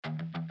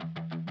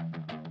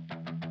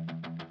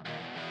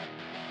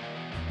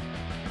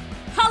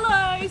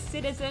Hello,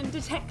 citizen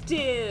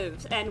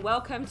detectives, and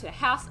welcome to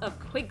House of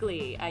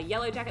Quigley, a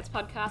Yellowjackets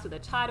podcast with a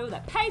title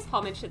that pays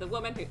homage to the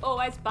woman who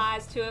always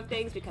buys two of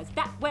things because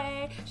that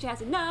way she has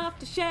enough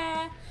to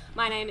share.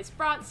 My name is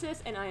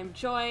Frances, and I am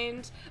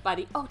joined by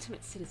the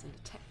ultimate citizen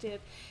detective.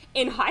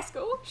 In high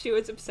school, she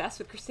was obsessed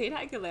with Christina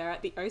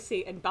Aguilera, the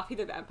OC, and Buffy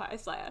the Vampire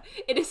Slayer.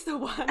 It is the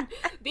one,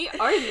 the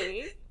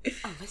only,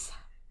 Alyssa.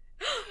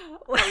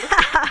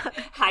 Alyssa.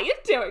 How you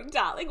doing,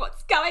 darling?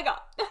 What's going on?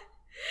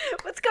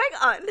 What's going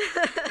on?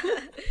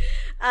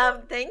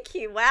 Thank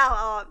you.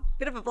 Wow,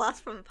 bit of a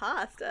blast from the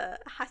past.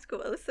 High school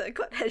Alyssa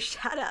got her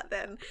shout out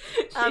then.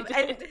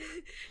 And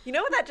you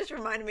know what that just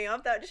reminded me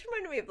of? That just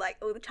reminded me of like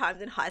all the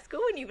times in high school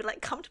when you would like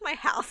come to my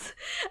house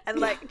and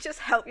like just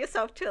help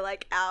yourself to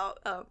like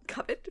our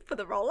cupboard for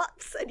the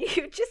roll-ups, and you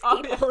would just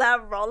eat all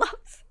our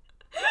roll-ups.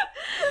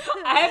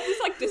 I have this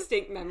like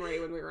distinct memory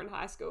when we were in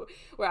high school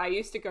where I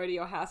used to go to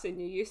your house and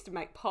you used to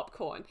make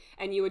popcorn,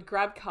 and you would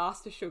grab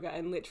caster sugar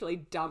and literally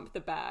dump the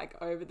bag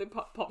over the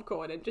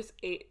popcorn and just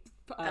eat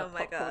popcorn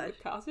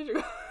with caster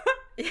sugar.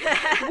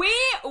 Yeah.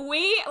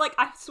 We like,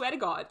 I swear to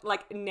God,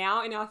 like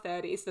now in our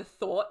 30s, the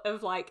thought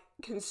of like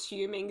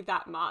consuming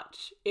that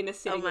much in a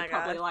sitting would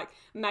probably like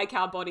make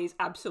our bodies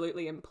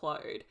absolutely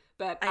implode.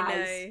 But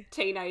as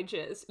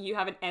teenagers, you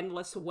have an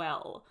endless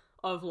well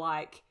of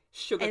like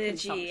sugar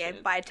energy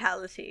and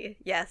vitality.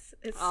 Yes,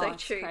 it's so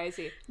true. It's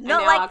crazy.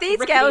 Not like these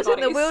girls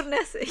in the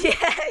wilderness.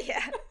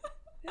 Yeah.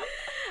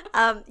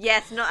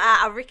 Yes, not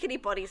our rickety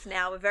bodies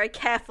now. We're very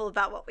careful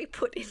about what we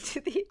put into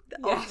the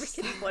old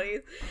rickety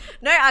bodies.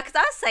 No, because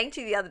I was saying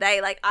to you the other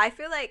day, like I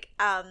feel like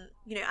I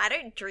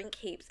don't drink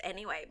heaps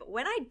anyway, but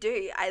when I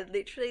do, I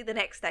literally the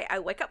next day I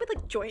wake up with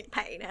like joint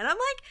pain, and I'm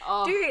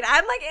like, dude,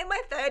 I'm like in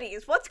my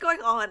 30s. What's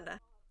going on?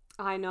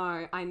 I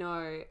know.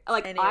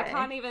 Like, anyway. I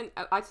can't even,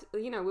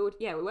 we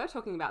were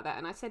talking about that,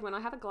 and I said when I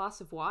have a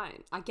glass of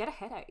wine, I get a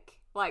headache.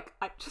 Like,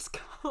 I just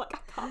can't, like, I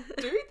can't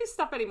do this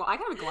stuff anymore. I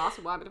can have a glass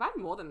of wine, but if I have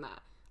more than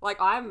that, like,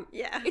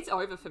 it's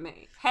over for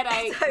me.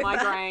 Headache,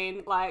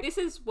 migraine, like, this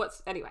is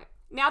anyway,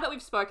 now that we've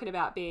spoken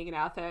about being in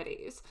our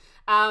 30s,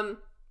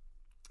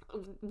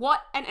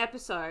 what an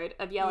episode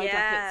of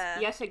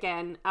Yellowjackets yet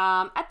again.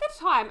 At the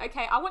time,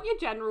 okay, I want your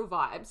general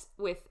vibes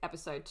with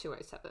episode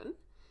 207.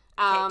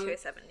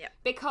 207, yeah.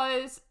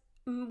 Because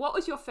what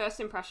was your first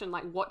impression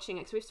like watching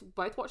it? Because we've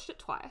both watched it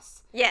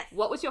twice. Yes.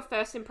 What was your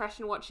first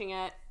impression watching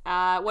it?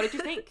 What did you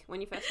think when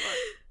you first saw it?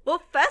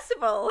 Well, first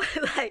of all,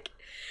 like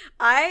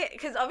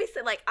because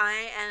obviously like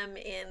I'm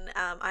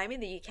in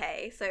the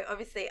UK, so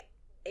obviously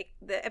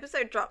the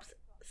episode drops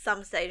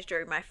some stage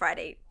during my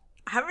Friday.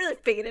 I haven't really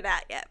figured it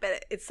out yet,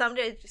 but it's some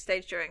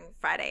stage during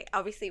Friday.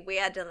 Obviously, we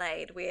are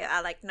delayed. We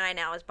are like 9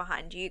 hours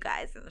behind you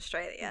guys in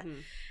Australia. Mm-hmm.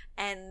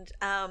 And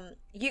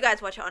you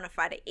guys watch it on a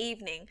Friday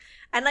evening,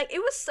 and like it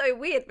was so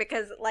weird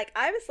because like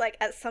I was like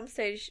at some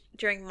stage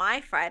during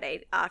my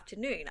Friday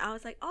afternoon I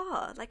was like,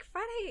 oh, like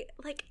Friday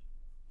like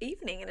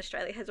evening in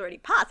Australia has already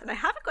passed, and I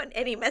haven't gotten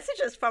any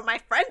messages from my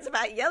friends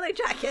about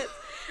Yellowjackets.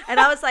 And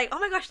I was like, oh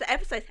my gosh, the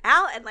episode's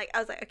out. And like I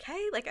was like, okay,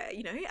 like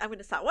I'm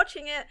gonna start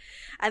watching it.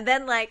 And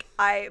then like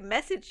I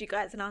messaged you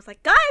guys and I was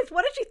like, guys,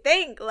 what did you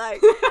think?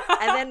 Like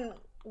and then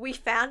we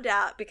found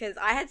out because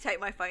I had to take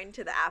my phone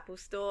to the Apple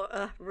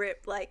store.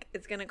 Rip, like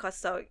it's gonna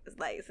cost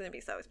it's gonna be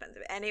so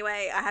expensive.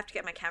 Anyway, I have to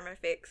get my camera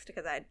fixed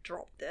because I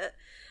dropped it.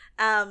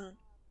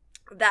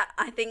 That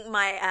I think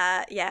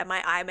my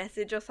my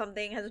iMessage or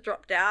something has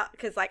dropped out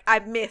because like I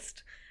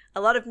missed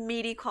a lot of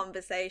meaty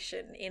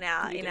conversation in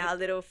our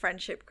little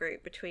friendship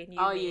group between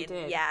me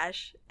and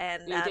Yash.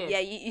 And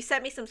you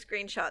sent me some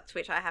screenshots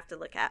which I have to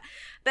look at.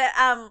 But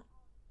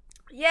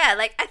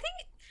like I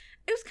think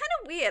it was kind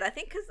of weird. I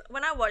think because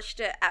when I watched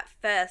it at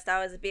first,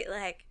 I was a bit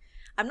like,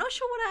 I'm not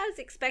sure what I was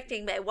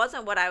expecting, but it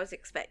wasn't what I was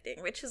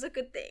expecting, which is a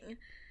good thing.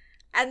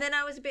 And then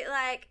I was a bit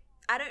like,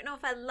 I don't know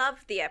if I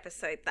loved the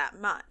episode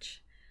that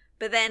much.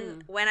 But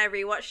then when I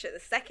rewatched it the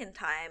second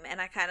time,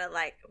 and I kind of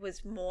like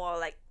was more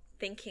like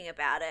thinking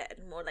about it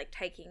and more like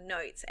taking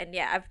notes, and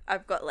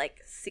I've got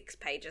like 6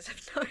 pages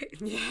of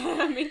notes.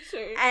 Yeah, me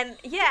too. And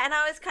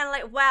I was kind of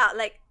like, wow,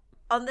 like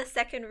on the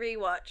second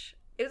rewatch.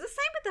 It was the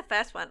same with the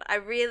first one. I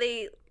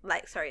really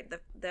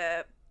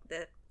the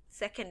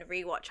second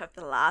rewatch of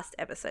the last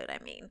episode,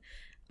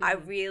 I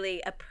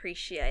really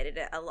appreciated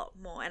it a lot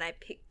more, and I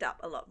picked up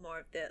a lot more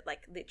of the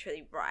like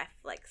literally rife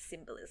like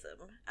symbolism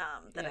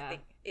that I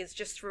think is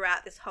just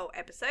throughout this whole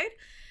episode.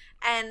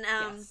 And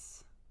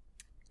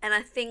and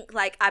I think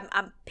like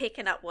I'm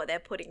picking up what they're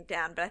putting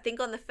down, but I think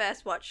on the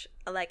first watch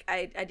like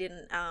I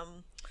didn't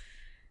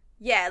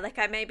like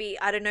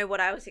I don't know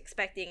what I was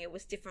expecting. It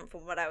was different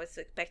from what I was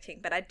expecting,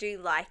 but I do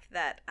like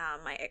that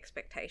my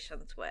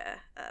expectations were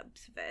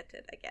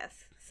subverted, I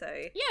guess. So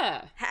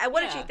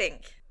what did you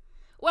think?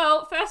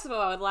 Well, first of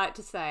all, I would like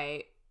to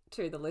say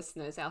to the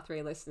listeners, our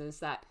 3 listeners,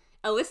 that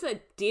Alyssa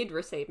did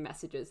receive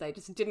messages. They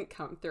just didn't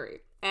come through.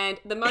 And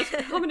the most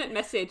prominent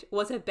message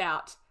was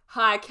about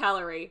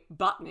high-calorie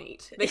butt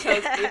meat,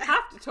 because we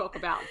have to talk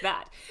about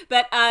that.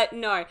 But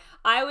no,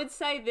 I would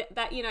say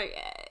that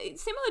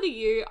similar to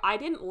you, I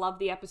didn't love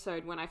the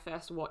episode when I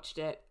first watched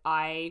it.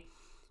 I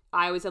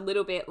I was a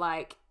little bit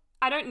like,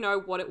 I don't know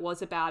what it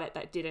was about it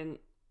that didn't,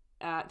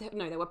 no,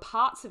 there were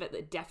parts of it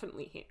that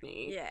definitely hit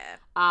me. Yeah.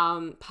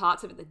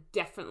 Parts of it that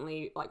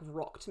definitely like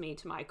rocked me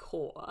to my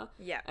core.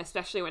 Yeah.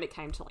 Especially when it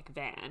came to like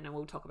Van, and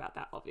we'll talk about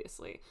that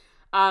obviously.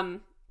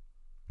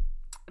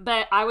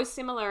 But I was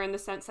similar in the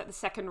sense that the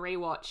second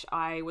rewatch,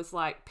 I was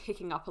like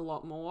picking up a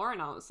lot more,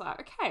 and I was like,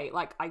 okay,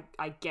 like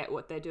I get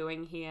what they're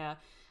doing here.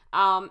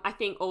 I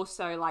think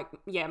also like,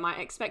 yeah, my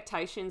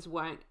expectations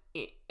weren't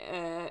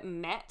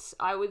met,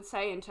 I would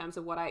say, in terms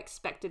of what I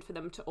expected for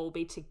them to all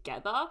be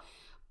together.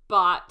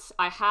 But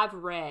I have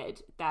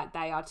read that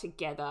they are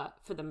together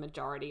for the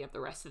majority of the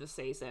rest of the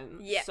season.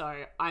 Yeah.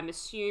 So I'm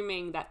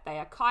assuming that they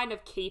are kind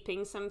of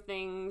keeping some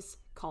things,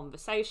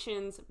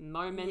 conversations,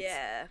 moments,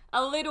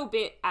 a little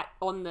bit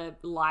on the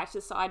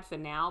lighter side for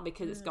now,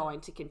 because it's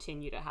going to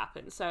continue to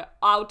happen. So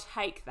I'll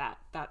take that.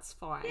 That's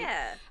fine.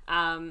 Yeah.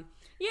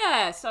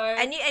 Yeah, so...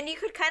 And you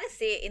could kind of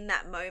see it in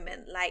that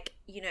moment. Like,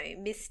 you know,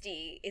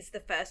 Misty is the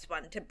first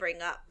one to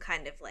bring up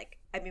kind of like,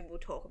 I mean, we'll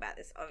talk about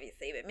this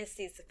obviously, but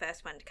Misty is the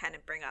first one to kind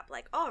of bring up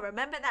like, oh,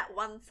 remember that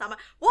one summer?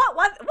 What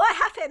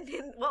happened?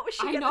 What was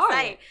she going to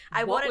say?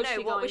 I want to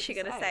know, what was she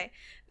going to say?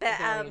 But,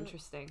 very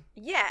interesting.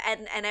 Yeah,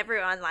 and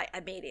everyone like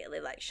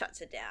immediately like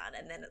shuts it down,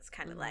 and then it's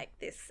kind of like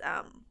this,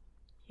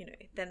 you know,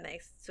 then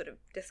they sort of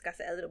discuss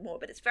it a little more,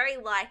 but it's very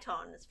light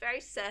on, it's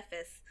very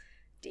surface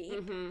deep,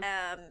 and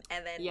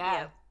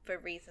then for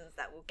reasons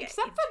that we'll get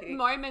except into. For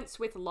moments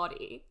with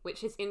Lottie,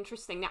 which is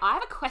interesting. Now I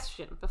have a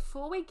question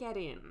before we get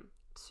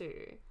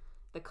into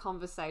the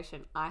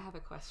conversation. I have a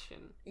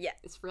question. Yeah,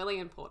 it's really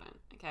important.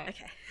 Okay.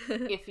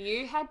 Okay. If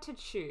you had to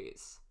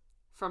choose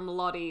from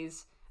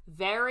Lottie's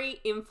very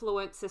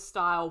influencer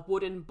style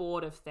wooden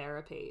board of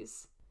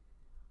therapies,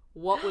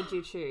 what would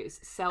you choose?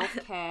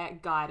 Self-care,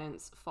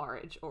 guidance,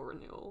 forage, or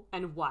renewal?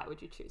 And why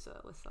would you choose it,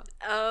 Alyssa?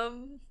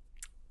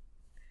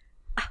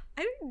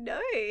 I don't know.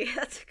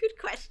 That's a good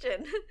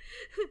question.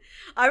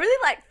 I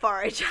really like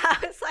forage. I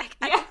was like,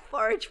 I think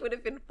forage would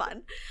have been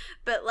fun.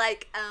 But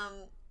like,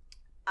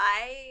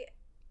 I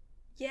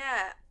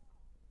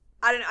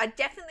don't know. I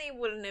definitely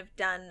wouldn't have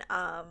done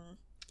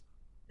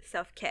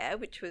self-care,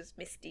 which was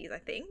Misty's, I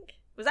think.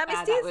 Was that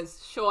Misty's? That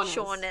was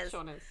Shauna's.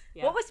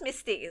 Yeah. What was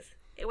Misty's?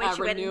 When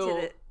she renewal.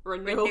 went into the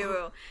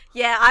renewal.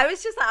 Yeah, I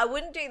was just like, I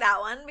wouldn't do that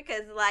one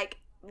because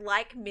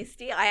like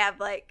Misty, I have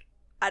like,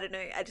 I don't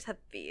know, I just have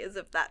fears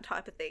of that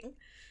type of thing.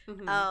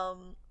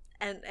 Mm-hmm.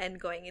 And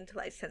going into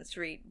like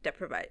sensory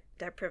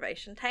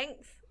deprivation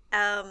tanks.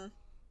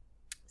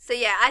 So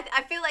yeah,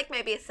 I feel like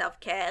maybe a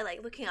self-care,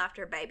 like looking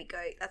after a baby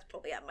goat, that's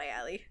probably up my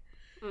alley.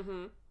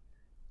 Mm-hmm.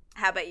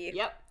 How about you?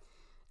 Yep.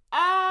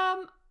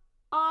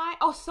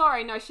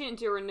 No, she didn't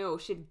do renewal.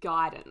 She did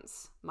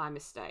guidance. My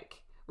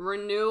mistake.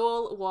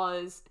 Renewal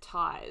was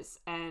ties,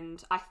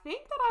 and I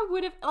think that I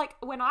would have, like,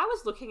 when I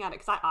was looking at it,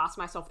 because I asked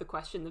myself the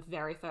question the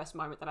very first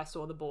moment that I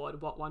saw the board,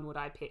 what one would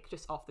I pick,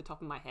 just off the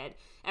top of my head,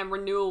 and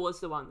renewal was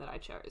the one that I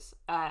chose.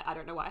 I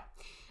don't know why.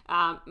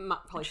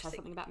 Probably says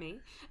something about me.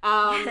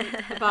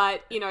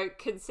 But, you know,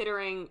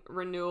 considering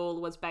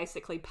renewal was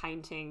basically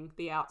painting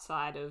the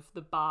outside of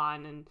the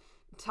barn and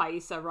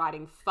Thaisa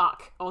writing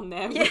fuck on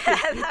there. Yeah,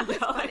 that was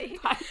funny.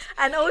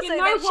 And also, you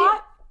know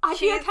what? I'd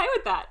be okay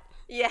with that.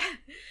 Yeah,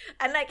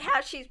 and like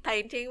how she's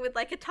painting with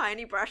like a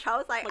tiny brush, I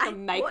was like a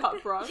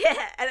makeup brush.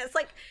 Yeah, and it's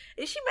like,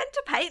 is she meant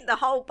to paint the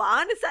whole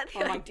barn? Is that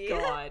the idea? Oh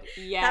my god,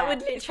 yeah. That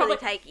would literally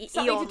take eons.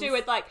 Something to do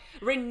with like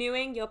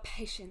renewing your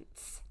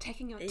patience,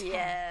 taking your time.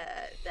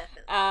 Yeah,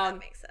 definitely. That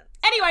makes sense.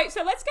 Anyway,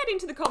 so let's get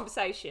into the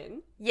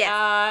conversation.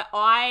 Yeah.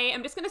 I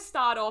am just going to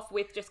start off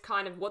with just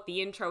kind of what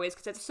the intro is,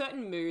 because there's a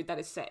certain mood that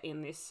is set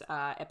in this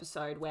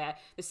episode where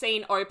the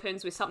scene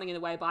opens with Something in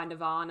the Way by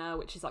Nirvana,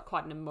 which is like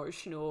quite an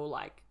emotional,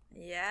 like,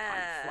 kind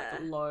of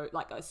like a low,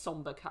 like a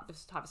somber type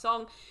of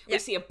song. We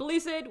see a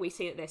blizzard. We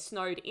see that they're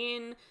snowed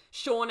in.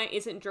 Shauna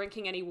isn't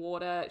drinking any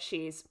water.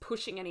 She's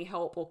pushing any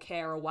help or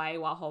care away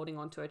while holding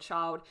onto her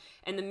child.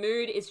 And the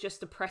mood is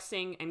just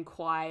depressing and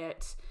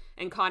quiet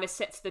and kind of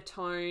sets the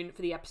tone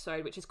for the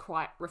episode, which is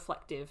quite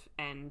reflective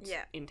and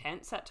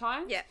intense at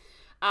times. Yeah.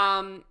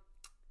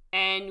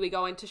 And we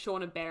go into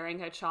Shauna burying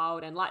her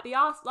child. And like the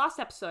last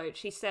episode,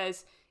 she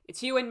says,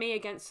 "It's you and me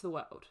against the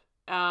world."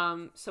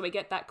 So we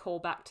get that call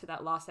back to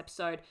that last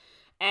episode,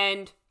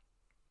 and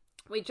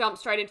we jump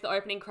straight into the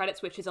opening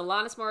credits, which is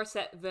Alanis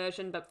Morissette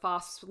version, but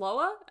far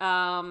slower,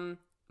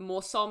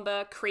 more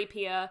somber,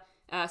 creepier,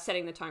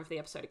 setting the tone for the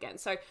episode again.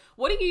 So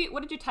what did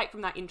you take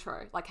from that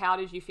intro? Like, how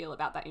did you feel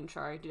about that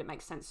intro? Did it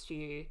make sense to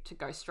you to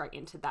go straight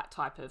into that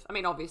type of, I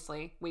mean,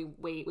 obviously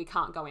we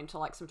can't go into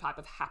like some type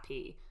of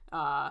happy,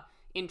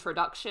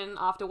 introduction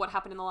after what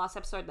happened in the last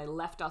episode. They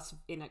left us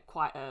in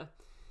quite a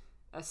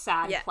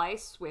sad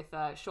place with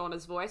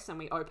Shauna's voice, and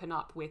we open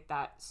up with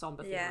that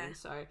somber feeling.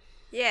 So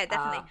yeah,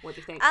 definitely. What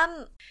do you think?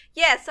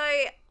 So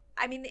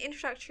I mean, the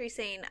introductory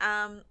scene,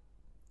 I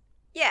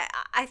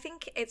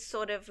think it's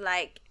sort of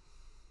like,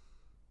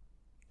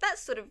 that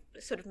sort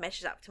of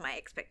meshes up to my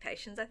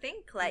expectations, I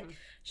think. Like,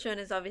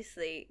 Shauna's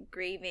obviously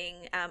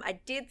grieving. I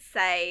did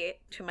say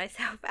to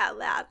myself out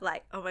loud,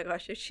 like, oh my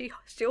gosh, is she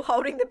still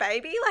holding the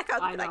baby? Like,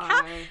 I was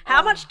like,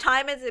 how much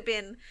time has it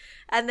been?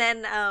 And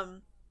then,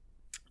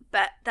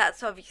 but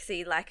that's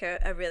obviously like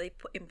a really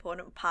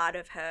important part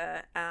of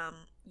her,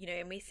 you know,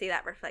 and we see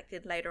that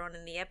reflected later on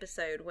in the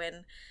episode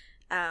when,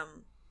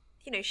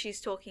 you know, she's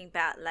talking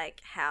about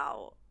like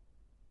how,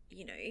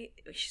 you know,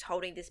 she's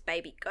holding this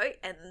baby goat,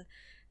 and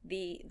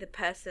the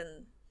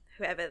person,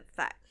 whoever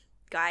that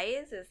guy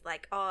is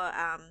like, oh,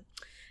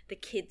 the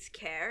kid's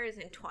care is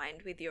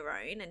entwined with your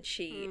own, and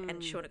she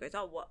and Shauna goes,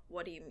 oh,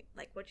 what do you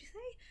like? What'd you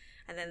say?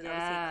 And then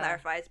obviously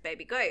clarifies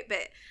baby goat,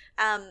 but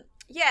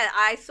yeah,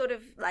 I sort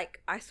of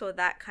like I saw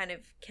that kind of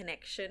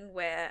connection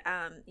where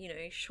you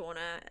know,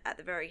 Shauna at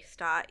the very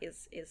start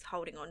is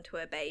holding on to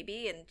her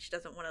baby and she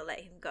doesn't want to let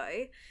him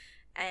go,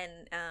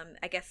 and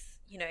I guess,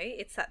 you know,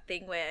 it's that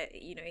thing where,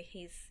 you know,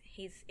 he's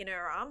in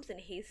her arms and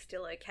he's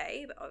still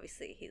okay, but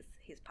obviously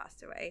he's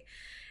passed away.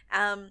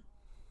 And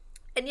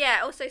yeah,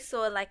 I also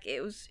saw like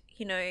it was,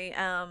 you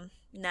know,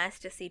 nice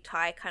to see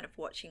Ty kind of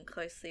watching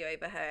closely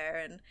over her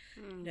and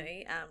you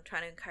know,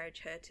 trying to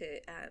encourage her to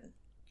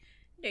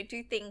you know,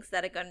 do things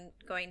that are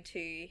going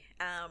to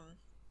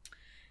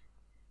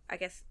I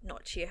guess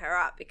not cheer her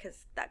up,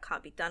 because that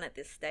can't be done at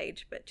this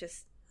stage, but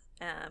just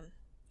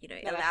you know,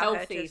 that allow are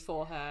healthy her to,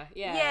 for her.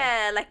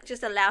 Yeah, like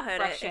just allow her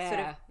fresh to air, sort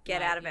of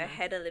get like, out of her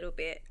head a little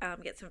bit,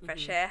 get some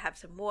fresh air, have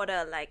some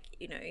water, like,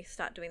 you know,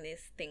 start doing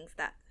these things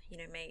that, you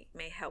know,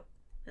 may help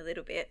a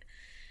little bit.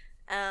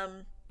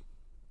 And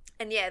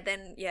yeah,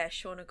 then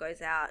Shauna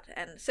goes out,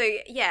 and so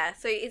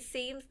it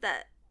seems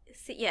that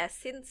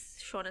since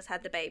Shauna's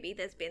had the baby,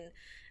 there's been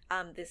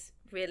this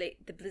really,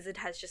 the blizzard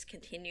has just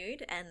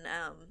continued, and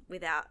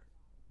without,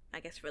 I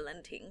guess,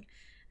 relenting.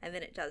 And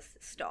then it does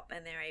stop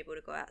and they're able to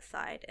go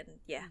outside. And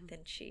then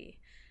she,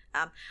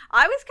 I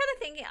was kind of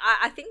thinking,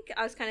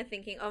 I was kind of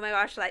thinking, oh my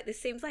gosh, like this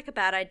seems like a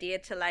bad idea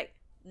to like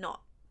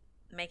not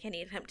make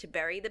any attempt to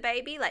bury the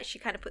baby. Like she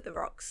kind of puts the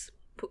rocks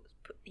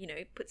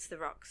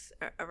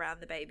around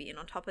the baby and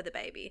on top of the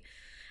baby.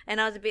 And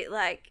I was a bit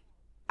like,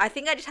 I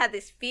think I just had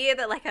this fear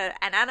that like an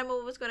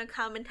animal was going to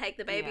come and take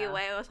the baby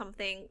away or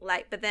something.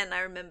 Like, but then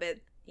I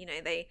remembered, you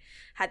know, they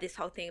had this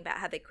whole thing about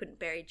how they couldn't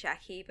bury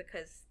Jackie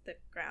because the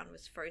ground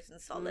was frozen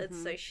solid.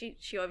 So she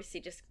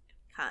obviously just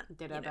can't.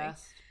 Did her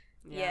best.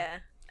 Yeah.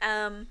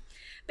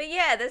 But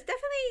yeah, there's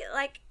definitely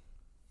like,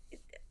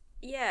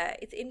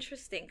 it's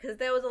interesting because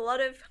there was a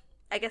lot of,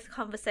 I guess,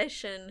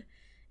 conversation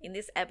in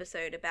this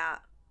episode about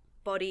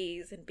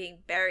bodies and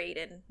being buried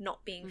and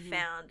not being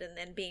found and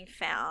then being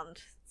found.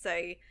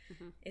 So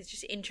it's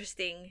just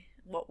interesting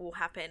what will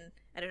happen.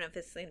 I don't know if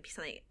there's going to be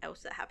something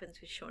else that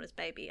happens with Shauna's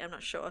baby. I'm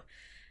not sure.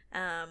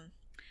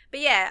 But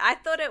yeah, I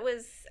thought it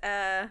was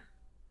a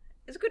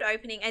good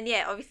opening. And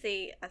yeah,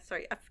 obviously,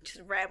 sorry, I've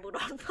just rambled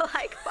on for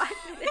like 5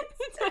 minutes.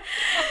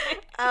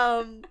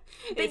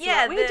 But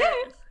yeah, what we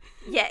do.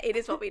 Yeah, it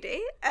is what we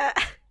do.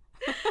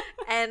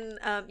 And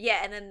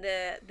and then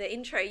the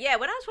intro. Yeah,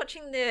 when I was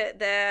watching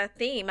the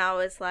theme, I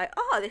was like,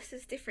 oh, this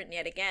is different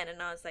yet again.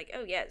 And I was like,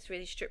 oh yeah, it's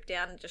really stripped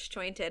down and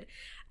disjointed.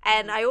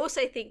 And I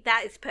also think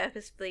that is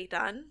purposefully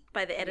done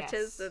by the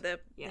editors or the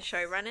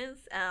showrunners.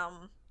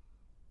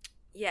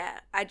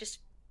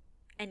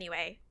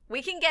 Anyway,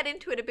 we can get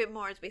into it a bit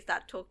more as we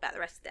start to talk about the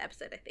rest of the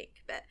episode, I think.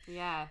 But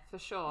yeah, for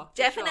sure.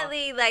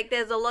 Definitely, like,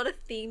 there's a lot of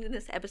themes in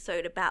this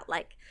episode about,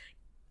 like,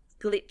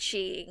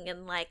 glitching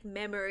and, like,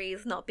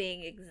 memories not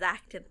being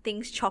exact and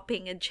things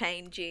chopping and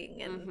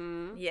changing.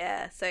 And,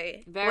 so...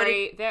 What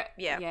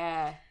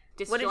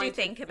did you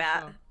think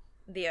about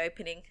the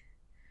opening?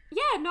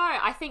 Yeah, no,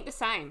 I think the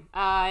same.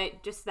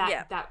 Just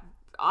that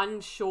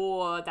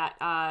unsure, that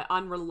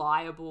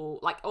unreliable,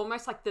 like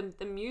almost like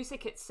the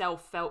music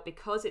itself felt,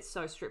 because it's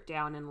so stripped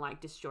down and like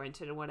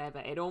disjointed and whatever,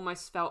 it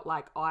almost felt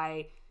like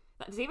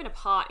there's even a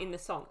part in the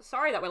song.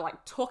 Sorry that we're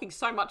like talking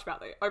so much about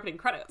the opening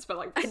credits, but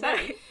like there's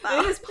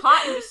this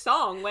part in the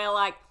song where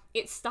like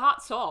it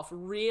starts off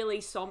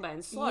really somber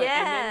and slow, and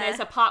then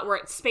there's a part where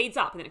it speeds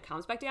up and then it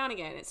comes back down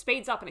again. It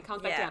speeds up and it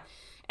comes back down.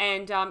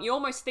 And you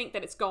almost think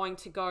that it's going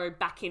to go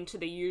back into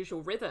the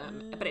usual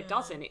rhythm, but it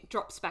doesn't. It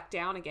drops back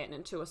down again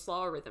into a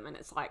slower rhythm. And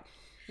it's like,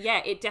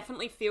 it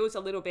definitely feels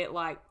a little bit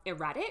like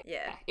erratic.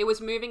 Yeah. It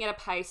was moving at a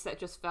pace that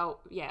just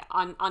felt,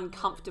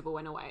 uncomfortable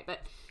in a way.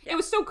 But it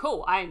was still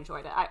cool. I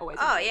enjoyed it. I always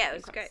enjoyed it. It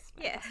was great.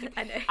 Yeah,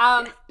 I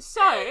know.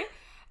 So...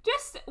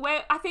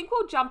 I think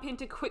we'll jump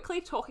into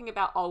quickly talking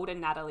about older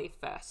Natalie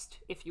first,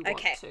 if you want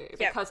to,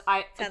 because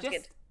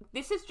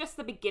this is just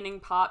the beginning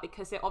part,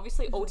 because they're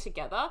obviously all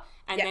together,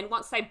 and then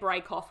once they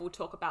break off, we'll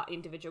talk about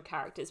individual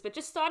characters. But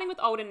just starting with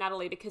older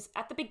Natalie, because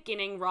at the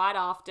beginning, right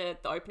after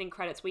the opening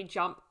credits, we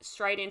jump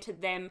straight into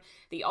them,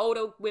 the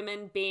older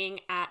women being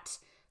at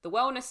the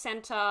wellness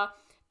center.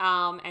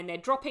 And they're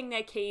dropping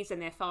their keys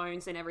and their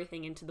phones and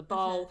everything into the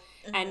bowl.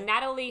 And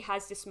Natalie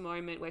has this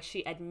moment where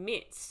she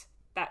admits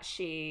that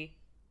she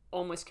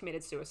almost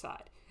committed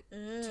suicide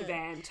to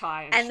Van,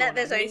 Ty, and Shauna. That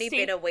there's only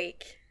been a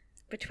week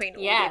between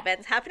all the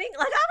events happening.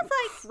 Like, I was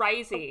like,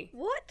 crazy.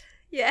 What?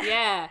 Yeah.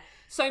 Yeah.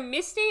 So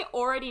Misty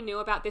already knew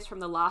about this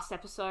from the last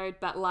episode,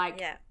 but like,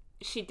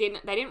 they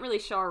didn't really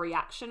show a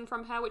reaction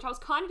from her, which I was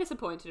kind of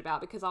disappointed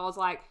about, because I was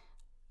like,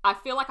 I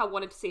feel like I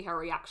wanted to see her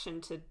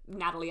reaction to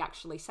Natalie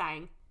actually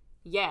saying,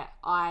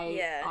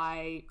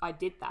 I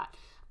did that.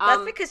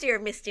 That's because you're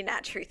a Misty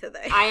Nat truther, though.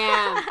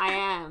 I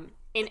am.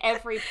 In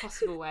every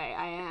possible way,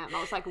 I am.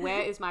 I was like,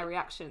 where is my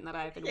reaction that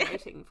I've been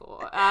waiting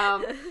for?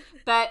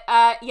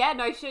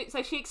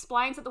 So she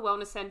explains that the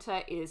wellness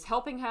center is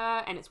helping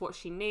her, and it's what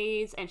she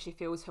needs, and she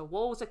feels her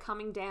walls are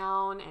coming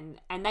down,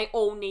 and they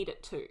all need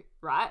it too,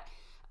 right?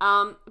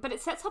 But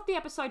it sets up the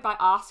episode by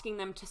asking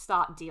them to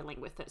start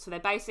dealing with it. So they're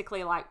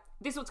basically like,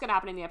 this is what's going to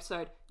happen in the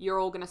episode. You're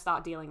all going to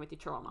start dealing with your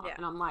trauma. Yeah.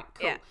 And I'm like,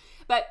 cool. Yeah.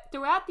 But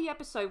throughout the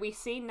episode, we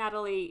see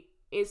Natalie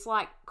is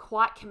like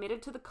quite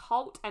committed to the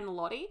cult and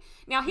Lottie.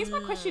 Now, here's my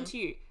question to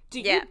you. Do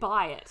you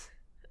buy it?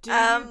 Do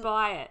you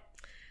buy it?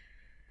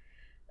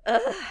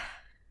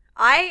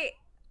 I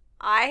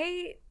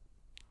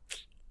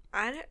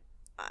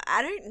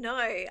don't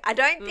know. I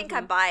don't think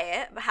I buy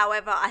it.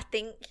 However, I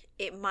think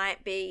it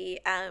might be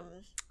I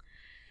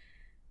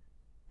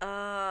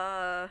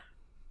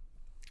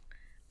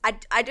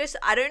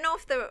don't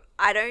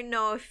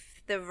know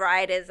if the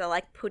writers are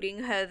like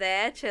putting her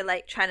there to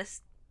like trying to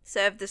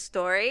serve the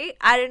story.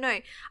 I don't know.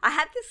 I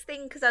had this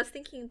thing because I was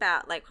thinking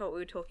about like what we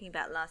were talking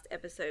about last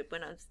episode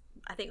when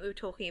I think we were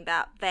talking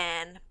about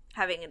Van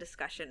having a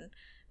discussion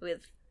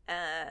with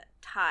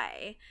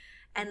Ty,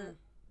 and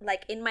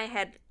like in my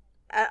head,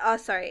 I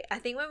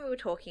think when we were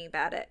talking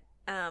about it,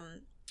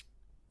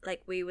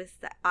 like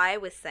I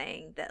was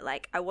saying that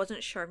like I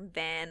wasn't sure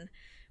Van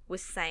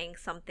was saying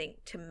something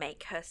to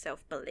make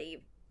herself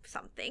believe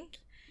something,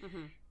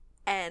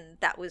 and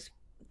that was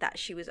that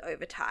she was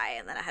over Ty,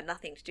 and that it had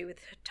nothing to do with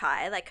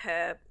Ty. Like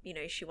her, you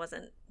know, she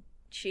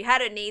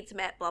had her needs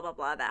met, blah blah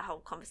blah. That whole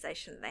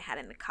conversation they had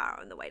in the car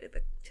on the way to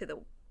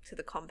the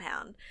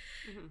compound,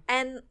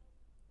 and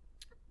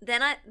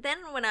then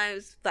when I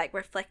was like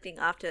reflecting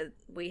after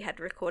we had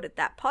recorded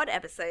that pod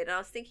episode, I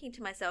was thinking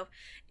to myself,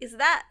 is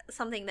that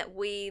something that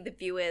we, the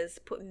viewers,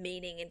 put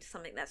meaning into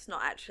something that's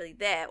not actually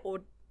there?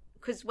 Or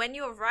because when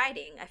you're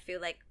writing, I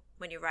feel like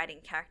when you're writing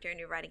character and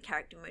you're writing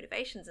character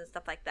motivations and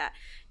stuff like that,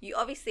 you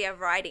obviously are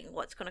writing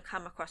what's going to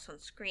come across on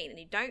screen, and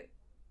you don't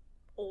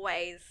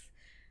always,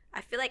 I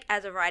feel like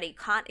as a writer, you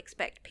can't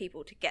expect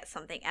people to get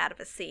something out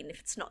of a scene if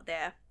it's not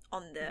there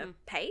on the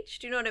page.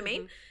 Do you know what I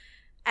mean?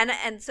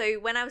 And so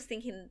when I was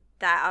thinking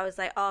that, I was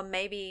like, oh,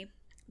 maybe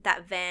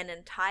that Van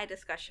and Ty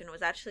discussion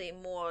was actually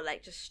more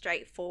like just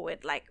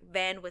straightforward. Like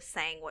Van was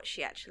saying what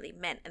she actually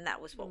meant, and that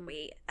was what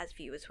we as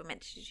viewers were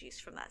meant to deduce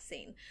from that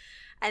scene.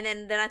 And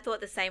then I thought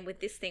the same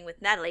with this thing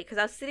with Natalie, because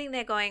I was sitting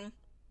there going,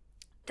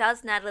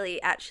 does Natalie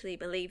actually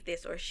believe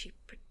this, or is she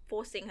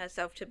forcing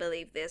herself to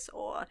believe this,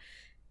 or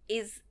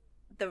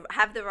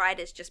have the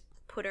writers just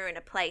put her in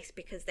a place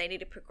because they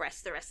need to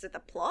progress the rest of the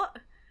plot?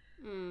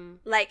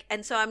 Like,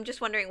 and so I'm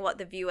just wondering what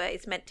the viewer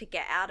is meant to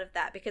get out of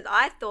that, because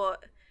I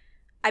thought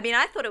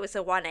it was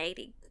a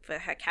 180 for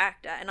her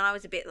character, and I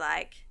was a bit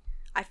like,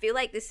 I feel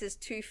like this is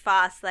too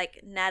fast,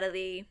 like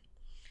Natalie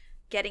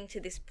getting to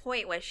this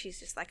point where she's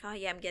just like, oh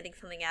yeah, I'm getting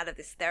something out of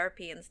this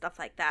therapy and stuff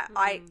like that.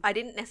 I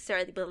didn't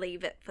necessarily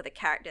believe it for the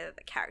character, that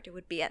the character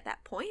would be at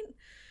that point.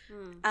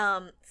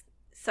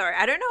 Sorry,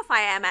 I don't know if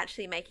I am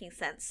actually making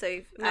sense,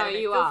 so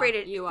feel free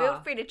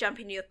to jump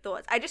into your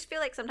thoughts. I just feel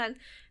like sometimes,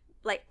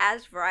 like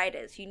as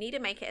writers, you need to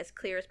make it as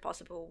clear as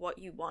possible what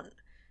you want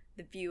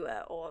the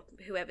viewer or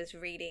whoever's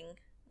reading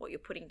what you're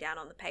putting down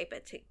on the paper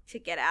to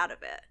get out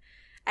of it.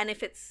 And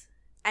if it's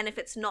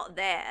not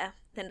there,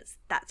 then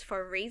that's for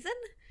a reason.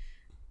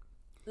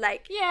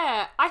 Like,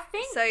 yeah, I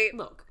think so.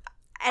 Look,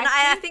 and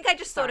I think I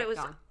just thought it was.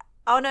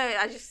 Oh no,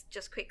 I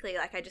just quickly,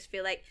 like, I just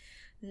feel like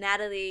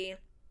Natalie,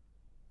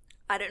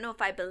 I don't know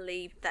if I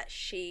believe that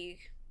she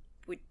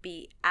would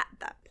be at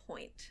that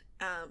point.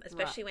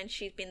 Especially when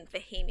she's been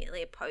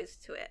vehemently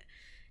opposed to it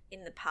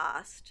in the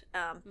past.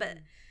 But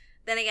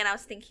then again, I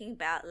was thinking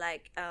about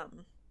like,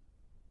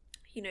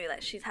 you know,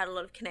 like she's had a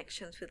lot of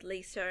connections with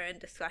Lisa and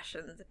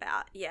discussions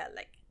about,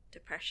 like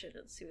depression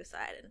and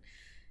suicide and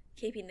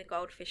keeping the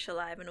goldfish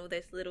alive and all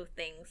those little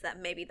things that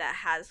maybe that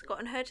has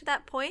gotten her to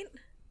that point.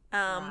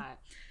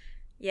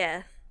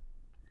 Yeah.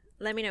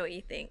 Let me know what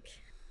you think.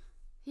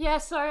 Yeah,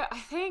 so I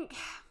think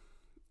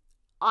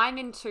I'm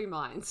in two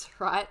minds,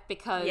 right?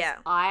 Because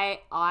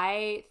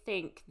I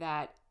think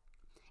that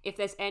if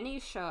there's any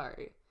show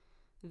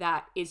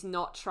that is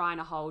not trying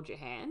to hold your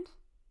hand,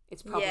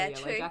 it's probably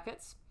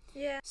Yellowjackets.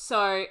 Yeah.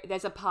 So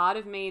there's a part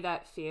of me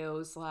that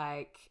feels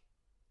like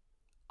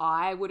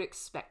I would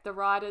expect the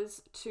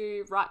writers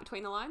to write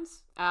between the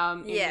lines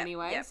in many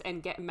ways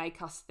and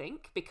make us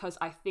think, because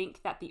I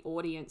think that the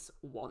audience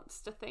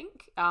wants to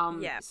think.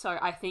 So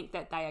I think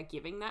that they are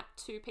giving that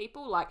to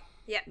people, like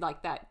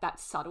that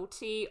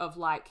subtlety of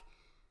like,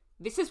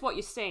 this is what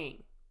you're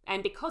seeing.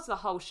 And because the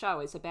whole show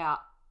is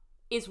about,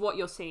 is what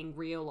you're seeing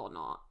real or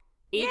not?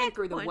 Even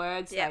through the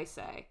words they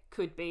say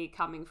could be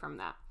coming from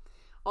that.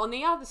 On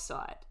the other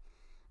side,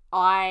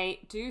 I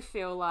do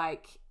feel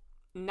like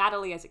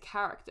Natalie as a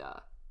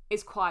character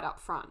is quite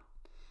upfront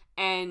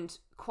and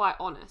quite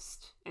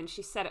honest, and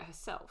she said it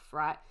herself,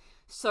 right?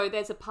 So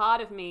there's a part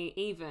of me,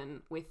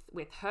 even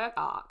with her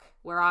arc,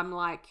 where I'm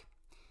like,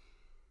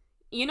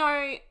 you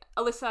know,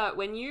 Alyssa,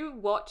 when you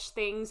watch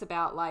things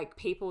about like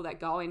people that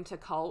go into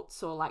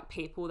cults or like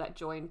people that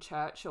join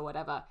church or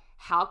whatever,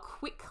 how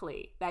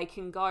quickly they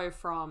can go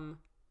from,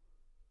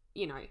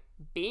 you know,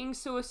 being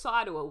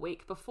suicidal a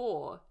week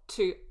before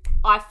to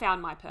I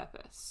found my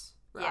purpose,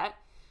 right? Yeah.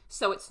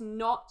 So it's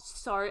not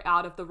so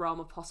out of the realm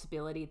of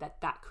possibility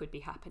that that could be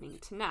happening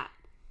to Nat.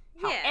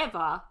 Yeah.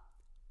 However,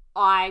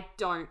 I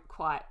don't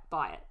quite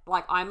buy it.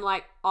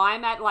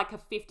 I'm at like a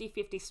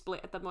 50-50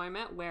 split at the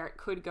moment where it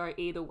could go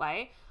either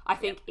way. I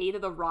think either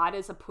the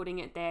writers are putting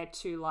it there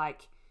to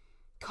like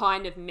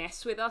kind of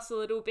mess with us a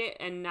little bit,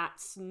 and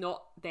Nat's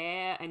not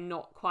there and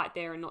not quite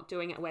there and not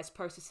doing it. We're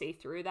supposed to see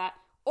through that.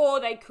 Or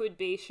they could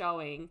be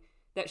showing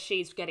that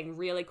she's getting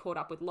really caught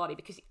up with Lottie.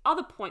 Because the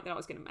other point that I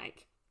was going to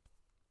make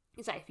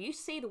is that if you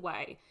see the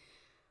way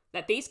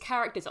that these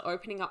characters are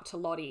opening up to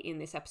Lottie in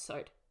this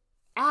episode,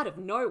 out of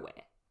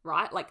nowhere,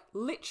 right? Like,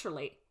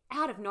 literally,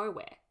 out of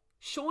nowhere.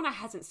 Shauna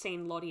hasn't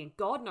seen Lottie in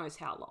God knows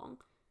how long.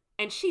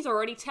 And she's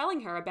already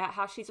telling her about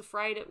how she's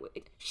afraid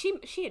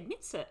she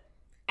admits it.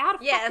 Out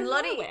of fucking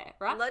nowhere,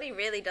 right? Lottie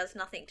really does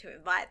nothing to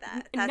invite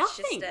that. That's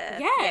nothing.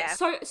 Just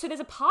So there's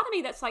a part of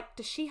me that's like,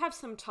 does she have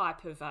some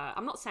type of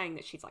I'm not saying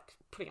that she's like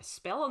putting a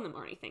spell on them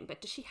or anything, but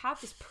does she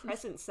have this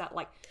presence that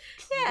like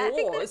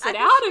draws it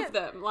out of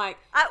them? Like,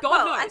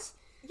 God knows.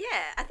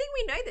 I think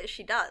we know that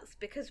she does,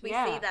 because we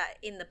see that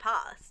in the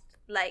past.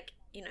 Like,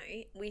 you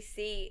know, we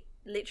see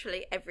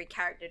literally every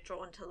character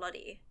drawn to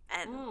Lottie,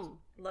 and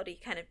Lottie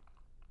kind of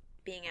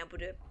being able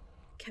to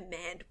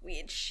command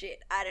weird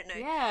shit. I don't know.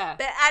 Yeah.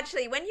 But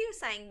actually, when you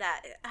were saying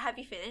that, have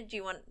you finished? Do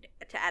you want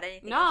to add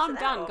anything else to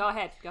that? No, I'm done. Go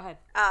ahead.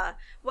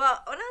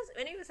 Well,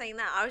 when you were saying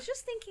that, I was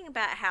just thinking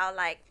about how,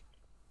 like,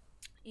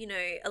 you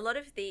know, a lot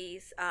of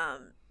these,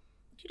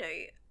 you know,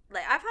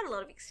 like, I've had a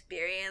lot of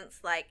experience,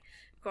 like,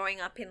 growing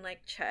up in,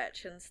 like,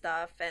 church and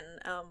stuff,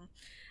 and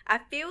I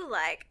feel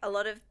like a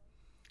lot of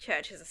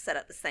churches are set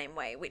up the same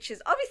way, which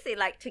is obviously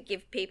like to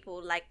give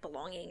people like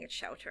belonging and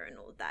shelter and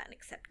all of that and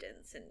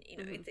acceptance, and you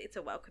know, it's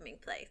a welcoming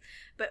place.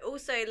 But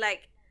also,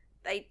 like,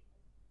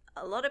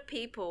 a lot of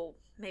people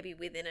maybe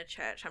within a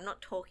church, I'm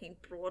not talking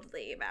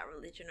broadly about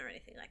religion or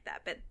anything like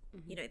that, but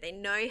you know, they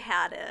know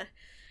how to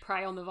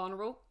prey on the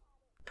vulnerable.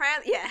 I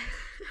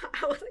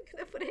wasn't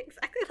going to put it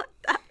exactly like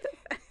that.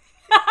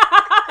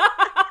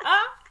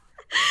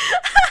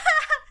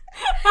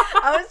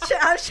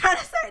 I was trying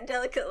to say it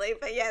delicately,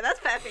 but yeah, that's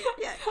perfect.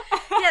 Yeah,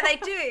 they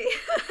do.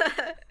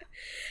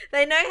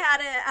 They know how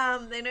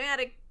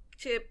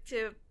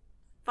to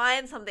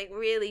find something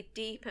really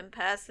deep and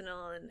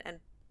personal and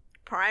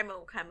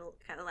primal, kind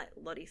of like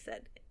Lottie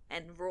said,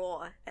 and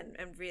raw, and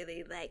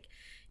really, like,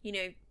 you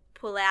know,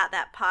 pull out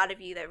that part of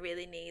you that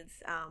really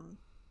needs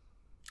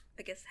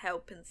I guess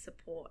help and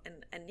support,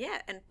 and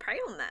prey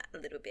on that a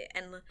little bit.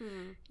 And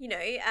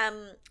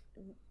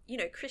you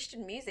know,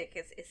 Christian music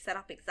is set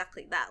up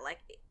exactly that. Like,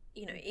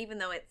 you know, even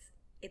though it's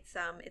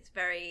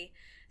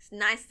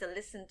nice to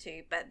listen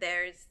to, but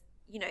there's,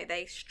 you know,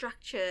 they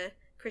structure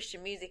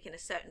Christian music in a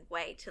certain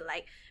way to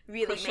like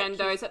really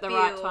crescendos at the feel,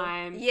 right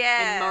time.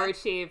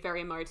 Emotive,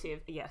 very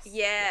emotive. Yes.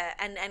 Yeah,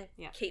 and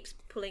keeps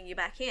pulling you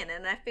back in.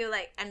 And I feel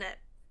like, and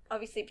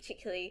obviously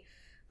particularly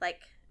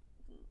like,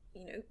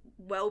 you know,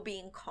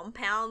 well-being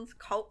compounds,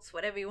 cults,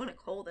 whatever you want to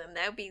call them,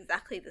 they'll be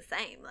exactly the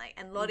same. Like,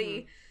 and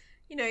Lottie,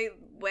 you know,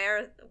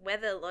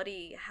 whether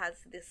Lottie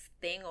has this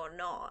thing or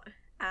not,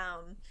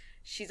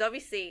 she's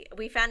obviously,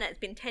 we found out it's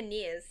been 10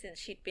 years since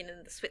she'd been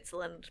in the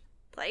Switzerland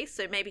place,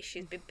 so maybe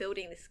she's been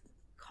building this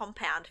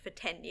compound for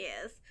 10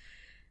 years.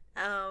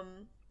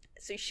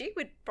 So she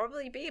would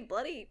probably be a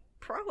bloody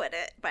pro at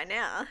it by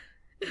now.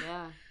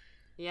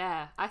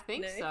 Yeah, I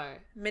think so.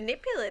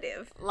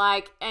 Manipulative.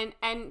 Like,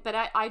 but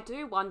I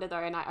do wonder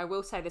though, and I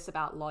will say this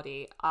about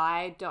Lottie,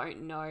 I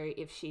don't know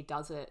if she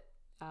does it,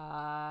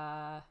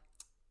 I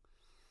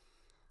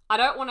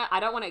don't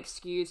want to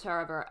excuse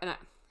her and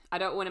I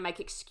don't want to make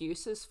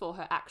excuses for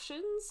her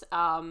actions,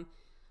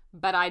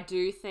 but I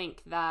do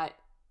think that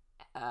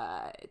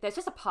there's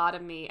just a part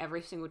of me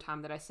every single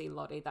time that I see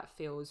Lottie that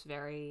feels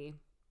very,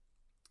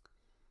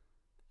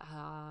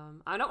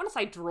 I don't want to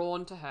say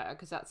drawn to her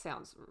because that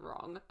sounds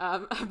wrong,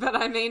 but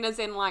I mean as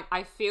in, like,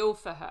 I feel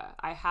for her.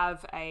 I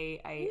have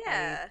like,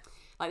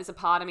 there's a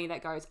part of me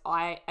that goes,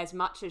 as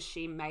much as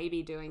she may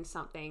be doing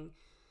something,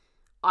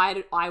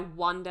 I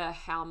wonder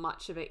how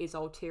much of it is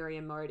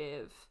ulterior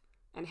motive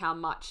and how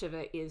much of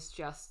it is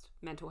just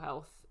mental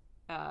health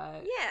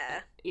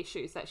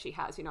issues that she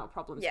has, you know,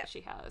 problems that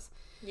she has.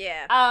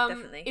 Yeah,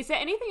 definitely. Is there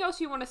anything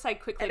else you want to say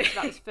quickly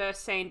about this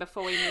first scene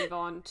before we move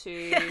on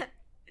to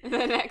the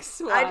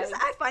next one?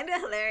 I find it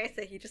hilarious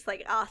that he just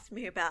like asked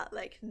me about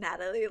like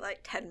Natalie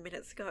like 10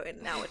 minutes ago,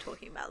 and now we're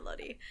talking about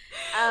Lottie.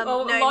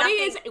 Lottie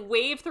is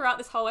weaved throughout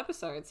this whole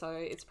episode, so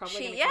it's probably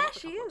going to come up a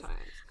couple of times.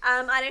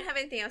 I don't have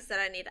anything else that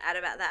I need to add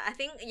about that. I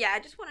think I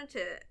just wanted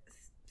to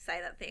say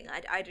that thing.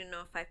 I don't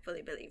know if I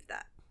fully believe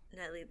that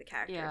Nelly, the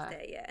character, Yeah. is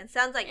there yet. And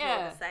sounds like you're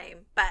the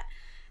same. But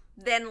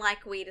then,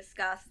 like we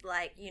discussed,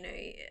 like, you know,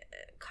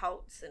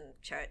 cults and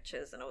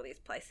churches and all these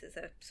places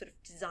are sort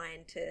of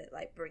designed to,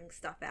 like, bring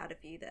stuff out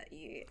of you that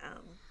you,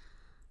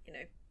 you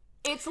know.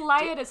 It's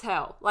layered as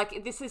hell.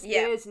 Like, this is, it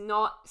is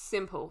not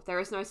simple.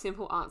 There is no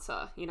simple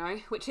answer, you know,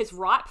 which is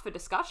ripe for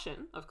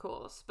discussion, of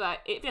course. But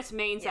it just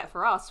means that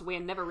for us, we're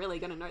never really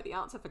going to know the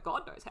answer for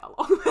God knows how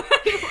long.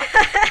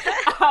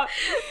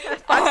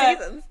 5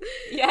 seasons.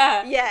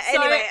 Yeah. Yeah,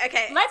 So anyway,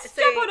 okay. Let's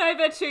jump on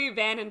over to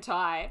Van and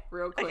Ty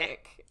real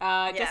quick.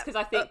 Just because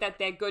I think that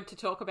they're good to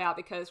talk about,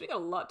 because we got a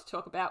lot to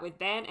talk about with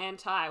Van and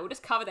Ty. We'll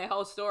just cover their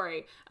whole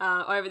story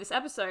over this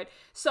episode.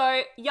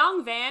 So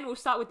young Van, we'll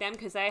start with them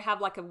because they have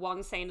like a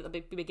one scene at the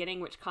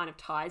beginning which kind of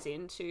ties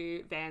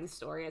into Van's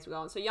story as we go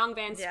on. So young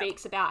Van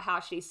speaks about how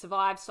she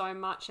survived so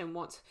much and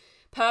wants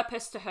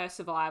purpose to her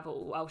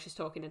survival while she's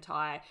talking to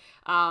Ty.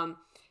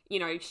 You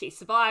know, she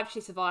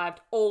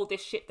survived all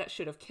this shit that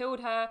should have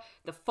killed her,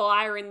 the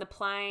fire in the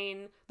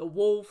plane, the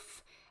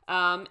wolf.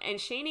 And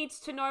she needs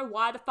to know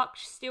why the fuck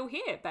she's still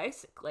here,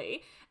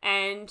 basically.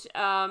 And,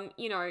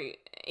 you know,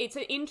 it's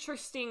an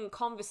interesting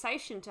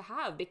conversation to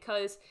have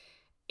because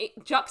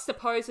it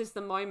juxtaposes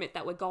the moment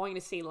that we're going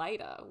to see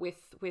later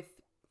with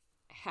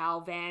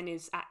how Van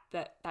is at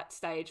that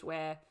stage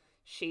where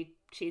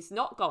she's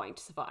not going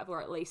to survive,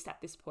 or at least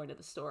at this point of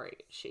the story,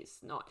 she's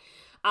not.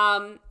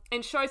 And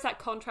shows that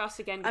contrast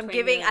again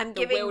between I'm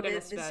giving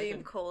wilderness the version.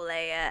 Zoom call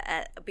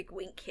a big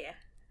wink here.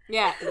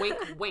 Yeah, wink,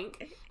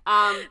 wink.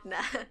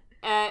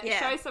 It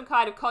shows some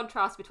kind of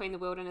contrast between the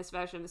wilderness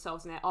version of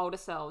themselves and their older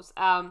selves,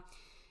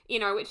 you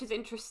know, which is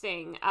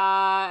interesting.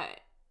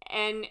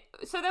 And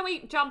so then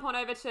we jump on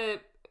over to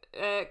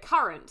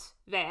current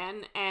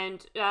Van,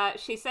 and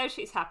she says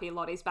she's happy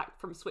Lottie's back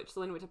from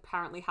Switzerland, which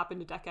apparently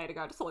happened a decade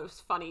ago. I just thought it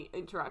was funny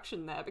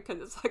interaction there because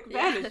it's like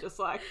Van is just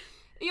like,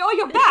 oh,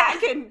 you're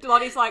back, and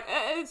Lottie's like,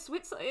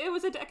 Switzerland, it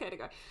was a decade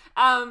ago.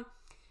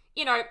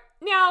 You know,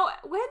 now,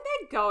 when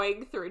they're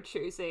going through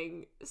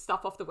choosing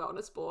stuff off the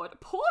wellness board,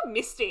 poor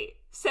Misty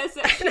says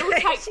that she'll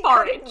take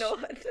forage.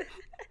 And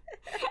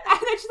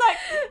then she's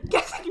like,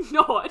 gets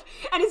ignored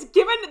and is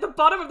given the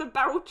bottom of the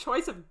barrel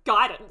choice of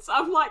guidance.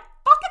 I'm like,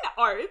 fucking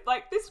oath.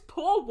 Like, this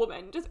poor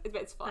woman, just,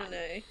 it's fine.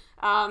 I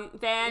know.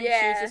 Van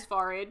chooses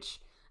forage,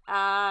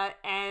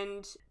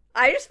 and...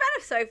 I just found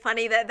it so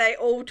funny that they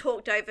all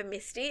talked over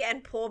Misty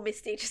and poor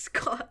Misty just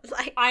got,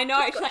 like... I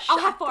know, she's like, I'll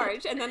have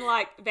forage. And then,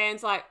 like,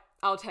 Van's like,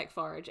 I'll take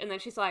forage. And then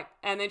she's like,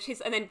 and then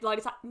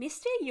Lottie's like,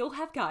 Misty, you'll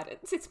have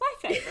guidance. It's my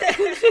favourite.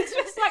 She's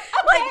just like,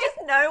 okay. Like, just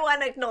no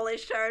one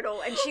acknowledged her at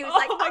all. And she was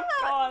like, my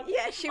God.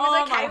 Yeah, she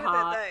was okay with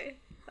heart. it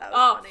though. That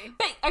was funny.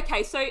 But,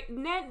 okay, so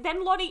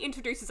then Lottie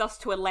introduces us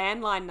to a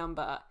landline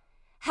number.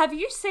 Have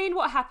you seen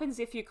what happens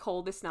if you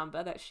call this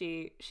number that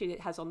she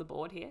has on the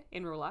board here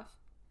in real life?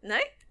 No?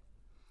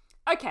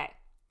 Okay.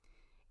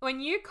 When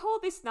you call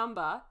this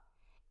number...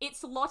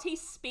 It's Lottie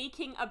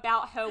speaking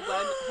about her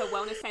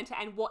wellness centre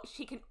and what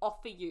she can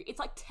offer you. It's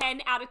like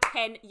 10 out of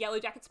 10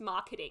 Yellowjackets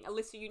marketing.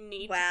 Alyssa, you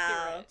need to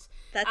hear it.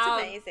 That's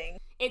amazing.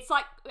 It's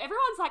like,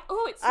 everyone's like,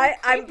 oh, it's so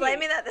I'm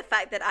blaming that the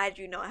fact that I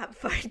do not have a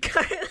phone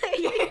currently.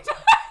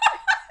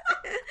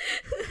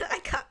 I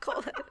can't call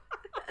it.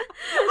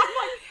 I'm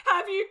like,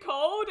 have you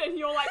called? And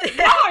you're like,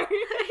 no!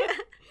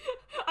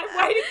 I'm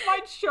waiting for my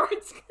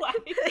insurance claim.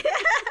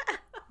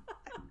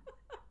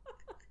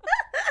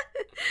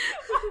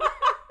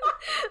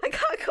 I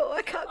can't call.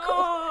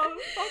 Oh,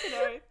 fucking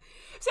oath.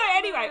 So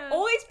anyway,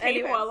 all these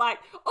people are like,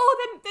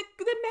 oh,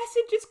 the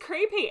message is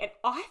creepy. And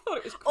I thought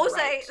it was great. Also,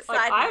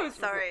 like,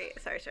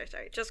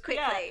 sorry. Just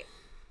quickly. Yeah.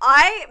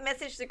 I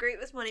messaged the group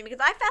this morning because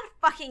I found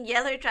a fucking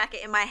yellow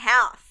jacket in my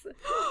house.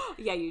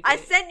 Yeah, you did. I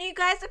sent you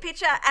guys a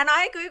picture and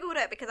I Googled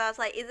it because I was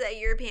like, is it a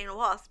European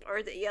wasp or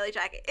is it a yellow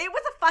jacket? It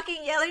was a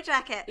fucking yellow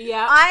jacket.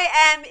 Yeah. I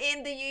am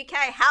in the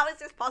UK. How is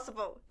this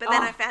possible? But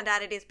then I found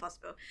out it is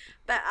possible.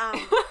 But,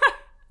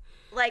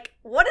 like,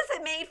 what does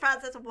it mean,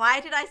 Frances? Why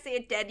did I see a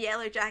dead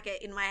yellow jacket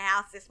in my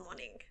house this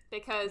morning?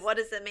 Because... What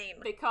does it mean?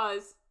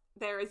 Because...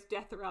 there is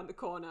death around the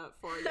corner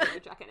for a yellow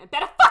jacket. It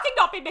better fucking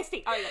not be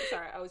Misty. Oh, yeah,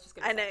 sorry. I was just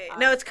going to say. I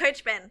know. No, it's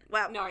Coach Ben.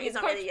 Well, no, he's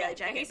not really a yellow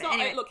jacket. He's but not.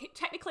 anyway. Look,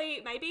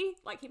 technically, maybe.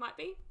 Like, he might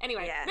be.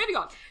 Anyway, moving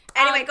on.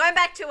 Anyway, going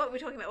back to what we're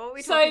talking about. What were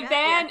we talking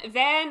about? So,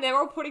 Van, they're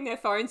all putting their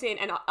phones in.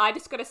 And I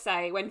just got to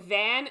say, when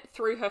Van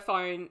threw her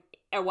phone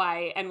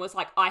away and was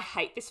like, I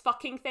hate this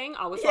fucking thing,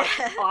 I was like,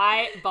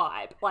 I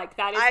vibe. Like,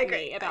 that is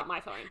me about my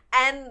phone.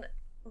 And...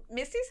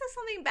 Misty says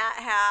something about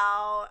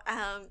how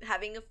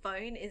having a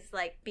phone is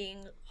like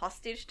being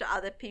hostage to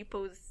other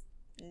people's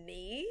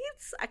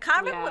needs. I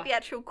can't remember what the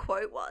actual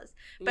quote was,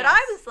 but I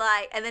was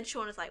like, and then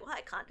Sean was like, "Well, I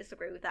can't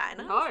disagree with that."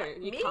 And I was like,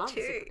 you Me can't too.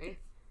 disagree.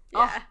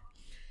 Yeah.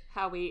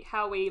 Oh,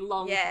 how we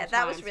long. Yeah,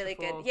 that was really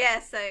before. good. Yeah,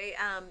 so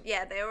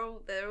they're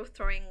all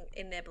throwing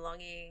in their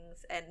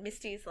belongings, and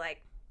Misty's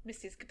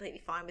completely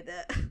fine with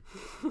it.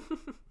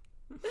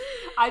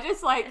 I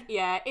just like,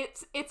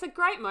 it's a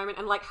great moment,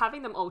 and like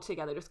having them all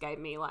together just gave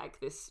me like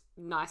this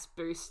nice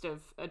boost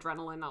of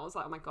adrenaline. I was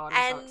like, oh my God,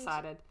 I'm so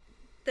excited.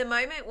 the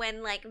moment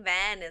when like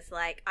Van is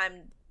like,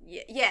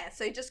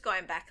 so just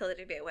going back a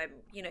little bit when,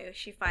 you know,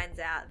 she finds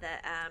out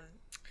that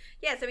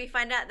so we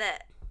find out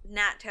that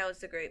Nat tells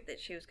the group that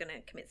she was going to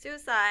commit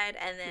suicide,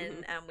 and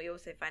then we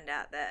also find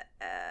out that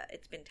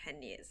it's been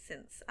 10 years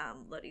since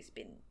Lottie's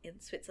been in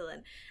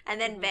Switzerland,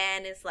 and then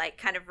Van is like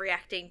kind of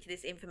reacting to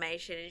this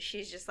information, and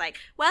she's just like,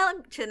 well,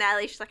 to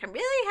Natalie she's like, I'm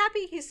really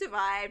happy he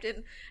survived,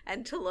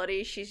 and to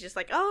Lottie she's just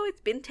like, oh,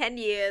 it's been 10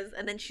 years,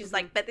 and then she's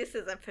like, but this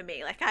isn't for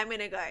me, like I'm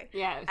gonna go.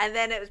 And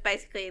then it was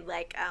basically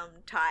like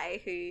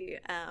Ty who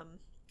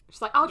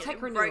she's like, I'll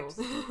take renewals.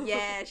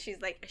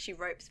 She's like, she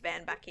ropes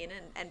Van back in,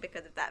 and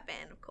because of that,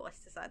 Van, of course,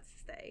 decides to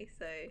stay.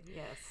 So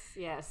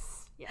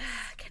yes.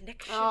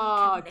 connection.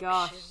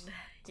 Gosh,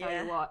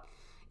 tell you what.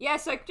 Yeah,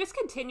 so just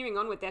continuing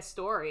on with their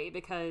story,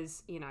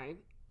 because, you know,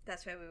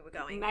 that's where we were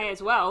going. May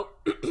as well.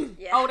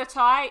 Older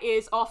Ty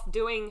is off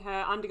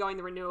undergoing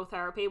the renewal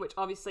therapy, which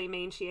obviously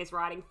means she is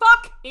writing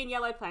 "fuck" in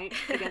yellow paint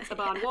against a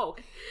barn wall,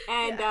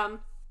 and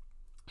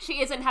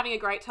she isn't having a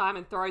great time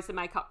and throws the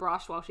makeup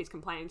brush while she's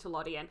complaining to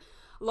Lottie, and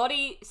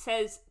Lottie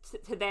says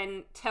to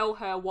then tell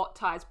her what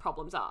Ty's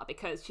problems are,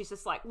 because she's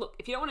just like, look,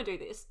 if you don't want to do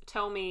this,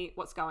 tell me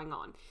what's going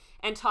on.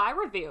 And Ty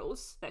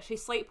reveals that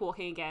she's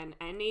sleepwalking again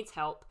and needs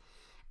help.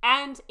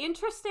 And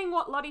interesting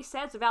what Lottie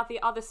says about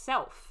the other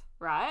self,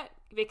 right?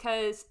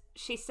 Because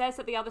she says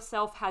that the other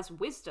self has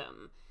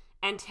wisdom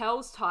and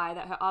tells Ty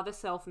that her other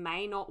self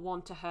may not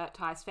want to hurt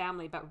Ty's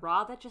family, but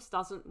rather just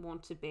doesn't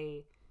want to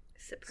be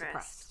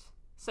suppressed.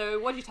 So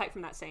what did you take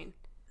from that scene?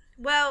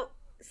 Well,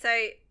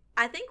 so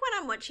I think when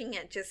I'm watching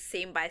it just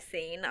scene by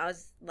scene, I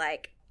was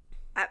like,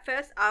 at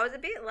first I was a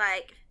bit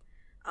like,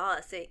 oh,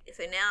 so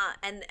now,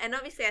 and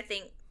obviously I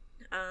think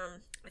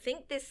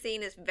this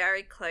scene is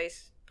very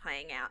close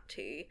playing out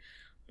to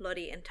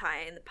Lottie and Ty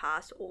in the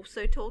past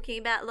also talking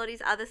about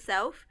Lottie's other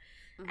self,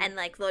 and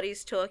like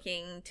Lottie's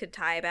talking to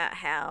Ty about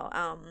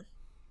how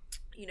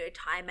you know,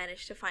 Ty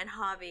managed to find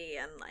Harvey,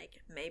 and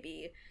like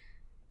maybe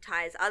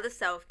Ty's other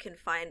self can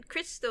find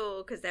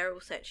Crystal, because they're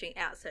all searching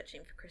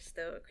for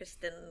Crystal,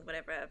 Kristen,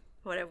 whatever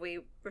we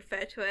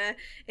refer to her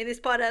in this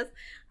pod as.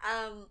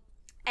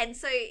 And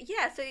so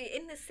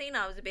in this scene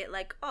I was a bit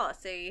like, oh,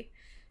 so,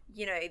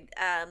 you know,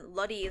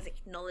 Lottie is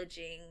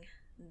acknowledging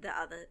the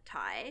other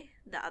Ty,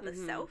 the other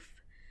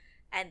self,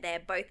 and they're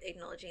both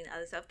acknowledging the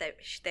other self. They're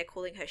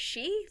calling her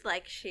she,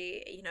 like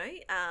she, you know,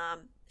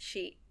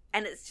 she,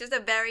 and it's just a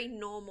very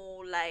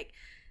normal, like,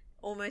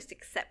 almost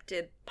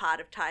accepted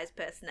part of Ty's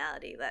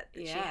personality that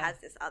she has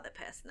this other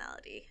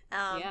personality.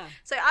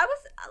 So I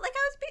was a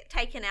bit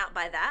taken out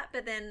by that,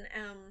 but then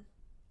I'm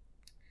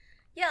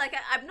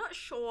not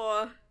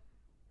sure.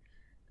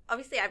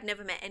 Obviously I've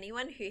never met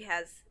anyone who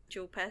has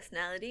dual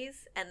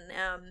personalities, and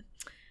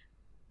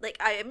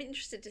like I am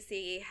interested to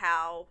see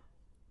how,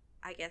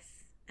 I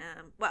guess,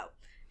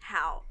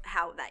 how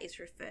that is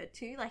referred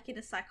to, like in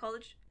a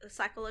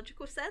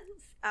psychological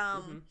sense.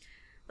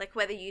 Like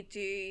whether you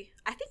do,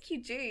 I think you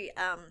do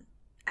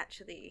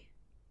actually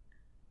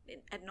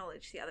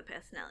acknowledge the other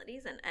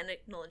personalities and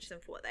acknowledge them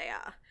for what they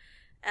are.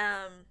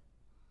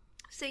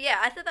 So yeah,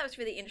 I thought that was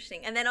really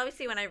interesting. And then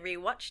obviously when I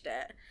rewatched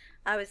it,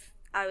 I was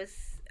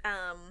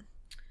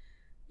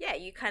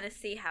you kind of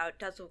see how it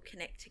does all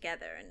connect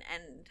together,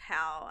 and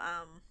how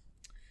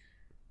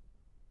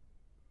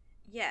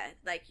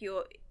like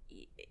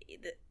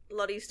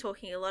Lottie's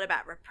talking a lot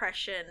about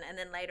repression, and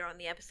then later on in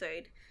the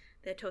episode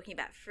they're talking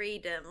about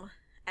freedom,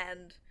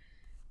 and,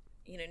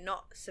 you know,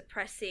 not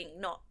suppressing,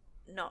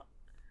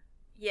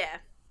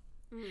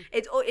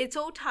 it's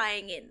all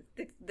tying in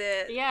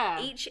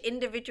each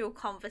individual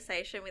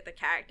conversation with the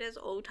characters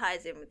all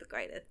ties in with the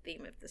greater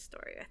theme of the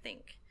story, I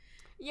think.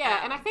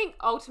 And I think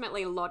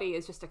ultimately Lottie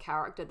is just a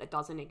character that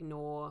doesn't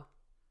ignore,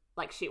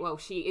 like, she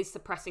is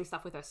suppressing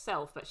stuff with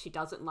herself, but she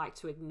doesn't like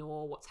to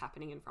ignore what's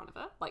happening in front of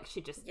her. Like, she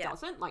just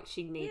doesn't. Like,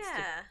 she needs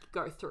to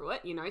go through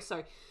it, you know?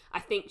 So I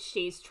think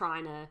she's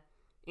trying to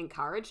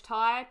encourage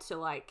Ty to,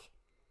 like,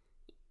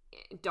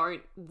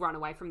 don't run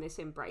away from this,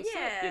 embrace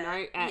it, you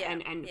know,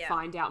 and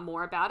find out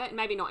more about it.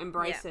 Maybe not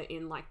embrace it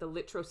in, like, the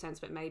literal sense,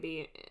 but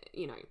maybe,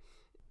 you know...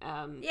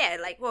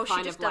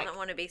 she just doesn't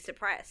want to be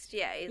suppressed.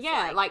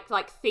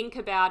 Like think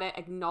about it,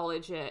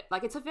 acknowledge it.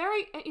 Like, it's a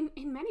very,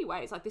 in many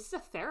ways, like, this is a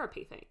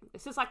therapy thing.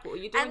 This is like, well,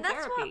 you're doing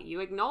therapy. You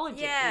acknowledge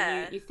it,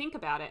 and you think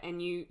about it,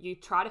 and you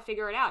try to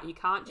figure it out. You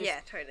can't just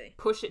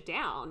push it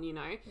down, you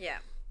know? Yeah.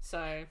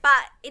 So,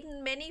 but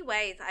in many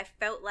ways, I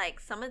felt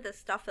like some of the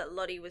stuff that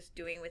Lottie was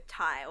doing with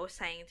Ty, or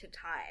saying to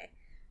Ty,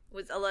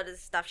 was a lot of the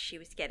stuff she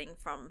was getting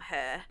from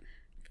her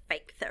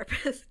fake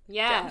therapist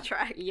down the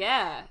track.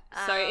 Yeah.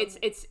 So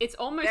it's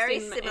almost very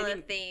similar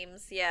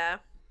themes. Yeah.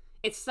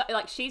 It's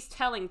like she's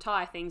telling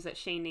Ty things that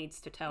she needs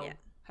to tell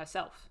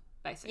herself,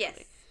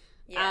 basically.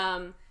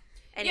 Yes.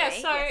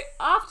 Yeah.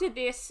 After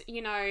this,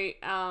 you know,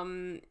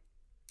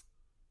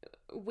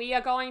 we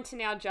are going to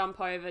now jump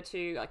over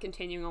to, like,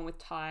 continuing on with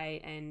Ty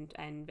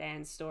and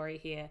Van's story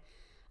here.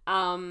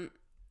 So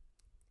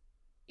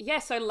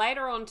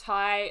later on,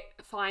 Ty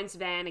finds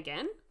Van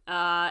again,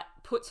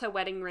 puts her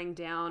wedding ring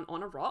down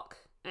on a rock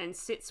and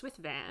sits with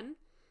Van,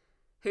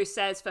 who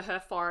says for her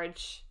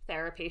forage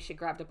therapy she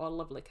grabbed a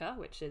bottle of liquor,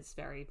 which is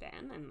very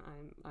Van, and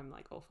I'm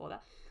like all for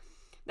that.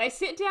 They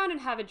sit down and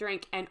have a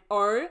drink, and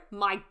oh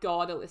my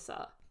god,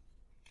 Alyssa,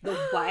 the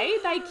way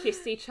they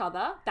kissed each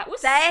other, that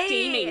was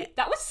steamy.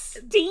 That was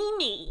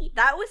steamy.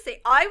 I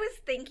was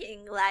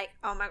thinking, like,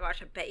 oh my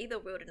gosh, I bet you the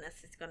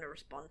wilderness is going to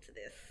respond to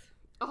this.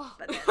 Oh.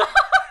 But then,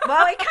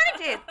 well, it kind of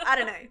did. I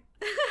don't know.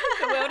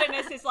 The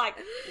wilderness is like,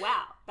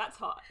 wow, that's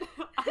hot.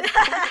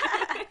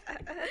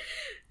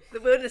 The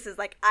wilderness is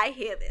like, I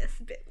hear this,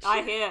 bitch.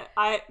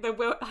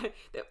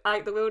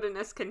 The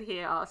wilderness can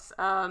hear us.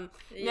 No,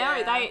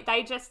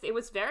 they just, it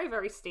was very,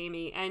 very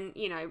steamy, and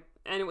you know,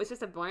 and it was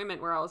just a moment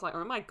where I was like,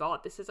 oh my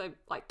god, this is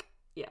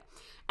yeah.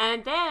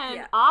 And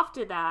then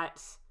after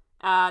that,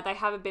 they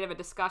have a bit of a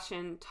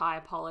discussion. Ty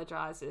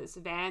apologizes.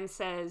 Van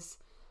says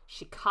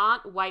she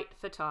can't wait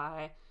for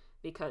Ty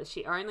because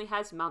she only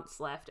has months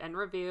left, and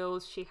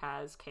reveals she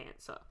has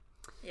cancer.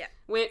 Yeah,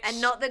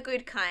 and not the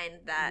good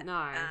kind that.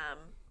 No.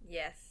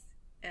 Yes.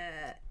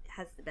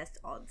 Has the best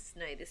odds.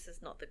 No, this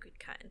is not the good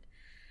kind.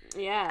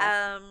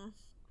 Yeah.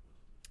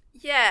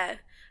 Yeah.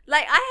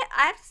 Like, I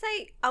have to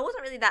say, I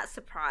wasn't really that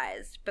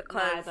surprised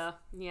because Neither.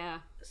 Yeah.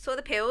 Saw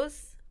the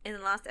pills in the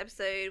last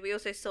episode. We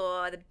also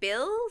saw the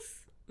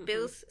bills. Mm-hmm.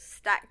 Bills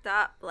stacked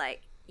up.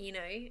 Like, you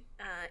know,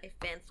 if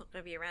Van's not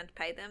going to be around to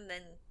pay them,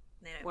 then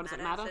they don't what matter.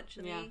 Does it matter?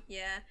 Essentially.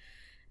 Yeah.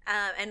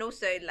 And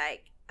also,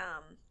 like,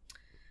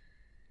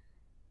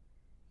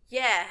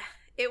 yeah,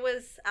 it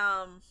was,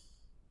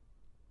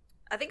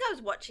 I think I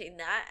was watching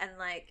that, and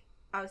like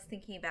I was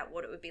thinking about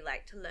what it would be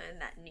like to learn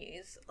that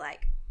news,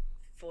 like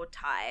for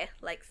Ty,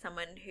 like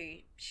someone who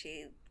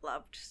she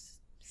loved,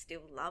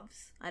 still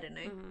loves, I don't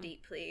know,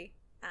 deeply,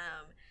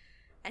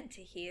 and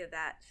to hear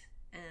that,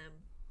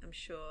 I'm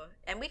sure,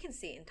 and we can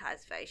see it in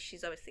Ty's face.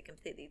 She's obviously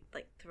completely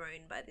like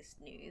thrown by this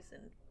news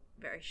and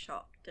very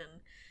shocked, and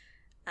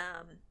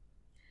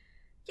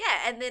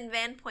yeah, and then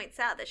Van points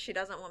out that she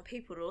doesn't want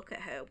people to look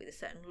at her with a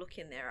certain look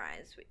in their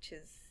eyes, which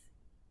is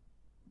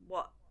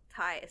what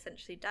Ty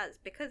essentially does,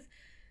 because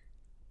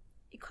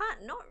you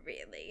can't not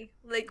really,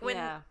 like,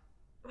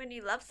 when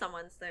you love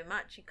someone so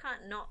much, you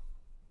can't not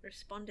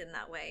respond in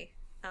that way.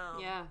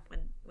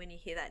 When you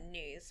hear that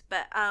news,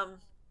 but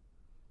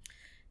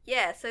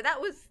yeah, so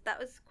that was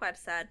quite a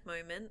sad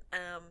moment,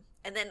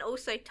 and then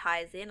also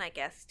ties in, I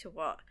guess, to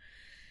what,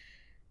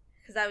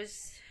 because I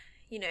was,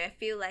 you know, I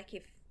feel like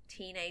if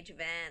teenage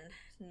Van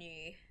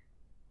knew,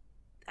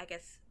 I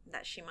guess,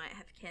 that she might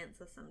have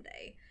cancer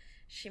someday,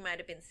 she might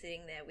have been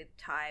sitting there with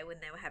Ty when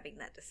they were having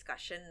that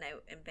discussion,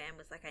 and Van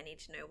was like, I need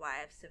to know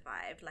why I've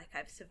survived. Like,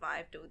 I've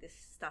survived all this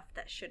stuff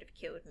that should have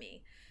killed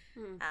me.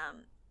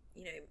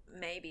 You know,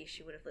 maybe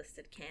she would have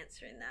listed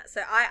cancer in that.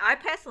 So I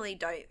personally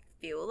don't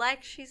feel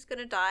like she's going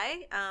to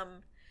die.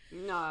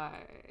 No.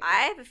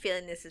 I have a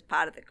feeling this is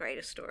part of the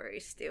greater story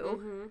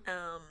still.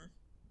 But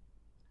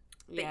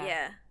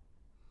yeah.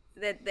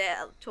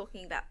 They're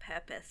talking about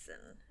purpose,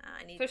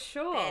 and for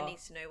sure, Van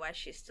needs to know why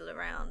she's still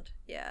around.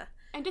 Yeah.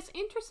 And just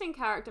interesting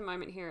character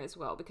moment here as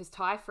well, because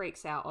Ty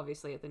freaks out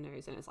obviously at the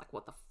news and is like,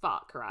 what the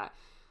fuck, right?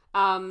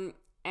 And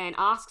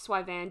asks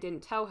why Van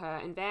didn't tell her,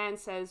 and Van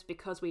says,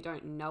 because we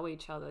don't know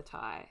each other,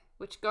 Ty,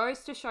 which goes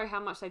to show how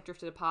much they've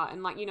drifted apart.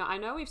 And like, you know, I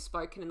know we've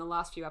spoken in the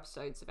last few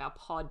episodes of our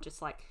pod,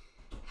 just like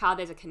how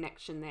there's a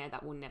connection there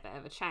that will never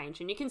ever change,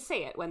 and you can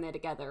see it when they're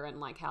together, and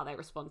like how they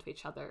respond to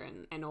each other,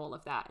 and all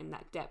of that, and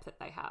that depth that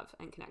they have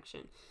and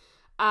connection.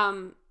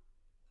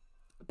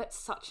 But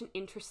such an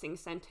interesting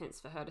sentence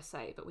for her to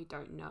say, but we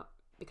don't know,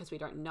 because we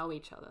don't know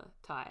each other,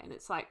 Ty. And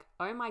it's like,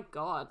 oh my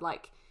god,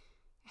 like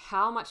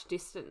how much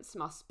distance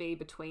must be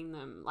between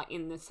them, like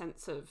in the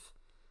sense of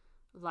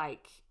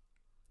like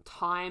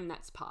time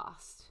that's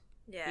passed.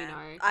 Yeah, you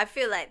know, I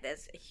feel like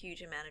there's a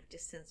huge amount of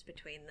distance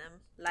between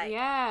them. Like,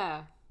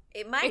 yeah,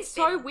 it's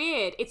so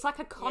weird. It's like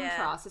a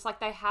contrast. Yeah. It's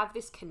like they have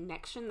this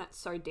connection that's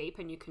so deep,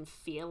 and you can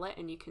feel it,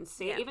 and you can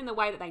see it. Even the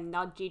way that they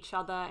nudge each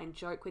other and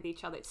joke with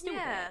each other, it's still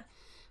there.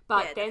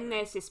 But then definitely.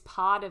 There's this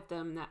part of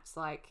them that's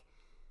like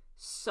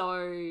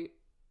so,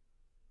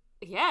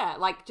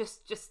 like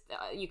just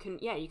you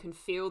can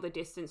feel the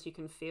distance, you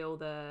can feel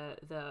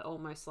the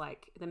almost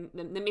like the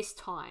missed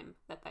time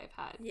that they've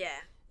had.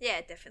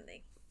 Yeah,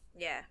 definitely.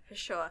 Yeah, for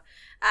sure.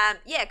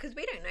 Yeah, because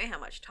we don't know how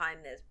much time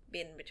there's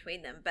been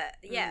between them, but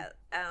yeah.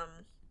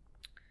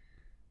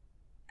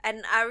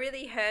 And I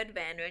really heard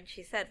Van when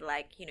she said,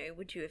 like, you know,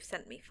 would you have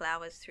sent me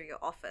flowers through your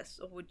office,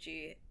 or would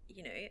you,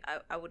 you know,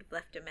 I would have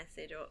left a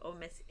message, or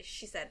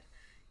she said,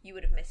 you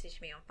would have messaged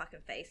me on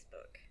fucking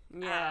Facebook.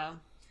 Yeah.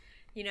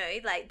 You know,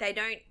 like they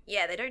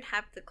don't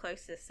have the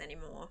closest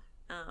anymore,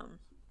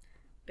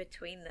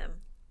 between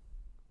them.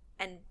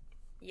 And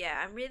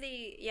yeah, I'm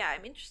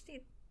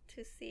interested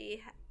to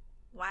see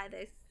why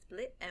they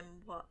split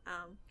and what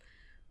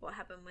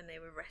happened when they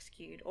were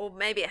rescued, or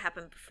maybe it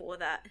happened before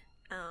that.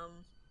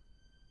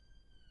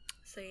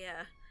 So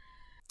yeah,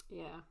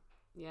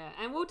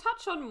 and we'll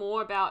touch on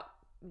more about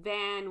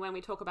Van when we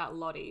talk about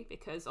Lottie,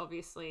 because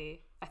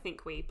obviously I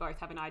think we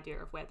both have an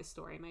idea of where the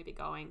story may be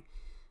going,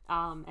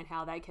 and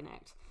how they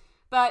connect.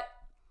 But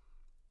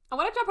I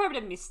want to jump over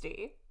to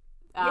Misty.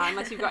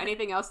 Unless you've got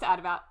anything else to add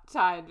about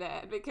Ty and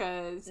Van,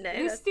 because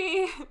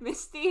Misty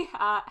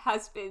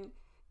has been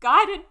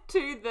guided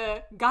to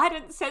the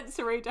guidance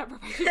sensory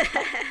deprivation.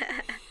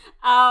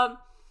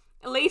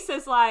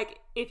 Lisa's like,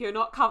 if you're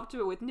not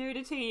comfortable with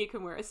nudity, you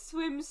can wear a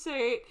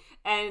swimsuit.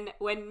 And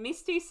when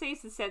Misty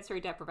sees the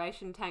sensory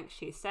deprivation tank,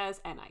 she says,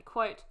 and I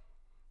quote,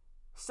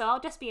 "So I'll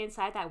just be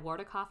inside that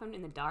water coffin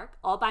in the dark,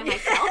 all by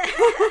myself."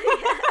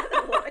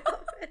 The water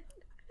coffin.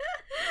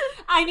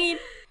 I mean,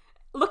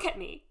 look at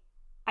me.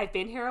 I've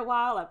been here a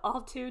while. I'm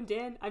all tuned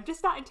in. I'm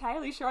just not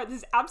entirely sure this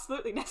is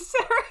absolutely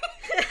necessary.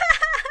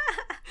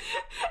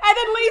 And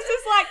then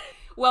Lisa's like,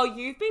 well,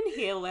 you've been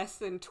here less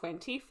than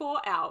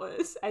 24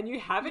 hours and you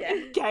haven't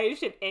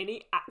engaged in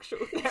any actual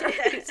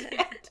therapies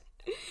yet.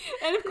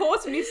 And of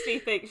course, Misty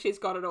thinks she's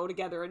got it all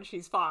together and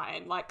she's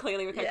fine. Like,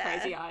 clearly with her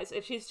crazy eyes.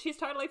 And she's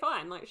totally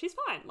fine. Like, she's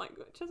fine. Like,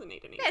 she doesn't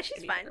need any. Yeah,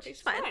 she's fine. Therapy.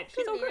 She's fine.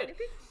 She's all good.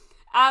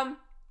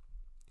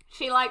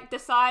 She, like,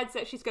 decides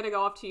that she's going to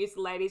go off to use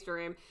the ladies'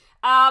 room.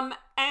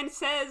 And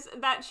says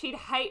that she'd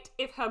hate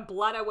if her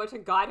bladder were to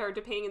guide her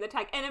into peeing in the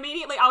tank. And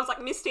immediately I was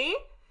like, Misty,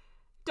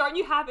 don't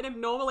you have an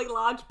abnormally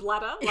large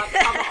bladder? Like,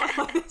 come on.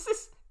 Like,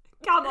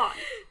 come on.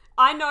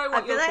 I know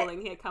what you're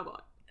pulling here. Come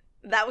on.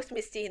 That was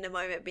Misty in a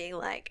moment being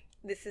like,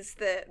 this is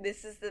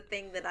the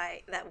thing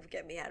that will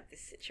get me out of this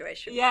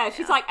situation. Yeah,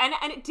 she's like, and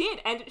it did.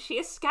 And she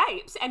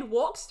escapes and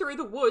walks through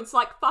the woods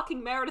like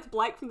fucking Meredith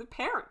Blake from The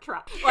Parent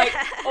Trap. Like,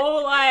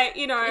 all like,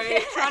 you know,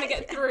 trying to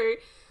get through.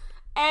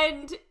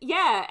 And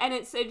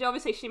it's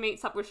obviously she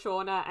meets up with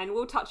Shauna, and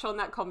we'll touch on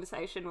that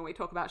conversation when we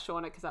talk about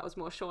Shauna because that was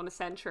more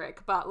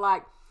Shauna-centric. But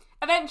like,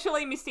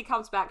 eventually Misty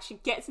comes back, she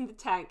gets in the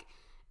tank,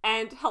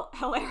 and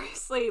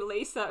hilariously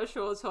Lisa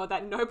assures her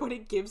that nobody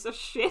gives a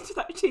shit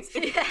that she's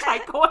in the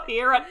tank or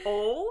here at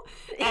all.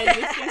 And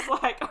Misty's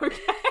like, okay.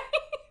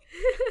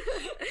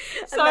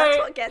 So, and that's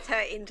what gets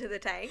her into the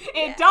tank.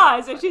 It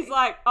does, and she's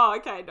like, oh,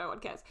 okay, no one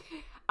cares.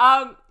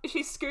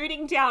 She's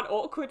scooting down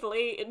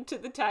awkwardly into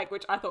the tank,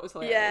 which I thought was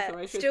hilarious.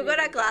 Yeah, still got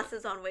her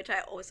glasses on, which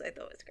I also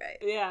thought was great.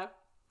 Yeah.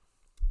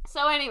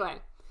 So anyway,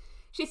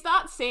 she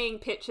starts seeing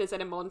pictures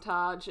and a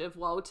montage of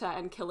Walter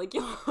and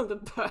Caligula the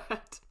bird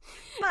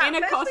in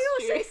a costume.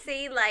 We also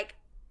see like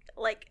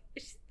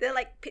they're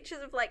like pictures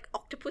of like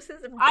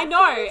octopuses and I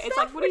know. And it's stuff,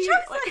 like, what are you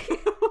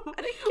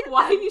like?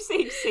 Why are you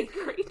seeing sea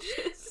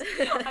creatures?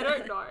 I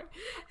don't know.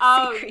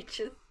 Sea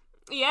creatures.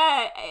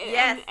 Yeah.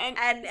 Yes.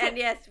 And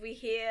yes, we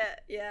hear.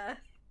 Yeah.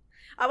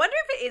 I wonder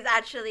if it is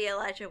actually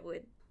Elijah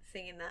Wood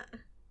singing that.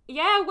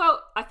 Yeah,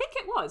 well, I think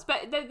it was.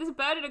 But there's a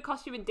bird in a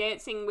costume and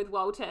dancing with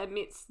Walter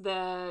amidst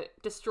the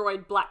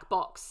destroyed black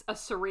box, a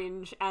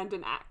syringe, and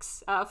an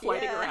axe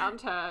floating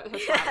around her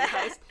smiling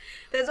face.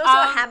 There's also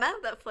a hammer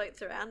that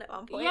floats around at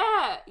one point.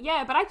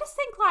 Yeah. But I just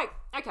think, like,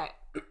 okay,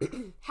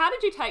 how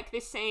did you take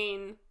this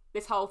scene,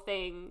 this whole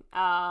thing?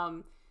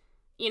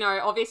 You know,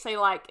 obviously,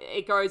 like,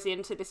 it goes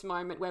into this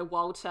moment where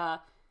Walter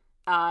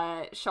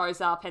shows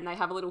up and they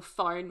have a little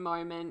phone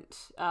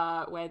moment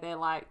where they're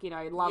like, you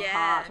know, love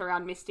heart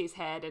around Misty's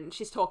head, and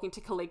she's talking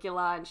to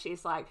Caligula and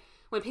she's like,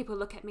 when people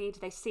look at me, do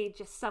they see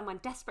just someone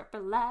desperate for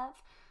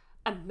love?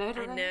 A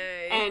murderer? I know.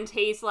 And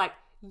he's like,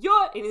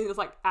 and he was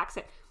like,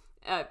 accent,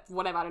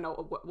 whatever, I don't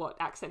know what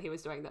accent he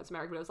was doing that's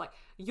American, but it was like,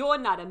 you're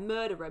not a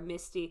murderer,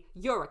 Misty,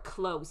 you're a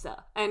closer.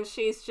 And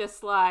she's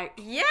just like,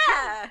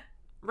 yeah.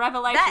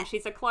 Revelation,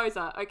 she's a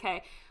closer,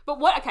 okay. But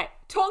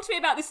talk to me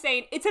about this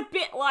scene. It's a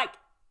bit, like,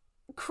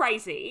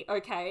 crazy,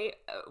 okay?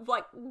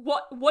 Like,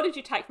 what did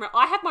you take from it?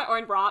 I have my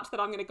own rant that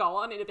I'm going to go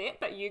on in a bit,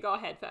 but you go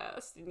ahead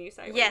first, and you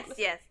say yes.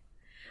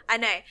 I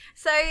know.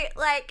 So,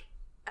 like,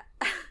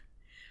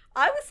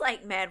 I was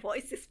like, man, what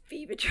is this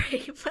fever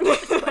dream when I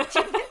was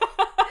watching it?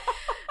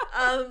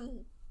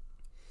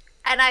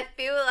 And I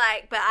feel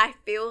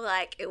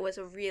like it was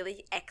a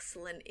really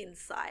excellent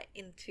insight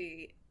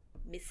into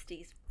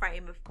Misty's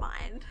frame of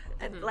mind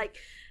and like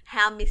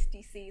how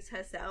Misty sees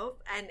herself,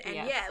 and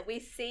we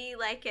see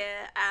like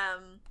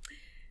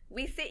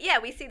we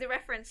see the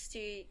reference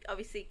to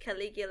obviously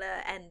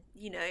Caligula, and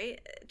you know,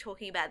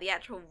 talking about the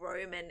actual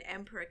Roman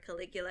Emperor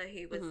Caligula,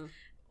 who was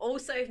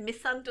also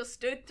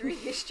misunderstood through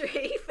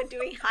history for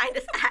doing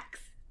heinous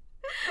acts,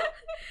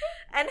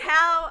 and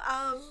how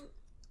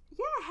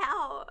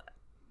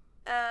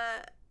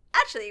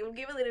actually we'll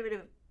give a little bit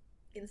of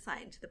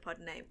insight into the pod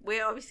name.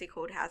 We're obviously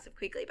called House of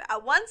Quigley, but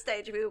at one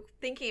stage we were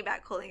thinking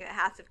about calling it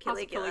House of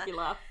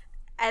Caligula.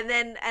 And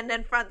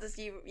then Frances,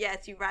 you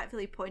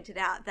rightfully pointed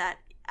out that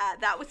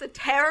that was a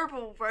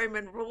terrible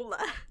Roman ruler,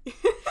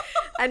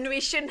 and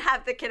we shouldn't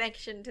have the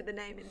connection to the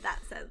name in that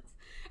sense.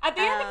 At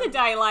the end of the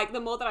day, like, the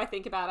more that I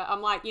think about it,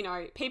 I'm like, you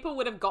know, people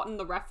would have gotten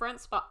the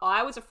reference, but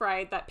I was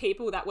afraid that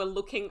people that were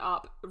looking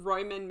up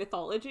Roman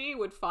mythology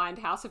would find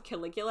House of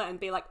Caligula and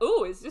be like,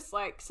 ooh, is this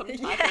like some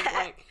type of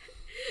like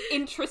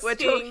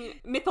interesting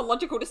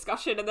mythological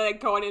discussion? And then they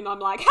go in and I'm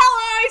like,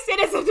 hello,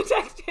 citizen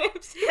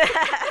detectives.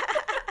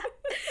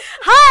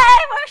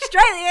 Hi, I'm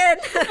Australian.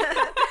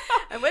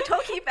 And we're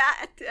talking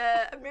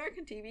about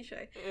American TV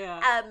show.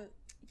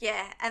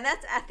 Yeah, and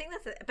I think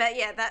that's it. But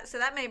yeah,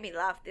 that made me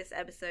laugh this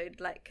episode,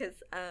 like,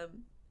 because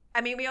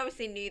I mean, we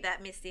obviously knew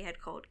that Misty had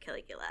called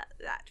Caligula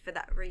that for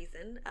that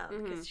reason,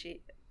 because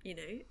she,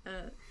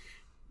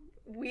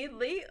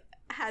 weirdly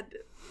had,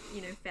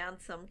 found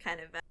some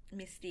kind of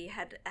Misty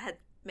had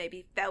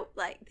maybe felt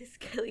like this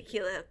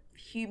Caligula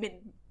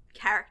human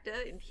character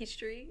in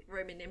history,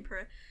 Roman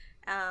emperor,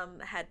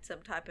 had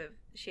some type of,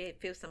 she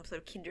feels some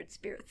sort of kindred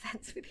spirit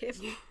sense with him.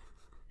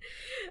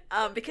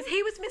 Because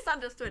he was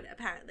misunderstood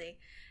apparently,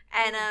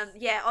 and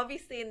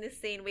obviously in this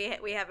scene we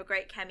have a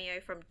great cameo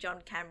from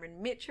John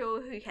Cameron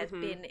Mitchell, who has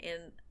been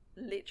in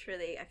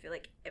literally, I feel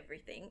like,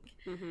 everything.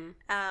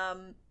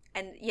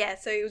 And yeah,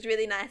 so it was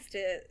really nice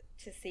to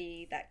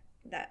see that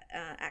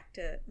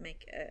actor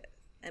make a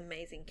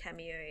amazing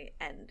cameo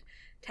and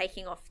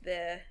taking off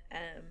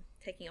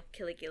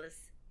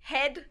Caligula's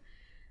head.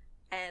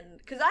 And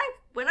because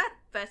when I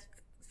first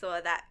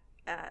saw that,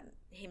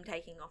 him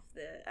taking off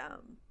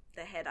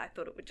the head, I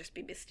thought it would just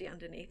be Misty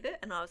underneath it,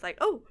 and I was like,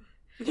 oh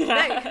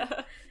no,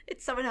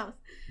 it's someone else.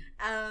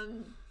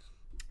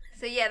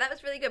 So yeah, that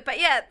was really good. But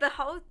yeah, the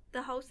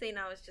whole scene,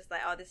 I was just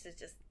like, oh, this is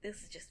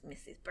just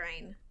Misty's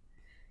brain,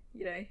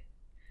 but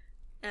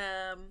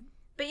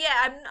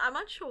yeah, I'm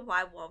unsure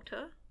why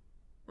Walter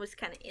was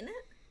kind of in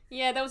it.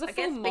 Yeah, there was a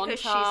full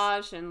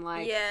montage and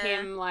like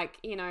him, like,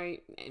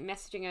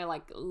 messaging her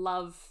like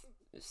love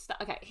stuff.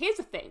 Okay, here's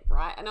the thing,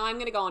 right? And I'm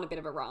gonna go on a bit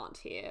of a rant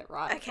here,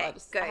 right? Okay,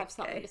 I have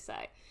something to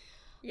say.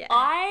 Yeah,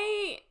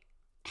 I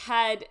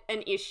had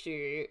an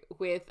issue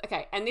with,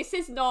 and this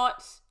is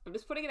not, I'm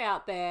just putting it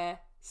out there.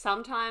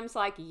 Sometimes,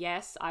 like,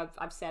 yes,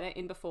 I've said it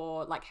in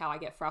before, like how I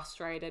get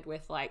frustrated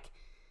with like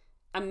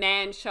a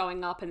man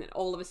showing up and then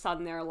all of a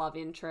sudden they're a love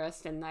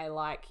interest and they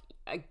like,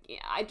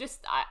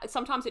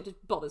 sometimes it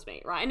just bothers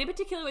me, right? And in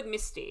particular with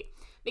Misty,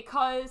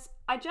 because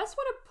I just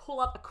want to pull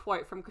up a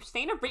quote from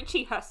Christina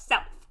Ricci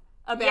herself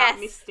about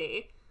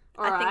Misty.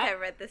 I think I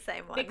read the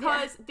same one.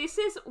 Because this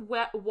is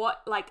what,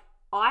 like,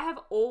 I have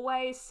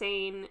always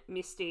seen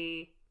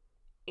Misty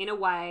in a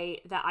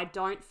way that I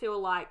don't feel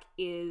like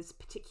is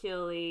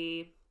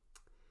particularly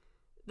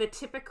the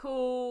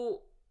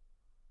typical...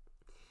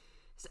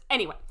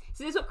 Anyway,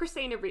 so this is what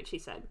Christina Ricci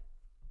said.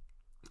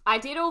 I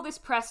did all this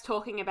press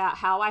talking about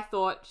how I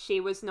thought she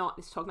was not,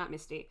 this is talking about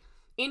Misty,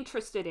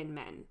 interested in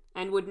men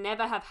and would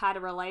never have had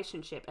a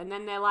relationship. And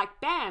then they're like,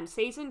 bam,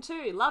 season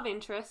 2, love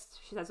interest,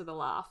 she says with a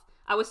laugh.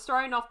 I was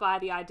thrown off by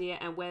the idea,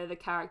 and whether the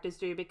characters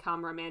do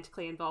become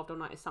romantically involved or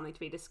not is something to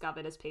be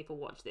discovered as people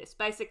watch this.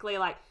 Basically,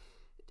 like,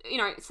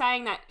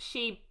 saying that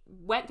she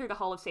went through the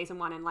whole of season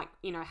 1 and, like,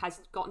 has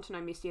gotten to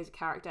know Misty as a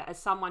character as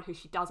someone who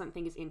she doesn't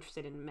think is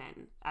interested in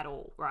men at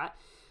all, right?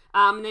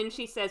 And then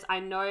she says,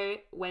 I know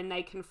when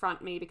they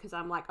confront me because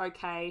I'm like,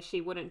 okay, she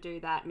wouldn't do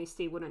that.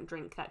 Misty wouldn't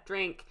drink that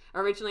drink.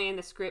 Originally in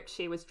the script,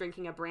 she was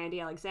drinking a brandy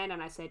Alexander,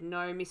 and I said,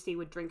 no, Misty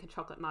would drink a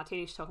chocolate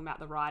martini. She's talking about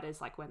the writers,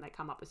 like when they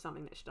come up with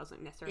something that she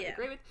doesn't necessarily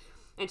agree with.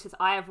 And she says,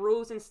 I have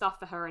rules and stuff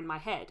for her in my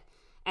head,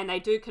 and they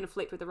do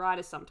conflict with the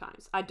writers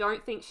sometimes. I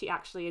don't think she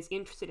actually is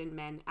interested in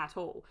men at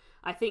all.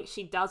 I think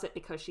she does it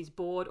because she's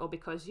bored or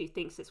because she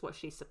thinks it's what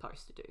she's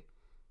supposed to do,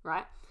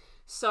 right?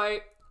 So...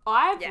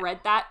 I've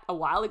read that a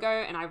while ago,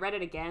 and I read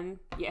it again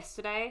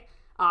yesterday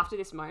after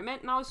this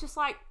moment, and I was just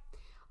like,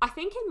 I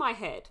think in my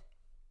head,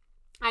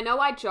 I know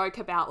I joke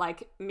about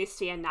like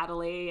Misty and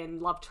Natalie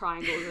and love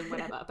triangles and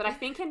whatever, but I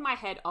think in my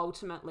head,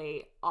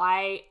 ultimately,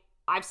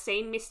 I've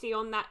seen Misty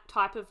on that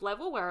type of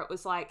level where it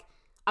was like,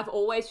 I've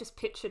always just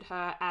pictured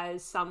her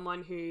as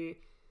someone who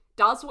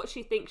does what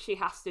she thinks she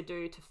has to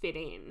do to fit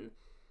in,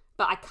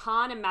 but I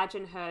can't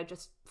imagine her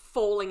just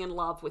falling in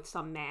love with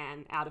some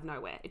man out of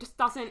nowhere. It just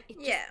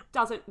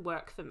doesn't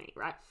work for me,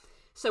 right?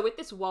 So with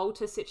this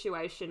Walter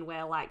situation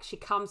where, like, she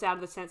comes out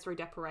of the sensory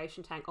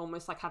deprivation tank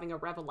almost like having a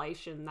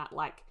revelation that,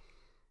 like,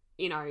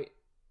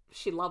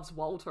 she loves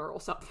Walter or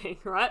something,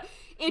 right?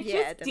 It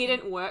just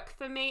didn't work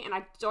for me, and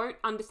I don't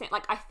understand.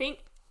 Like, I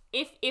think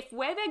if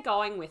where they're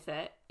going with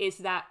it is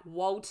that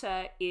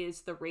Walter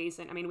is the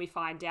reason, I mean, we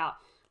find out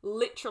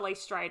literally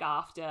straight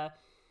after...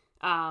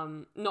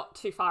 not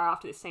too far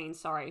after this scene,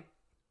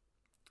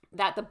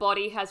 that the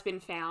body has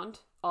been found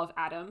of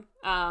Adam.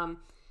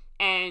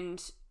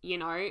 And,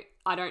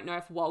 I don't know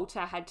if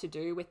Walter had to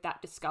do with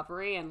that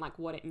discovery and, like,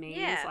 what it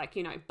means,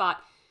 but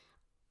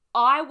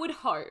I would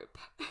hope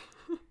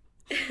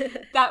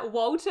that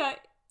Walter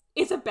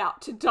is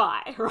about to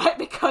die, right?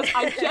 Because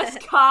I just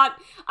can't,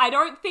 I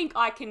don't think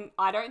I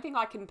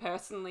can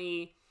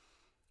personally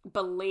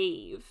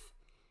believe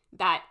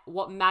that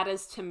what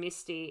matters to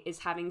Misty is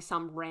having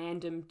some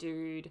random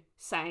dude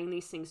saying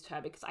these things to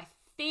her, because I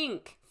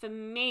think, for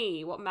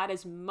me, what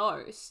matters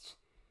most,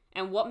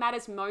 and what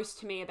matters most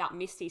to me about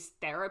Misty's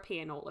therapy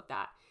and all of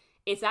that,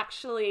 is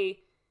actually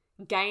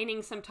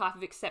gaining some type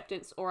of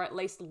acceptance or at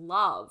least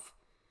love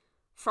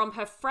from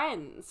her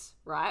friends,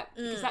 right?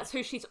 Because that's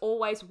who she's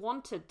always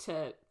wanted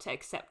to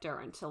accept her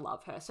and to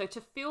love her. So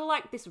to feel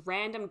like this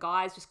random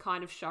guy's just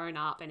kind of shown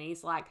up and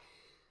he's like,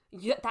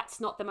 that's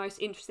not the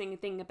most interesting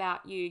thing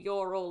about you.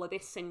 You're all of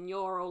this and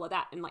you're all of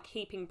that, and like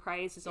heaping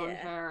praises on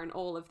her and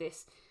all of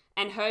this.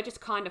 and her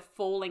just kind of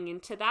falling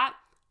into that.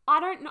 I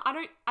don't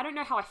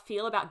know how I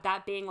feel about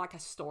that being like a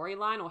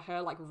storyline, or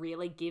her like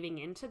really giving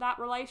into that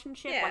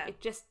relationship. Yeah. Like,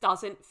 it just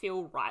doesn't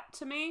feel right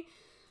to me.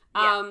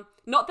 Yeah.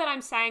 Not that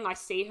I'm saying I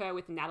see her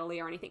with Natalie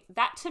or anything.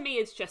 That to me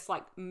is just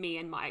like me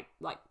and my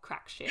like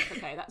crack shit.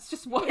 Okay, that's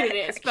just what it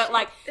is. But shit.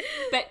 like,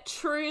 but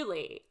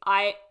truly,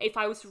 if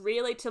I was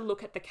really to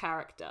look at the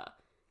character,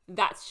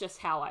 that's just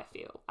how I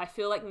feel. I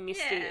feel like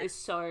Misty is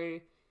so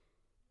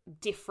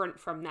different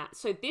from that.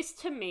 So this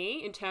to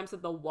me, in terms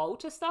of the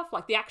Walter stuff,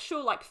 like the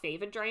actual like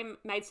fever dream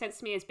made sense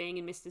to me as being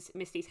in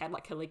Misty's head,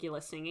 like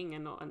Caligula singing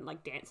and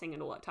like dancing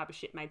and all that type of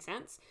shit made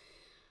sense.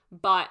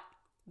 But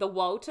the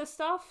Walter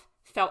stuff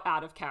felt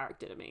out of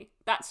character to me.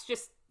 That's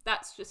just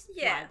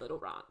my little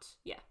rant.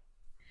 Yeah.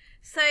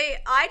 So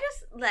I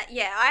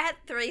had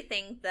 3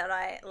 things that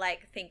I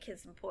like think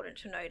is important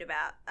to note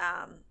about.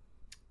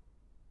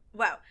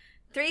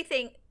 Three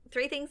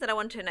things that I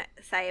want to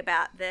say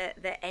about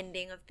the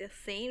ending of this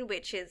scene,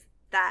 which is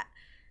that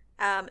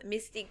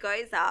Misty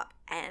goes up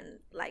and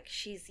like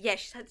she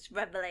has this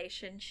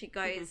revelation. She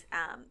goes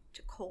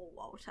to call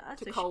Walter.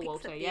 She picks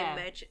up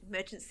the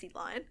emergency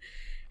line,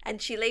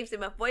 and she leaves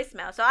him a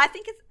voicemail. So I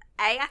think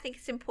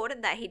it's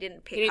important that he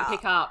didn't pick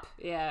up.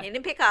 Yeah. He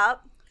didn't pick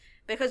up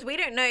because we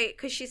don't know,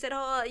 because she said,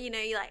 oh, you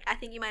know, like, I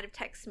think you might have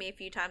texted me a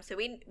few times. So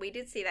we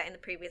did see that in the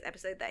previous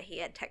episode that he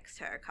had texted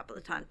her a couple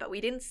of times, but we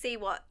didn't see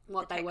what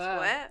the texts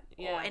were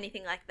or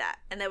anything like that.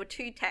 And there were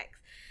 2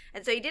 texts.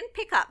 And so he didn't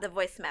pick up the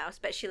voicemails,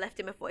 but she left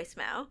him a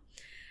voicemail.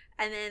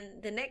 And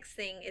then the next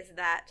thing is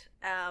that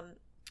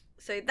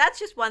so that's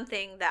just one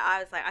thing that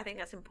I was like, I think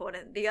that's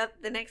important. The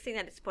next thing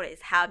that is important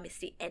is how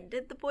Misty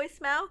ended the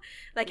voicemail,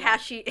 like how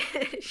she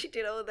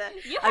did all the.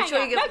 You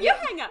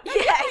hang up.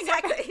 Yeah,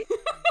 exactly.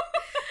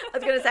 I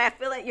was gonna say, I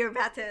feel like you're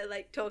about to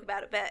like talk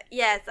about it, but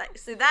yeah, it's like,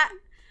 so that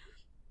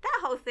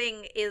whole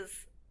thing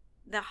is,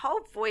 the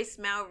whole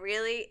voicemail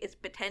really is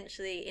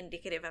potentially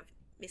indicative of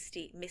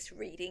Misty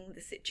misreading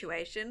the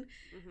situation,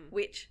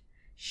 which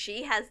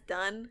she has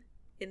done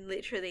in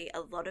literally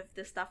a lot of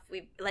the stuff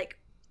we've like.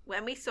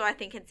 When we saw, I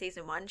think in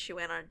season 1, she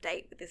went on a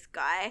date with this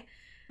guy.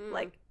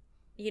 Like,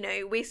 you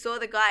know, we saw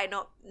the guy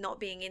not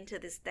being into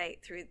this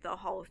date through the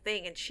whole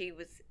thing. And she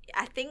was,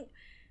 I think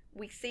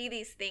we see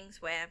these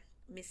things where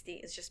Misty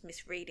is just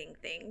misreading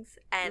things.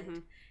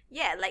 And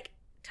yeah, like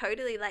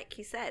totally like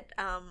you said,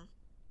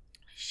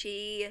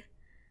 she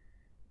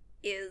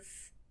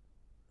is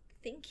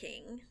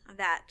thinking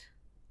that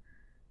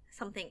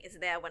something is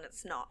there when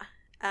it's not.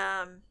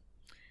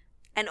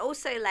 And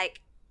also like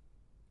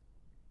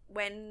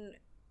when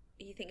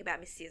you think about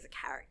Misty as a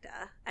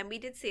character, and we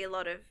did see a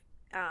lot of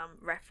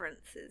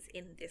references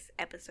in this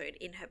episode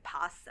in her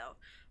past self,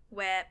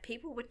 where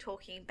people were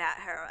talking about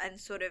her and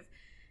sort of,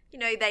 you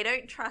know, they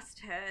don't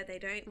trust her, they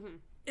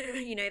don't,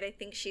 you know, they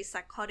think she's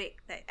psychotic,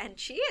 and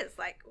she is,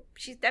 like,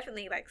 she's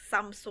definitely like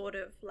some sort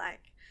of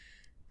like,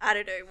 I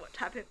don't know what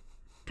type of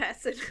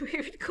person we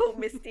would call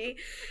Misty.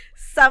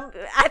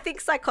 I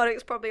think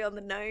psychotic's probably on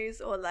the nose,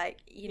 or like,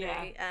 you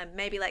know,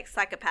 maybe like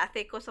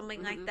psychopathic or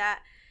something like that.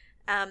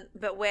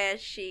 But where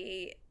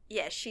she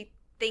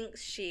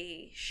thinks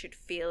she should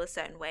feel a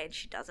certain way and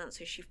she doesn't,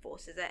 so she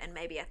forces it. And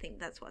maybe I think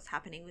that's what's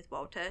happening with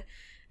Walter,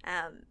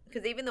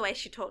 because even the way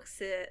she talks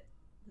to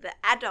the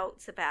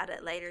adults about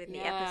it later in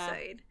the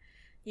episode,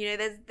 you know,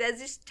 there's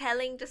this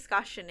telling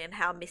discussion in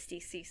how Misty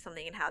sees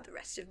something and how the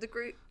rest of the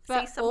group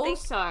sees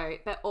something.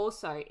 But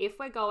also, if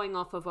we're going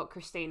off of what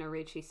Christina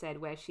Ricci said,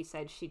 where she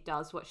said she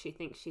does what she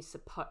thinks she's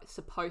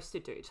supposed to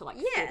do to like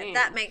fit in.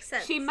 That makes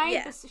sense.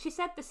 She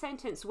said the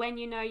sentence, "When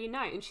you know, you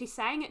know," and she's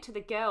saying it to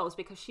the girls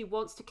because she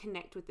wants to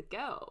connect with the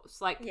girls,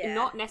 like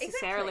not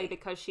necessarily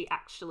because she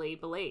actually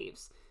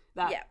believes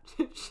that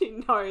she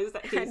knows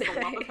that he's the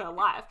love of her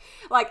life.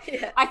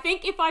 Like, I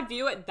think if I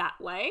view it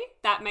that way,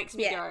 that makes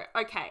me go,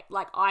 okay,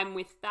 like, I'm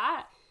with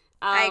that.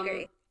 I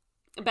agree.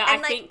 But I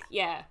think,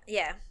 Yeah.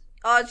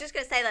 Oh, I was just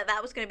going to say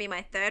that was going to be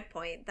my third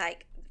point,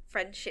 like,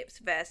 friendships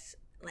versus,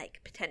 like,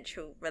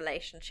 potential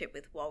relationship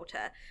with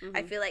Walter.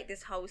 I feel like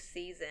this whole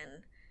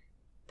season,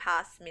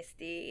 past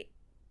Misty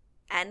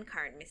and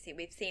current Misty,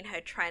 we've seen her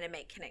trying to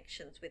make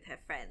connections with her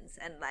friends.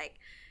 And, like,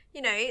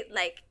 you know,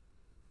 like,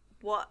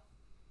 what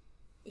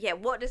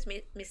does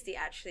Misty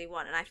actually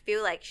want? And I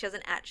feel like she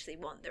doesn't actually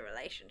want the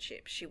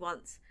relationship. She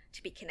wants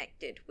to be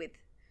connected with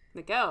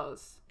the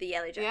girls, the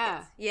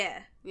Yellowjackets.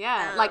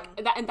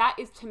 Like that, and that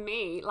is, to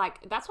me,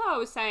 like, that's why I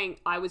was saying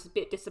I was a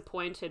bit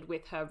disappointed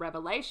with her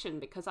revelation,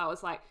 because I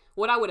was like,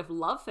 what I would have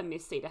loved for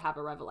Misty to have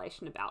a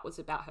revelation about was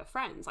about her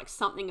friends, like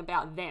something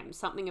about them,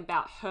 something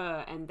about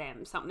her and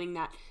them, something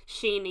that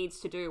she needs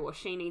to do, or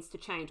she needs to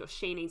change, or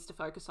she needs to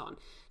focus on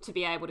to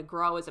be able to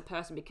grow as a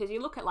person. Because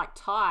you look at like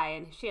Ty,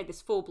 and she had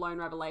this full-blown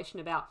revelation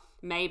about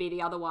maybe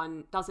the other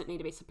one doesn't need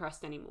to be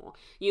suppressed anymore.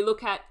 You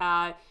look at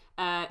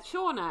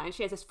Shauna, and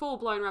she has this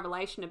full-blown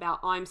revelation about,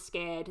 I'm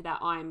scared that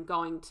I'm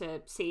going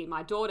to see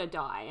my daughter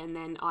die, and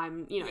then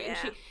I'm, you know, and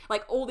she,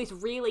 like, all these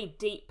really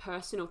deep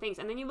personal things.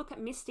 And then you look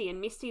at Misty, and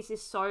Misty's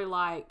is so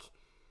like,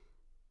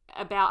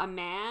 about a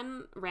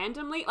man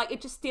randomly. Like,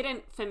 it just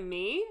didn't, for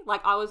me,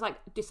 like, I was, like,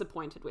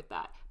 disappointed with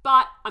that.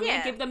 But I'm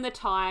going to give them the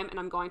time, and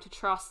I'm going to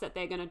trust that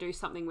they're going to do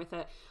something with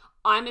it.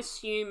 I'm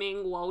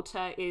assuming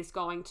Walter is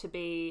going to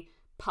be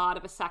part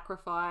of a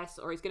sacrifice,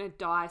 or he's going to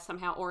die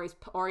somehow, or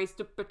he's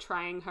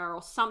betraying her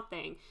or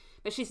something.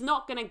 But she's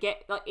not going to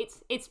get, like,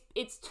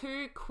 it's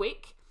too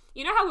quick.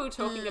 You know how we were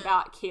talking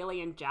about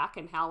Keely and Jack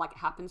and how, like, it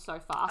happened so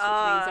fast, which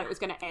means that it was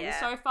going to end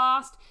so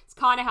fast? It's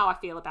kind of how I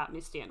feel about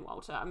Misty and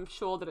Walter. I'm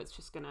sure that it's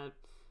just going to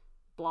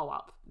blow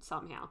up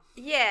somehow.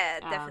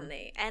 Yeah,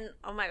 definitely. And,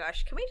 oh my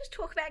gosh, can we just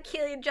talk about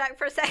Keely and Jack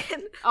for a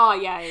second? Oh,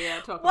 yeah.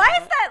 Why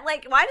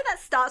did that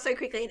start so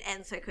quickly and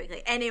end so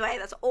quickly? Anyway,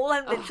 that's all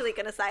I'm literally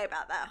going to say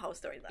about that whole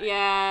storyline.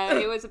 Yeah,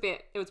 it was a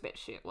bit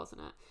shit,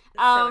 wasn't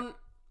it?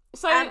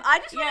 So I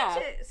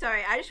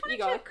just wanted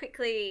to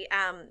quickly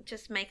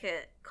just make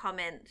a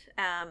comment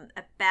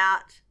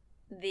about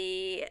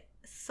the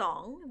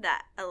song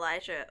that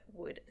Elijah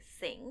Wood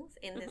sings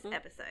in this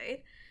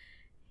episode.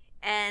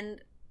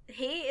 And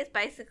he is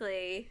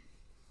basically,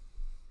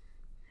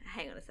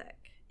 hang on a sec.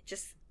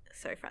 Just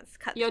sorry, Frances,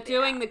 cut You're this bit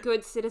doing out. the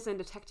good citizen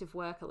detective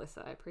work,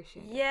 Alyssa. I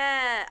appreciate it.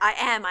 Yeah,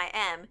 I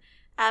am.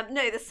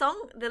 No,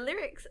 the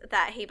lyrics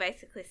that he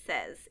basically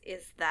says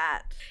is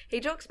that he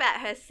talks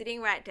about her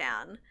sitting right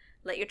down,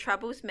 let your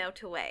troubles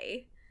melt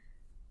away.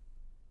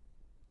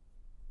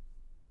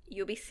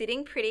 You'll be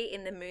sitting pretty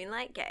in the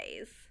moonlight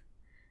gaze,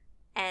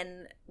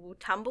 and will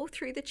tumble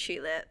through the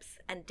tulips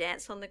and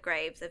dance on the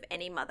graves of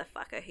any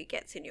motherfucker who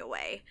gets in your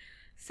way.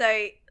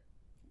 So,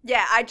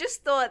 yeah, I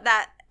just thought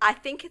that, I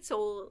think it's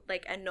all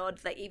like a nod,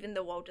 like even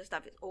the Walter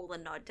stuff is all a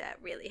nod to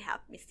really how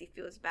Misty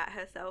feels about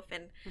herself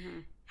and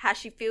how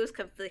she feels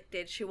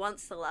conflicted. She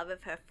wants the love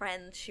of her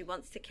friends. She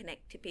wants to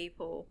connect to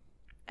people.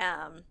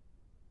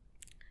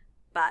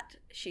 But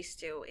she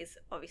still is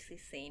obviously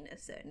seen a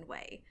certain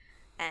way.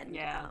 And,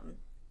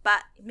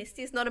 but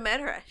Misty's not a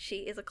murderer.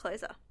 She is a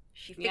closer.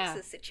 She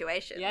fixes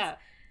situations. Yeah.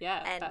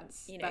 And,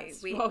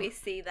 we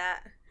see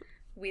that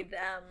with,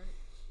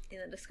 in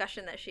the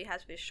discussion that she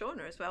has with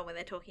Shauna as well when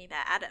they're talking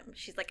about Adam.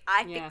 She's like,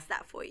 I fixed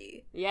that for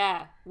you.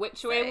 Yeah,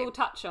 which we will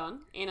touch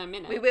on in a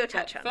minute. We will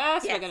touch on.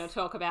 First, we're going to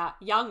talk about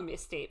young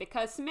Misty,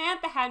 because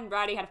Samantha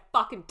Hadden-Brady had a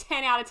fucking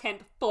 10 out of 10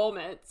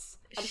 performance.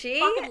 I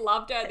fucking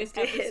loved her this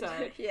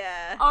episode.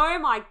 Yeah. Oh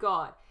my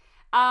God.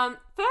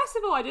 First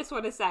of all, I just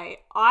want to say,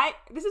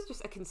 this is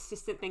just a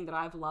consistent thing that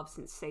I've loved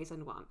since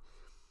season 1.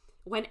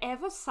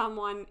 Whenever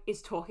someone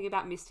is talking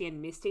about Misty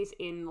and Misty's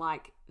in,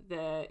 like,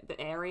 the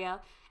area,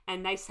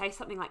 and they say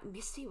something like,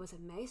 Misty was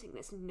amazing,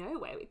 there's no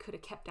way we could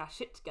have kept our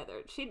shit together,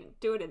 she didn't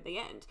do it in the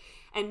end.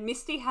 And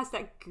Misty has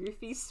that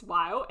goofy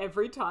smile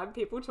every time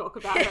people talk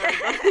about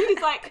her.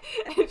 She's like,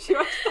 she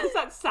always does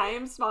that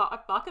same smile. I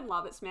fucking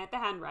love it. Samantha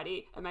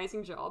Hadden-Brady,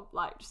 amazing job.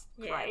 Like, just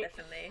great. Yeah,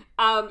 definitely.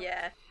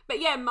 But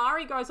yeah,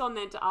 Mari goes on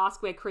then to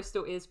ask where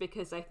Crystal is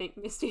because they think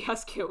Misty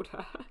has killed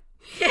her.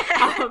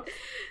 Yeah.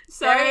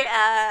 Very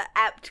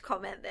apt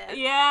comment there.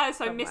 Yeah,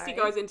 so Misty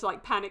goes into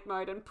like panic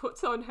mode and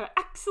puts on her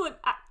excellent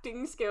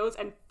acting skills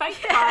and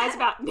fake cries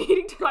about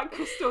needing to find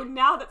Crystal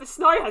now that the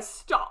snow has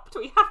stopped.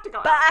 We have to go.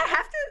 But I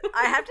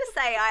have to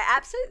say, I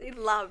absolutely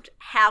loved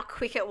how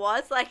quick it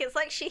was. Like, it's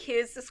like she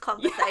hears this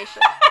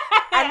conversation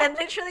and then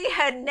literally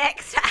her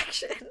next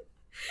action,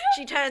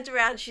 she turns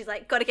around, she's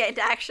like, gotta get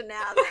into action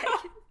now.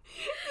 Like,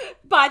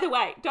 by the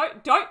way,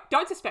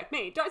 don't suspect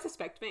me. Don't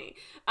suspect me.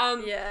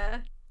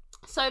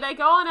 So they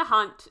go on a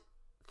hunt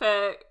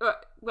for,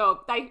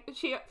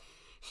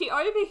 she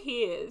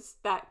overhears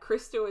that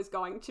Crystal is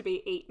going to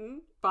be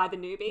eaten by the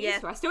newbies. Yeah.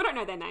 So I still don't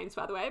know their names,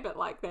 by the way, but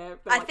like they're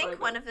I like think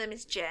one of them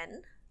is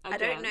Jen. I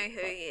don't know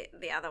who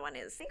the other one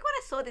is. I think when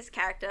I saw this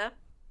character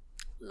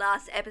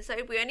last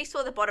episode, we only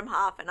saw the bottom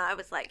half and I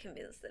was like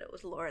convinced that it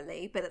was Laura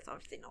Lee, but it's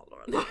obviously not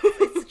Laura Lee.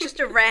 It's just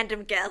a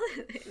random girl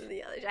in the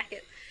yellow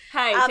jacket.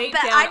 Hey, deep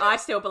down, I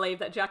still believe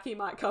that Jackie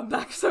might come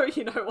back, so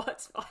you know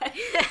what's fine.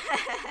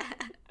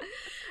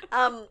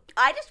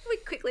 I just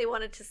quickly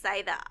wanted to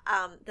say that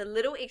the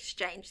little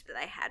exchange that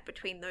they had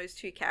between those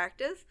two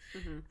characters,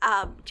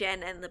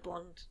 Jen and the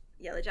blonde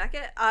yellow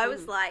jacket, I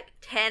was like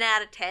 10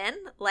 out of 10.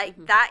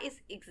 Like that is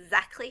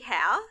exactly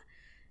how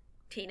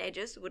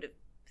teenagers would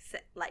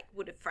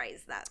have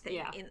phrased that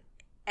thing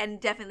and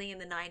definitely in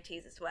the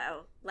 90s as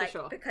well. Like,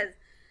 because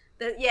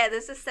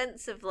there's a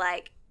sense of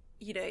like,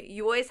 you know,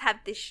 you always have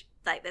this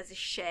like there's a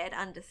shared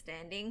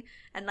understanding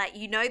and like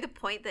you know the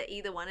point that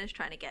either one is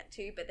trying to get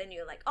to, but then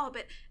you're like, oh,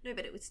 but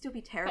it would still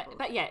be terrible.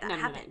 But yeah,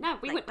 no,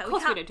 we wouldn't. Of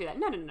course, we don't do that.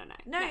 No.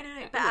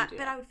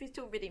 But I would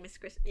still really miss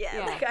Chris.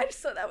 Yeah, like I just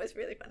thought that was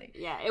really funny.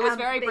 Yeah, it was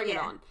very bring it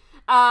on.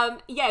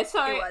 So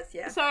it was.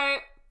 Yeah. So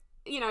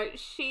you know,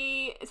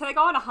 so they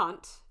go on a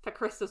hunt for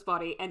Crystal's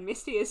body, and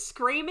Misty is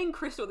screaming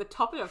Crystal at the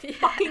top of her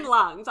fucking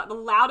lungs, like the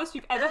loudest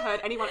you've ever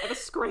heard anyone ever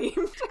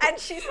scream. and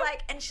she's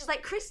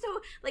like, Crystal,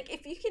 like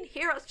if you can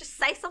hear us, just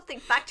say something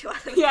back to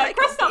us. Yeah, like,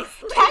 Crystal,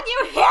 can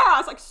you hear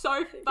us? Like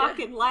so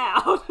fucking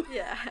loud.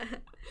 Yeah.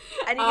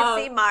 And you can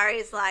see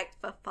Mari's like,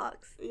 for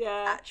fuck's sake.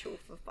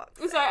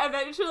 So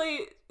eventually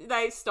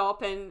they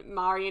stop, and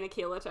Mari and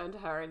Akila turn to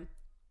her and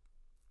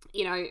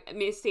you know,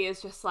 Misty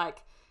is just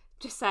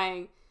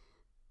saying,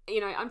 you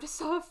know, I'm just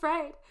so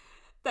afraid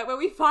that when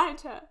we find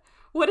her,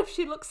 what if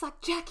she looks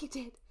like Jackie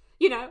did?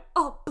 You know,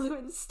 all blue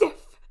and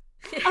stiff.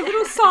 A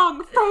little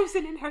song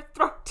frozen in her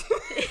throat.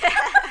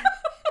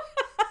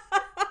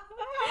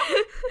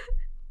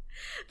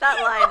 That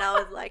line, I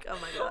was like, oh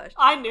my gosh.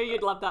 I knew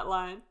you'd love that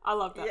line. I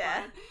love that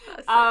line.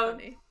 That's so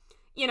funny.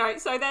 You know,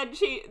 so then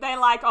they're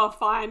like, oh,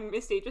 fine,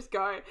 Misty, just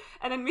go.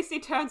 And then Misty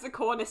turns the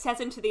corner, says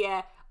into the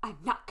air, I'm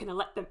not going to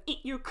let them eat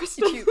you,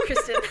 Kristen.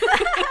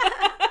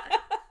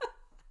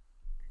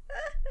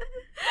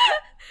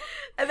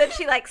 And then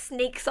she like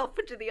sneaks off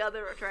into the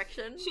other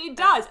direction. She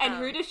does. And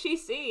who does she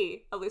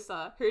see,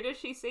 Alyssa? Who does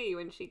she see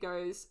when she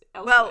goes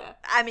elsewhere? Well,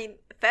 I mean,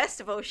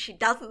 first of all, she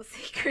doesn't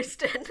see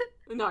Kristen.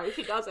 No,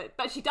 she doesn't.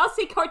 But she does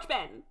see Coach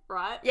Ben,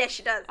 right? Yeah,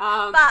 she does.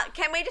 But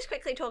can we just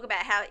quickly talk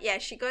about how,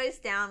 she goes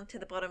down to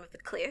the bottom of the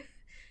cliff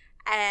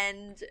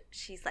and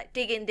she's like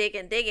digging,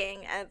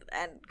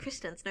 and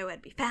Kristen's nowhere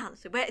to be found.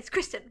 So where is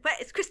Kristen? Where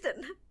is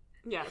Kristen?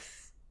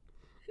 Yes.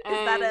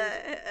 Is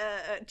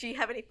that do you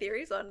have any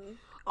theories on...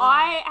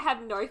 I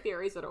have no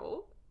theories at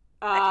all.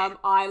 Okay.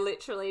 I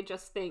literally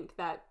just think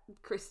that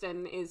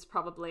Kristen is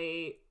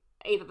probably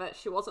either that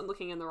she wasn't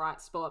looking in the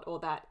right spot or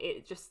that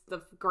it just the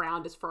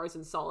ground is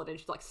frozen solid and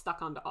she's like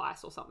stuck under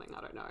ice or something.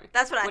 I don't know.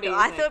 That's what I thought.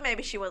 I thought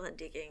maybe she wasn't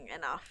digging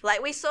enough.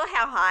 Like we saw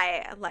how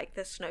high like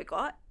the snow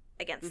got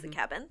against the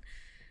cabin.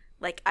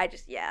 Like I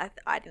just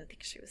I didn't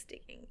think she was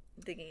digging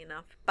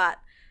enough. But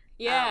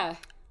yeah.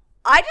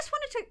 I just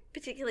wanted to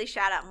particularly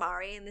shout out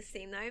Mari in this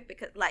scene though,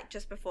 because like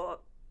just before,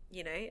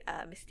 you know,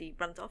 Misty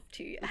runs off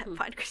to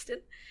find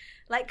Kristen.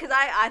 Like, because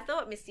I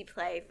thought Misty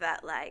played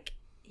that, like,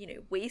 you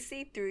know, we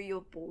see through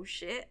your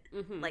bullshit.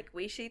 Like,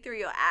 we see through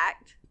your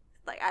act.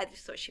 Like, I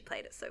just thought she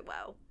played it so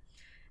well.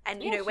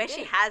 And, you know, where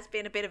she has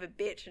been a bit of a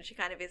bitch and she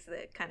kind of is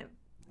the kind of,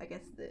 I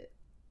guess,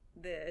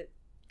 the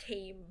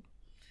team,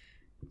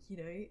 you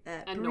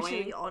know,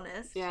 brutally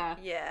honest. Yeah.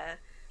 Yeah.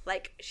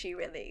 Like, she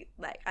really,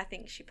 like, I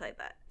think she played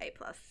that A+.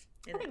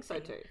 I think so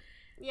too.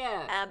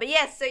 Yeah. But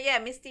yeah, so yeah,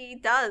 Misty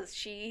does.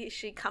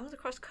 She comes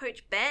across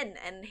Coach Ben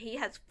and he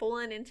has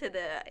fallen into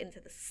the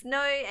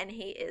snow and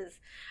he is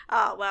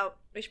well,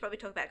 we should probably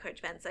talk about Coach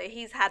Ben. So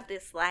he's had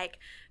this like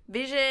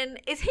vision.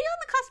 Is he on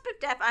the cusp of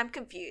death? I'm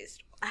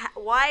confused.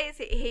 Why is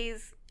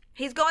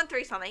he's gone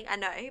through something, I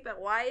know, but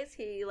why is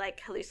he like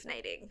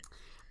hallucinating?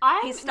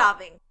 He's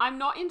starving. I'm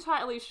not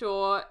entirely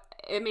sure.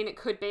 I mean, it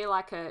could be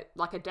like a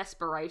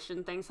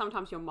desperation thing.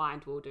 Sometimes your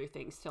mind will do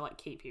things to like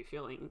keep you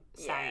feeling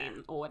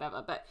sane or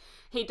whatever. But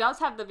he does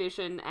have the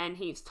vision, and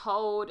he's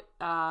told,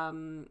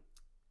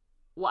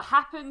 what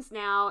happens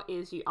now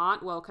is you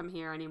aren't welcome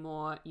here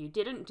anymore. You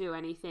didn't do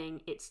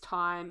anything. It's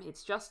time.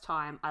 It's just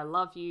time. I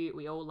love you.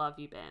 We all love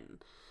you, Ben.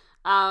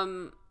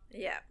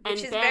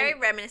 Which is Ben, very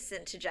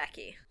reminiscent to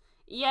Jackie.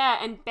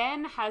 Yeah, and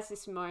Ben has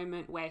this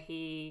moment where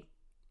he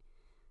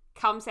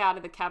comes out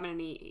of the cabin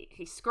and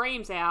he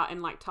screams out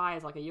and like Ty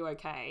like, are you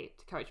okay,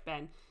 to Coach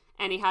Ben,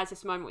 and he has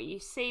this moment where you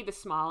see the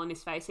smile on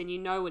his face and you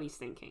know what he's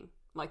thinking.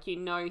 Like, you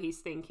know, he's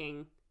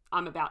thinking,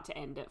 I'm about to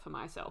end it for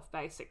myself,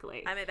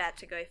 basically. I'm about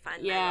to go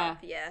find my love.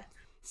 Yeah.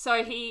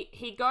 So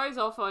he goes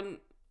off on,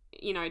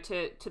 you know,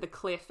 to the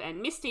cliff, and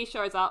Misty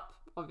shows up,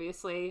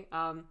 obviously,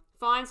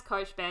 finds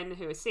Coach Ben,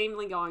 who is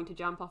seemingly going to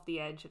jump off the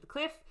edge of the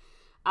cliff.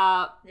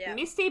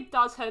 Misty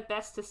does her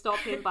best to stop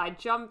him by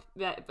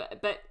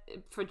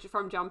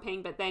from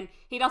jumping, but then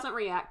he doesn't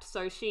react,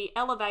 so she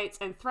elevates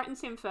and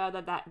threatens him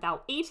further that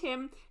they'll eat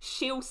him.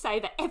 She'll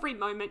savor every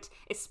moment,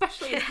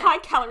 especially his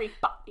high-calorie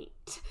butt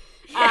meat.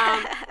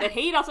 But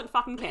he doesn't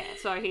fucking care,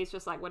 so he's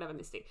just like, whatever,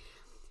 Misty.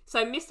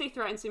 So Misty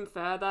threatens him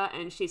further,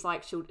 and she's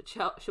like, she'll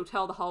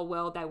tell the whole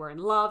world they were in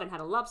love and had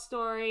a love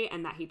story,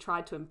 and that he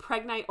tried to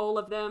impregnate all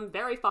of them.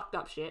 Very fucked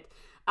up shit.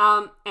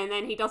 And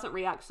then he doesn't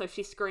react, so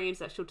she screams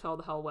that she'll tell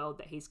the whole world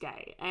that he's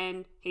gay.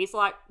 And he's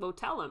like, well,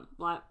 tell him.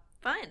 Like,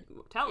 fine.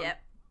 Tell him.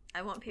 Yep.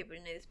 I want people to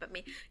know this but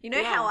me. You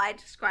know how I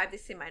describe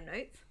this in my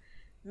notes?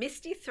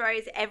 Misty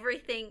throws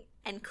everything,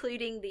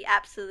 including the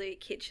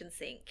absolute kitchen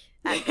sink,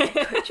 at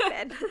Coach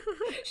Ben.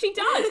 She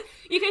does.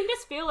 You can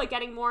just feel her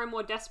getting more and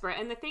more desperate.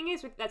 And the thing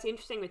is, that's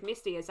interesting with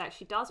Misty is that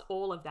she does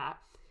all of that.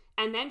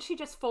 And then she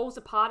just falls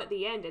apart at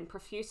the end and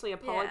profusely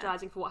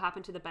apologizing for what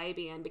happened to the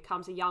baby and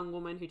becomes a young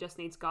woman who just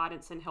needs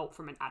guidance and help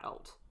from an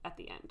adult at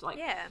the end. Like,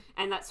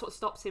 and that's what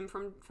stops him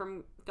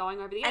from going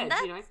over the edge,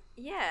 you know?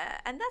 Yeah,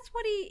 and that's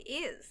what he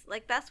is.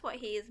 Like, that's what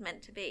he is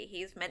meant to be.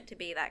 He is meant to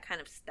be that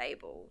kind of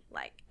stable,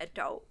 like,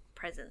 adult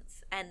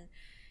presence. And,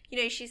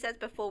 you know, she says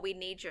before, we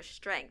need your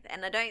strength.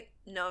 And I don't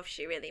know if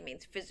she really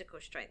means physical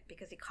strength,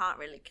 because he can't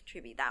really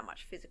contribute that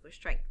much physical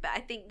strength. But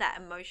I think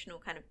that emotional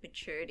kind of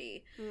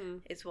maturity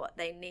is what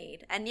they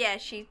need. And yeah,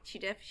 she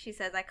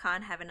says, I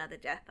can't have another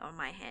death on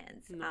my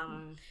hands.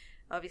 No.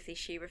 Obviously,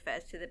 she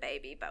refers to the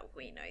baby, but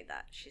we know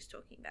that she's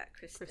talking about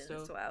Kristen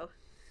as well.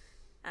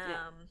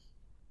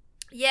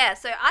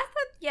 So I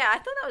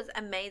thought that was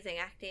amazing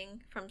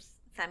acting from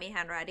Sammy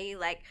Hanratty.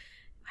 Like,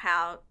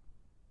 how,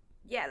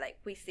 like,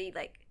 we see,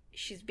 like,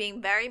 she's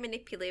being very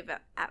manipulative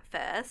at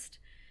first,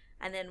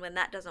 And then when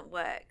that doesn't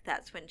work,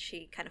 that's when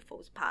she kind of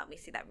falls apart. And we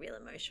see that real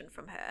emotion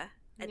from her.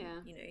 And,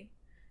 you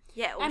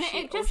know, all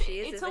she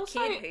is a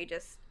kid who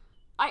just...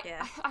 I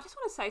just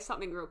want to say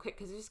something real quick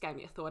because it just gave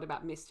me a thought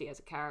about Misty as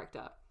a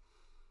character.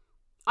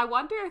 I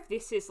wonder if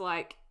this is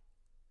like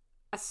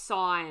a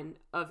sign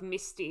of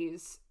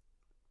Misty's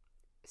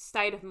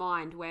state of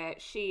mind where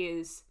she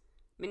is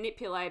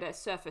manipulator,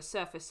 surface,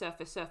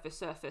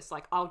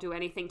 like I'll do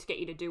anything to get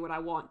you to do what I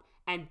want.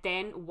 And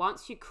then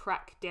once you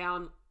crack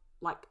down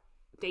like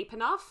deep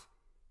enough,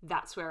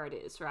 that's where it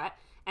is, right?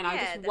 And I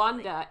just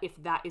wonder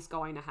if that is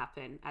going to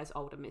happen as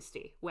older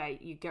Misty, where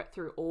you go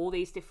through all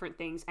these different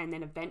things and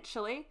then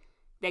eventually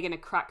they're going to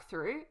crack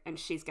through and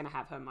she's going to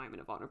have her moment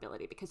of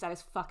vulnerability, because that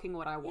is fucking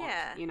what I want,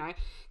 you know?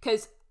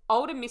 Because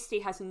older Misty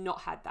has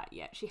not had that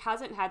yet. She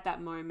hasn't had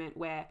that moment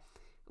where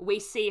we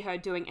see her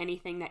doing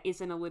anything that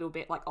isn't a little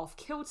bit like off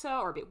kilter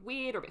or a bit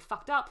weird or a bit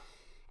fucked up.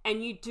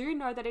 And you do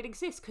know that it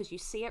exists because you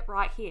see it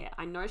right here.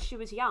 I know she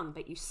was young,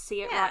 but you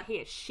see it right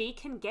here. She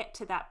can get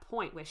to that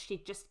point where she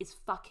just is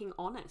fucking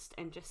honest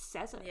and just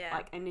says it,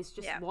 like, and is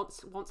just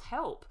wants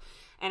help.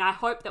 And I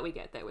hope that we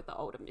get there with the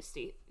older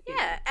Misty.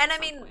 Yeah, and I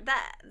mean point.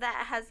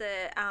 that has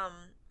a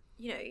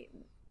you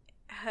know,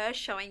 her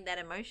showing that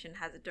emotion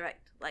has a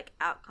direct like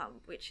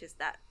outcome, which is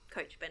that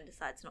Coach Ben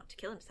decides not to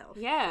kill himself.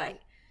 Yeah, like,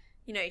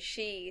 you know,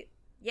 she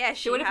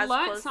would have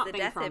learned something the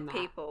death from of that.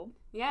 People.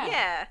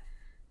 Yeah.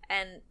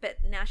 But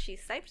now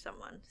she's saved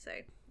someone, so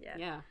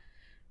yeah,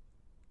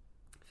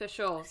 for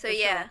sure. So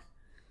yeah.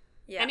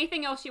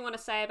 Anything else you want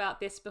to say about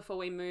this before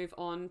we move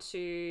on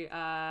to?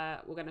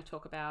 We're going to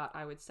talk about,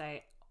 I would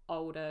say,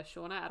 older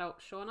Shauna,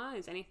 adult Shauna.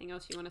 Is anything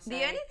else you want to say?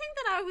 The only thing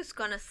that I was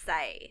going to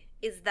say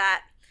is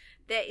that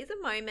there is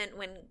a moment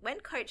when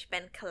Coach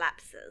Ben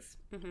collapses.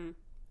 Mm-hmm.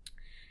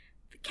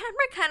 The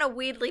camera kind of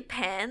weirdly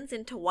pans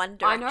into one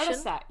direction. I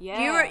noticed that,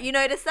 You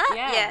noticed that?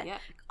 Yeah.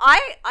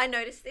 I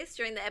noticed this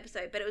during the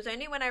episode, but it was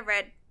only when I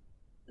read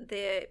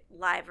the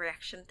live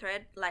reaction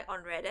thread, like on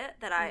Reddit,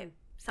 that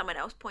someone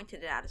else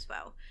pointed it out as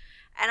well.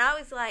 And I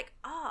was like,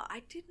 oh,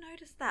 I did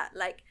notice that.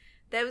 Like,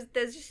 there's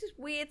just this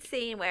weird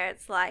scene where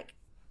it's like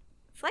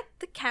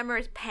the camera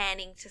is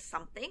panning to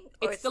something.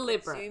 Or it's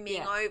deliberate. Like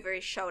zooming over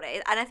his shoulder.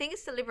 And I think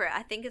it's deliberate.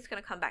 I think it's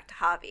going to come back to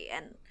Harvey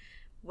and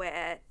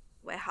where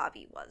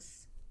Harvey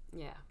was.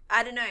 Yeah.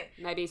 I don't know.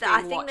 Maybe he's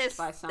being watched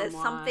by someone.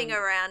 There's something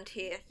around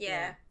here.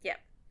 Yeah.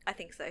 I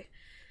think so.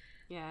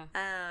 Yeah.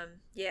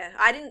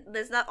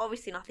 There's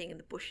obviously nothing in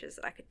the bushes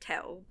that I could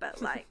tell,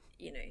 but like,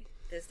 you know,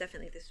 there's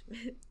definitely this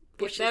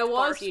bushes. If there was,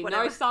 forest, you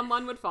whatever. know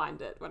someone would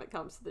find it when it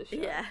comes to this show.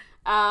 Yeah.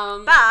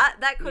 But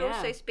that could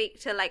also speak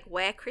to like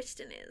where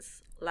Kristen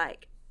is.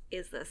 Like,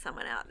 is there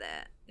someone out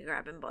there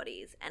grabbing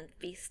bodies and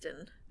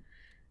feasting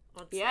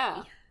on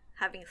snacky,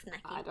 having a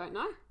snacky? I don't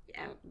know.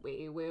 Yeah.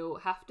 We will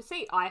have to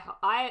see.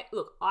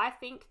 I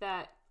think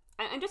that,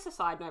 and just a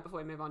side note before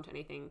we move on to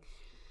anything,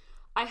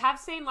 I have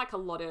seen like a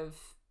lot of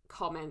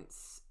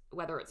comments,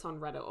 whether it's on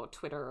Reddit or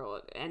Twitter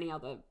or any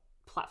other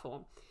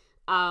platform,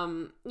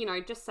 you know,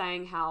 just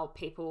saying how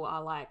people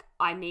are like,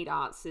 I need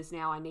answers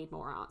now, I need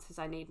more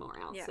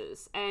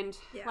answers. And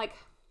like,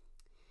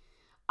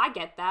 I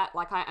get that,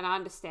 like, I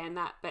understand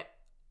that, but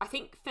I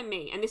think for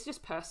me, and this is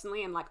just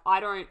personally, and like,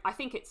 I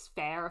think it's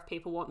fair if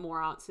people want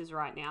more answers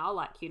right now,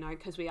 like, you know,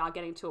 because we are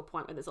getting to a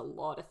point where there's a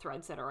lot of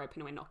threads that are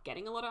open and we're not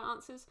getting a lot of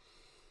answers.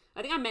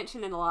 I think I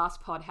mentioned in the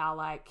last pod how,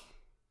 like,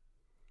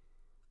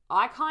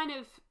 I kind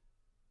of,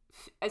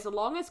 as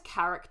long as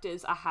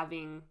characters are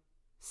having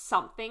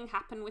something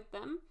happen with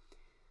them,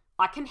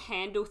 I can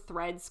handle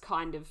threads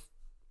kind of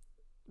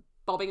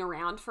bobbing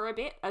around for a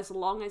bit as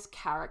long as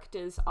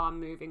characters are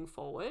moving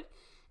forward.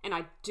 And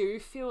I do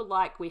feel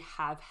like we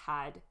have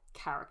had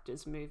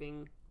characters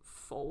moving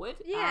forward.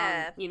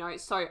 Yeah. You know,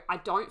 so I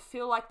don't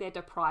feel like they're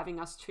depriving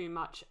us too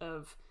much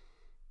of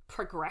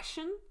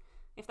progression,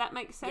 if that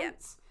makes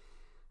sense.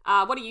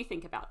 Yeah. What do you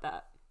think about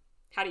that?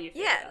 How do you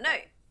feel about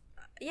that?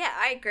 Yeah,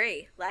 I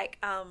agree. Like,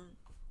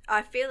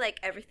 I feel like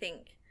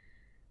everything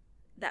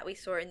that we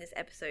saw in this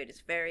episode is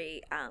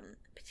very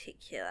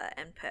particular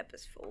and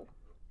purposeful.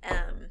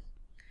 And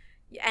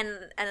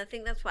I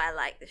think that's why I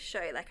like this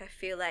show. Like, I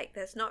feel like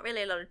there's not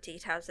really a lot of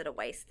details that are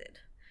wasted.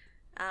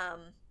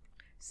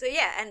 So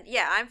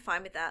I'm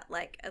fine with that.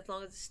 Like, as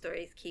long as the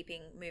story is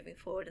moving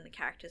forward and the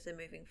characters are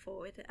moving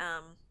forward.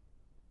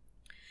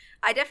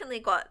 I definitely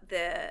got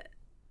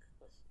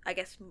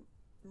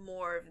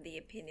more of the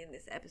opinion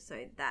this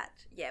episode that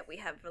we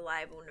have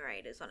reliable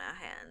narrators on our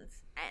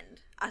hands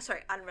and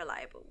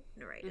unreliable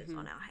narrators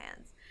on our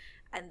hands,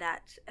 and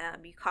that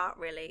we can't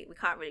really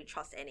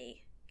trust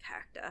any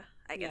character,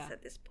 I guess,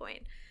 at this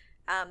point.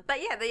 But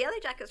the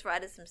Yellowjackets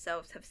writers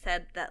themselves have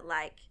said that,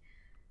 like,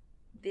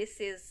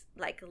 this is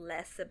like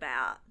less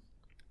about,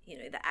 you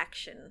know, the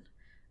action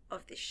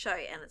of this show,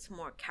 and it's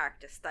more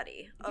character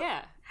study of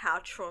how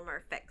trauma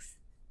affects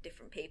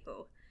different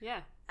people.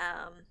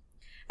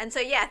 And so,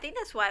 I think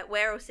that's why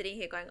we're all sitting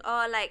here going,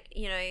 oh, like,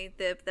 you know,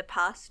 the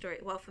past story.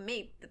 Well, for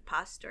me, the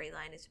past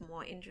storyline is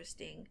more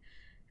interesting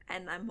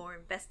and I'm more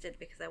invested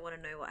because I want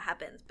to know what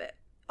happens. But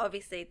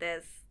obviously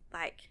there's,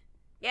 like,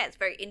 yeah, it's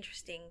very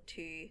interesting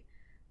to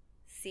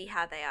see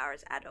how they are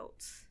as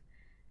adults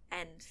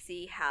and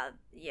see how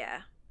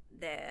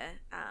their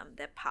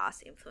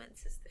past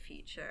influences the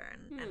future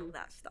and all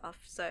that stuff.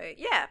 So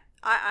yeah,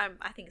 I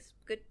think it's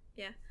good.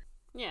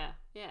 Yeah,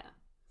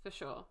 for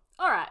sure.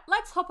 All right,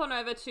 let's hop on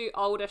over to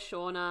older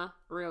Shauna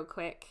real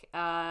quick.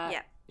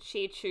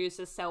 She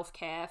chooses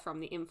self-care from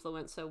the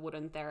influencer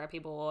wooden therapy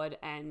board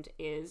and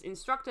is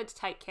instructed to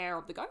take care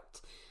of the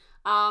goat.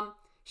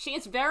 She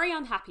is very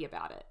unhappy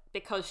about it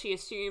because she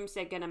assumes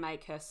they're going to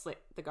make her slit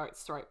the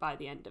goat's throat by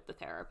the end of the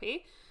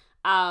therapy.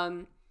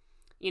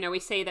 We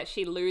see that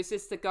she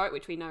loses the goat,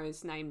 which we know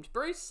is named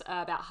Bruce,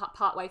 about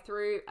partway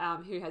through,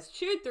 who has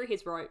chewed through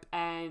his rope,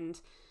 and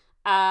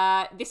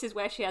this is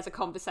where she has a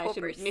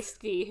conversation with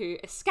Misty, who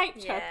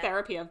escaped her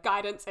therapy of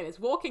guidance and is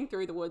walking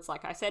through the woods,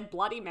 like I said,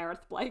 bloody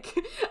Meredith Blake.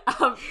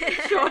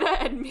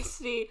 Shauna and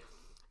Misty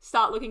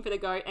start looking for the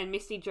goat, and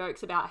Misty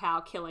jokes about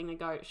how killing the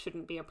goat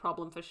shouldn't be a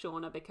problem for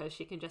Shauna because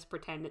she can just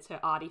pretend it's her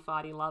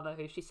arty-farty lover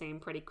who she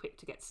seemed pretty quick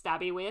to get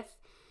stabby with.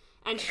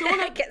 And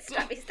Shauna gets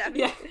stabby.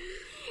 Yeah.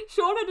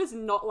 Shauna does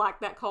not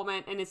like that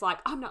comment and is like,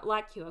 I'm not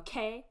like you,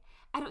 okay?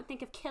 I don't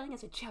think of killing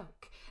as a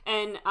joke.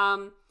 And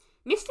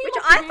Misty, which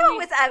I thought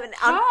was an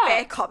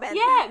unfair comment.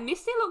 Yeah,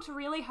 Misty looked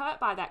really hurt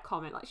by that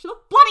comment. Like, she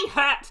looked bloody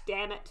hurt,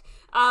 damn it.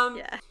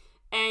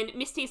 And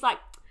Misty's like...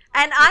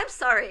 And I'm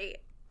sorry,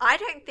 I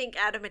don't think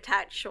Adam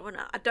attacked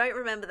Shauna. I don't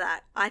remember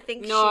that. I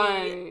think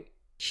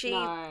she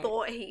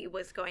thought he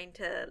was going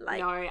to, like...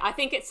 No, I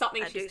think it's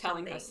something she's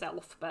telling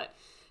herself, but...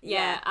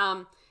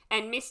 Yeah.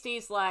 And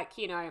Misty's like,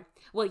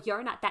 well,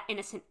 you're not that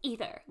innocent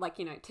either. Like,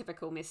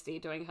 typical Misty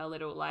doing her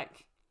little,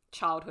 like,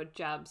 childhood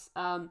jabs.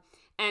 And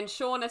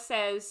Shauna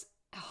says,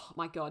 oh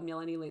my God,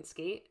 Melanie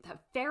Lynskey,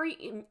 that very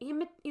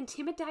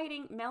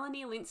intimidating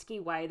Melanie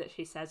Lynskey way that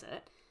she says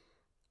it.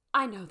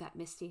 I know that,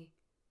 Misty.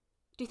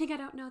 Do you think I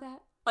don't know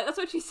that? Like, that's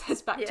what she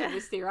says back to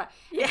Misty, right?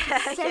 Yeah.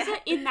 She says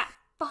it in that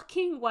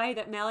fucking way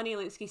that Melanie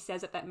Lynskey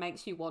says it that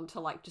makes you want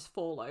to, like, just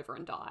fall over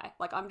and die.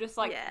 Like, I'm just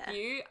like,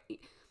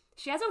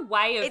 She has a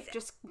way of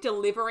just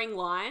delivering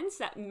lines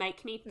that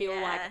make me feel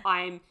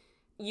like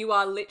you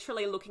are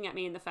literally looking at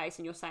me in the face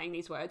and you're saying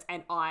these words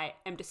and I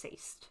am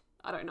deceased.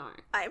 I don't know.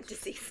 I am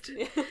deceased.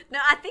 No,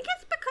 I think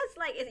it's because,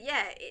 like,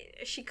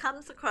 she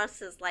comes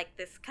across as, like,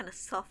 this kind of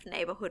soft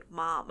neighborhood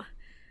mom.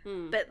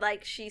 But,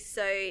 like, she's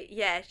so,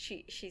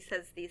 she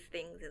says these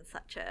things in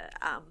such a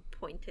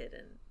pointed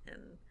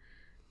and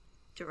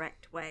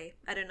direct way.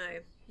 I don't know.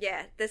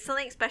 Yeah, there's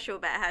something special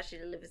about how she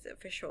delivers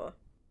it for sure.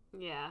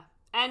 Yeah.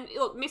 And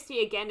look,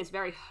 Misty again is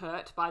very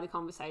hurt by the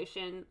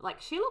conversation. Like,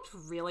 she looked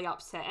really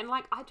upset. And,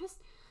 like,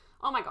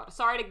 oh my God,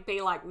 sorry to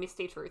be, like,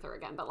 Misty Truther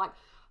again, but, like,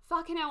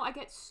 fucking hell, I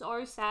get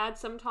so sad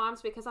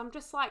sometimes because I'm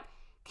just like,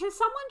 can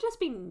someone just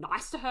be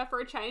nice to her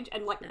for a change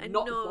and, like,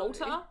 not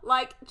Walter?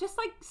 Like, just,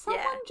 like,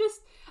 someone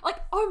just,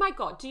 like, oh my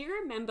God, do you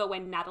remember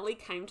when Natalie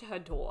came to her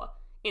door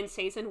in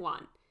season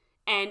 1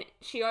 and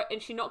she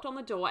knocked on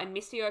the door and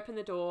Misty opened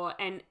the door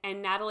and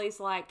Natalie's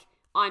like,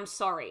 I'm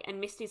sorry.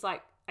 And Misty's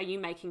like, are you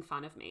making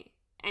fun of me?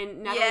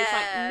 And Natalie's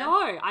like,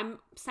 no, I'm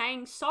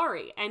saying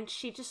sorry. And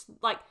she just,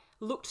 like,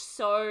 looked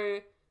so,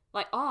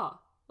 like, oh,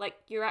 like,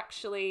 you're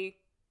actually,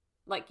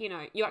 like,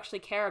 you actually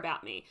care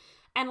about me.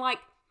 And, like,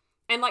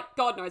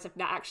 God knows if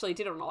Nat actually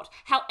did or not.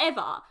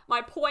 However,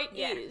 my point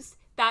is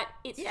that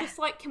it's just,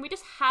 like, can we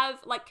just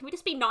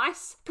be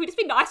nice? Can we just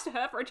be nice to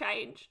her for a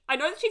change? I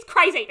know that she's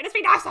crazy, but just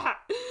be nice to her.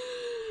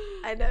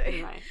 I know.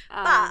 Anyway,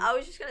 but I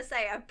was just going to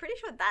say, I'm pretty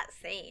sure that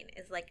scene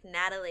is, like,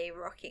 Natalie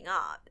rocking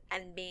up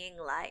and being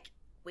like,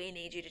 we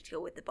need you to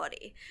deal with the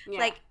body. Yeah.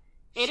 Like,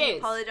 she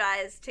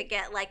apologized to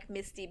get, like,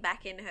 Misty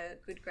back in her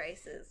good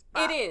graces.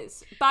 It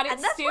is. But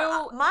it's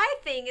still... my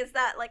thing is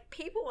that, like,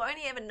 people are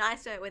only ever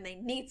nice to her when they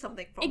need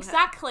something from her.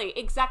 Exactly.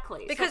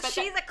 Because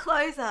she's a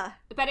closer.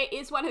 But it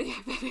is one of the...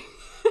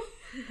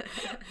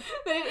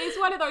 But it is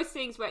one of those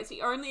things where it's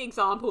the only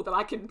example that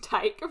I can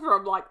take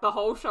from, like, the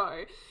whole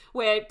show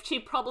where she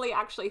probably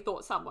actually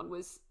thought someone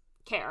was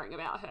caring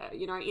about her,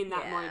 in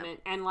that moment.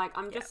 And, like,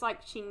 I'm just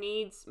like, she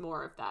needs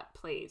more of that,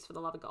 please, for the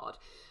love of God.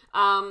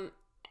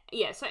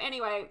 So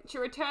anyway, she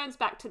returns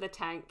back to the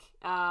tank,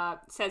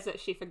 says that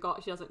she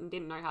forgot,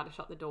 didn't know how to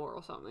shut the door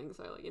or something,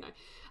 so, like,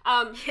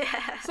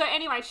 So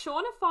anyway,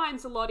 Shauna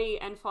finds Lottie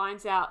and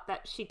finds out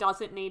that she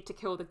doesn't need to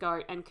kill the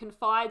goat and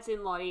confides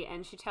in Lottie,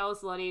 and she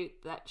tells Lottie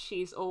that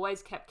she's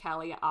always kept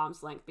Callie at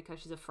arm's length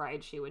because she's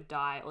afraid she would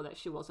die or that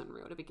she wasn't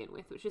real to begin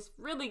with, which is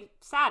really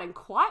sad and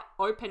quite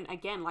open,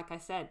 again, like I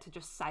said, to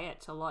just say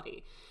it to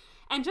Lottie.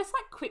 And just,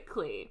 like,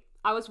 quickly...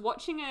 I was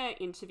watching an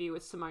interview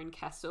with Simone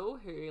Kessel,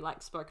 who,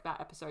 like, spoke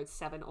about episode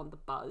 7 on The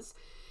Buzz,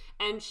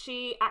 and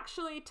she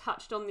actually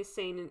touched on this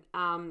scene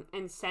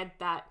and said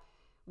that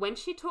when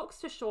she talks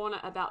to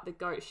Shauna about the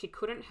goat, she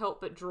couldn't help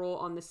but draw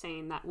on the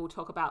scene that we'll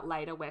talk about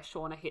later where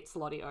Shauna hits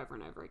Lottie over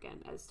and over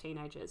again as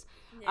teenagers.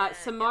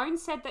 Simone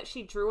said that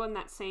she drew on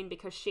that scene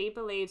because she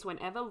believes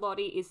whenever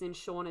Lottie is in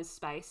Shauna's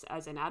space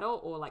as an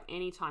adult or, like,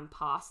 any time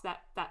past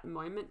that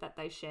moment that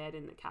they shared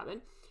in the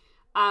cabin,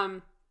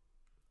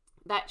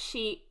 that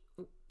she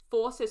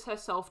forces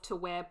herself to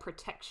wear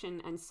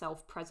protection and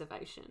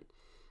self-preservation.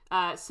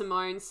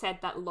 Simone said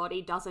that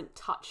Lottie doesn't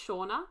touch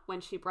Shauna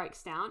when she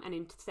breaks down and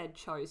instead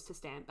chose to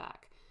stand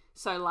back.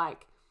 So,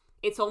 like,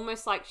 it's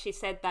almost like she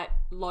said that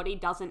Lottie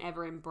doesn't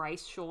ever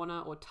embrace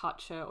Shauna or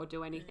touch her or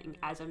do anything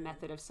as a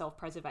method of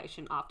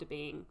self-preservation after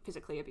being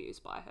physically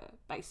abused by her,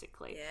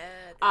 basically.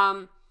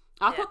 Yeah.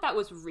 I thought that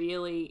was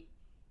really...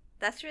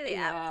 That's really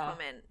apt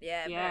comment.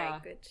 Yeah, very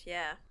good.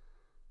 Yeah.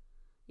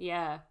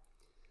 Yeah.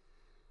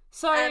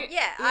 So,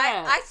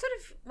 I sort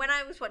of, when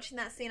I was watching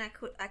that scene, I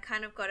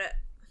kind of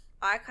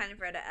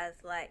read it as,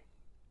 like,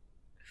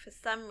 for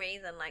some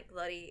reason, like,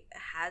 Lottie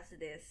has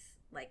this,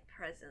 like,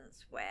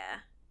 presence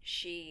where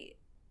she's,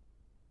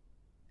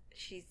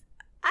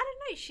 I don't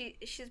know,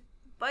 she's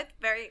both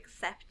very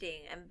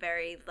accepting and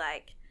very,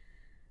 like,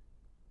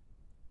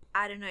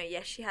 I don't know,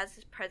 she has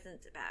this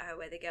presence about her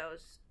where the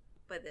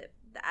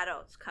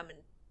adults come and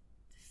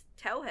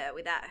tell her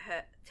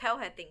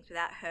things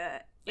without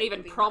her like,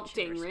 even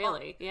prompting,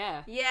 really.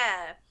 Yeah.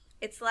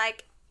 It's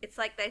like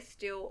they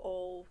still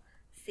all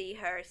see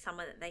her as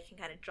someone that they can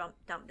kind of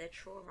dump their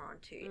trauma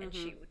onto, and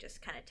she will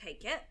just kind of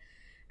take it.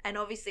 And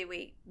obviously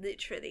we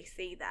literally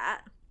see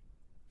that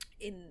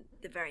in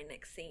the very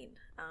next scene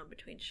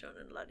between Sean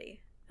and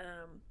Lottie.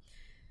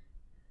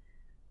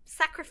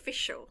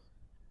 Sacrificial,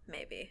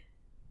 maybe,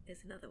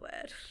 is another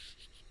word.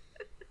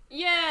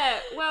 Yeah,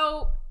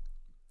 well,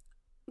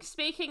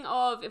 speaking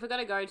of, if we're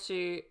going to go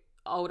to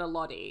older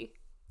Lottie,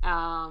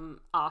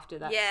 after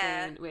that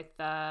scene with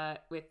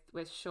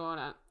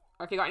Shauna,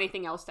 or if you got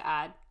anything else to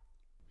add.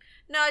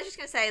 No, I was just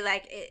going to say,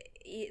 like,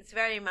 it's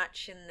very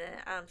much in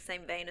the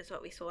same vein as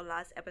what we saw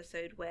last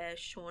episode, where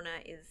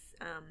Shauna is,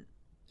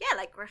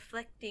 like,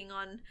 reflecting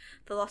on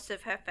the loss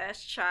of her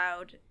first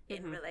child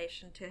in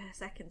relation to her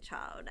second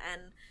child.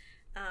 And,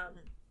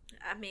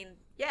 I mean,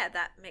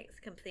 that makes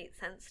complete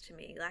sense to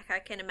me. Like, I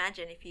can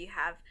imagine if you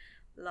have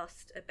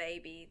lost a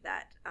baby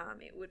that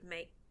it would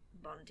make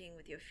bonding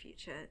with your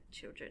future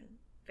children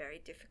very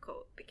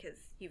difficult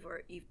because you've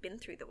been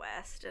through the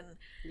worst. And,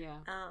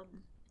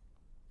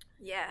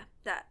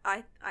 that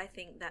I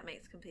think that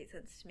makes complete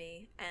sense to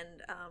me.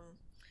 And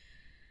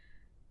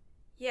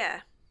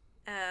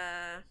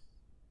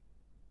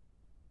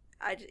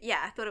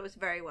I thought it was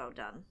very well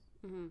done.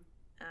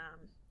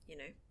 You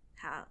know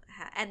how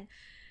and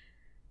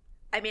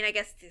I mean, I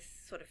guess this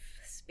sort of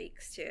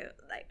speaks to,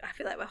 like, I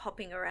feel like we're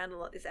hopping around a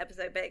lot this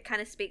episode, but it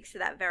kind of speaks to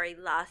that very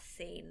last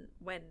scene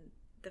when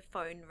the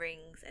phone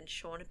rings and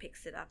Shauna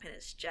picks it up and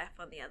it's Jeff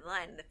on the other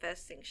line. And the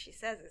first thing she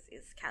says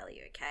is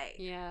Callie okay?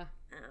 Yeah.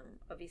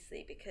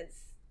 Obviously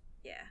because,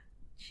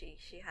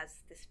 she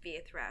has this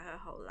fear throughout her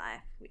whole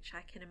life, which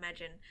I can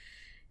imagine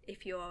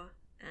if you're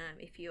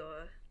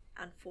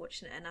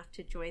unfortunate enough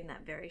to join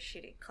that very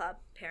shitty club,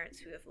 parents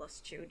who have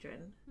lost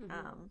children,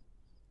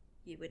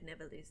 you would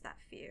never lose that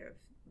fear of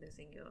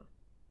losing your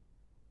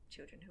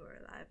children who are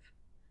alive.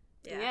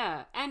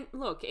 Yeah, and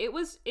look, it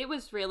was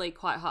really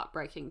quite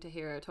heartbreaking to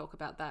hear her talk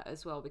about that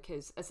as well,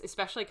 because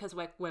especially because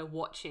we're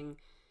watching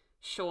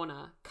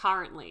Shauna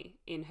currently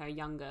in her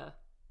younger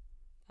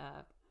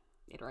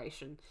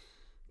iteration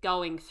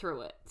going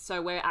through it,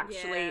 so we're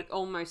actually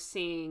almost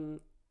seeing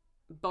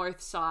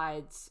both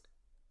sides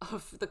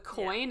of the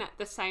coin at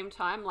the same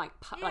time, like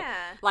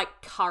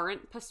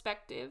current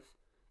perspective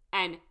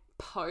and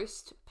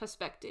post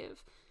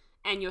perspective,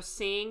 and you're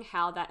seeing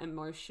how that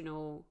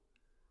emotional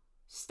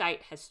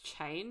state has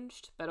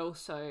changed but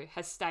also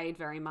has stayed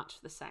very much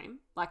the same.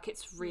 Like,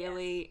 it's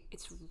really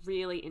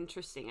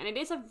interesting, and it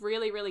is a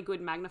really, really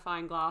good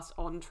magnifying glass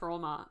on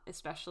trauma,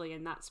 especially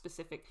in that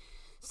specific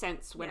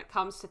sense when it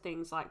comes to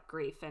things like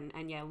grief and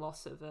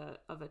loss of a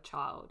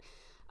child.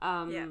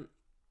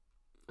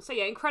 So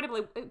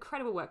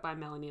incredible work by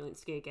Melanie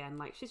Linsky again.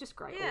 Like, she's just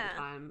great all the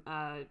time.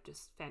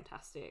 Just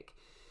fantastic.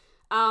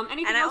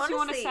 Anything else you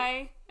want to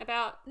say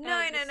about?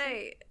 No.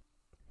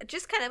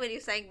 Just kind of when you're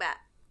saying about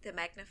the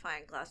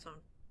magnifying glass on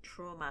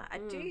trauma, I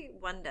do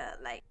wonder,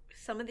 like,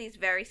 some of these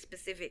very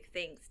specific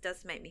things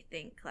does make me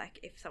think,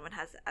 like, if someone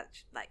has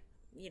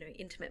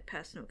intimate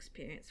personal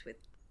experience with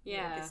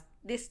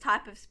this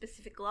type of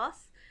specific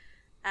loss,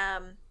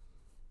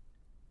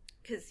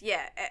 because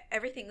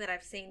everything that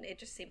I've seen, it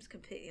just seems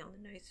completely on the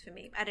nose for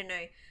me. I don't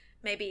know,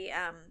 maybe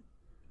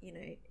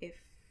if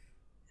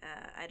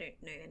I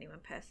don't know anyone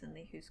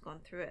personally who's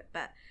gone through it,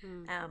 but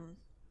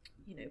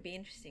it'd be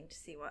interesting to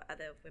see what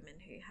other women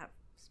who have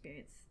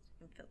experienced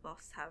infant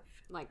loss have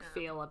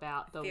feel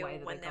about the way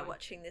that when they're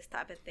watching this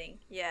type of thing.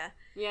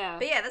 But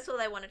that's all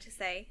I wanted to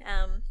say.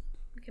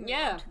 We can move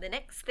on to the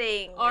next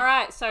thing. All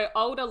right, so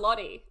older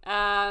Lottie.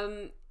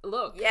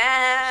 Look,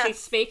 she's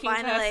speaking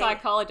to her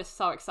psychologist.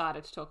 So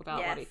excited to talk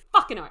about Lottie.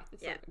 Fucking oath.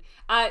 It's so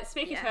good.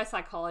 Speaking to her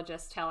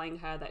psychologist, telling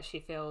her that she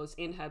feels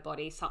in her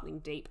body something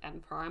deep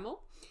and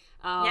primal.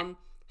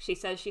 She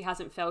says she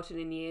hasn't felt it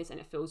in years and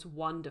it feels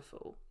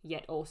wonderful,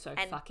 yet also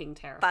fucking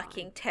terrifying.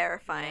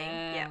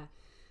 Yeah.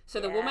 So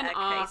the woman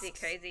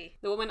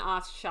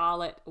asks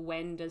Charlotte,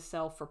 when does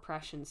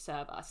self-repression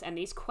serve us? And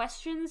these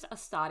questions are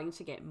starting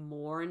to get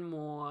more and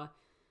more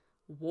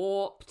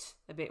warped,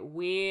 a bit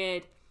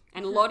weird.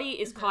 And Lottie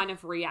is kind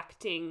of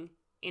reacting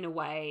in a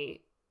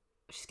way,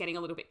 she's getting a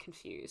little bit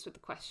confused with the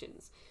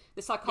questions.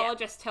 The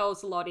psychologist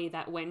tells Lottie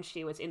that when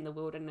she was in the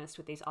wilderness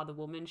with these other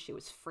women, she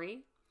was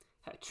free,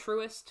 her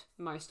truest,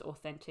 most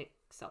authentic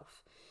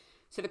self.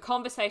 So the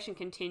conversation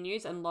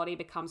continues and Lottie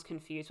becomes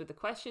confused with the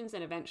questions,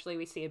 and eventually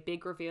we see a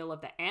big reveal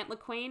of the Antler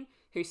Queen,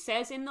 who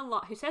says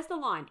the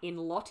line in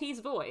Lottie's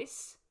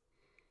voice,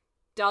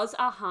 "Does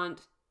a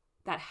hunt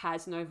that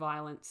has no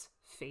violence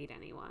feed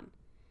anyone?"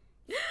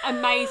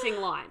 Amazing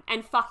line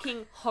and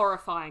fucking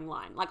horrifying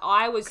line. Like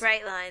I was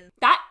great line.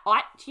 When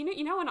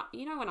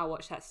I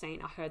watched that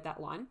scene, I heard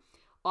that line.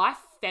 I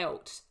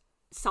felt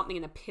something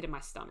in the pit of my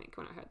stomach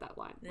when I heard that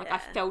line. Like I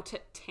felt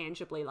it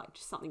tangibly, like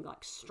just something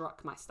like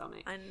struck my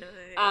stomach. I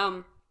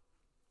know.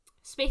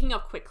 Speaking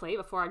of Quigley,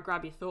 before I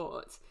grab your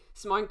thoughts,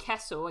 Simone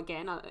Kessel,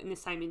 again, in the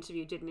same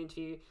interview, did an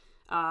interview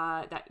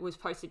that was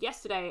posted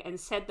yesterday and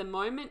said the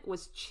moment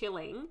was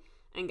chilling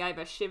and gave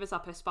her shivers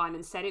up her spine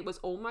and said it was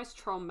almost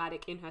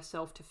traumatic in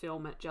herself to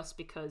film it just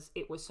because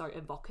it was so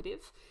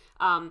evocative.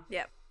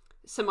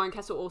 Simone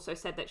Kessel also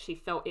said that she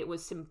felt it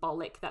was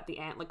symbolic that the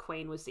Antler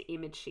Queen was the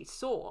image she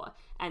saw,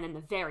 and then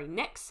the very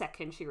next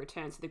second she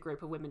returns to the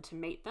group of women to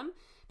meet them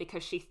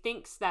because she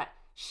feels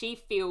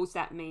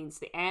that means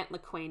the Antler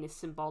Queen is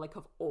symbolic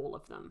of all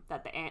of them,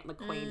 that the Antler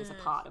Queen is a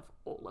part of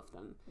all of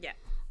them.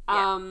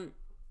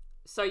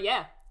 So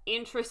yeah,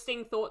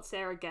 interesting thoughts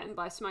there again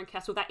by Simone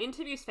Kessel. That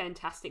interview's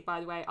fantastic, by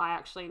the way. I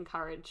actually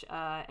encourage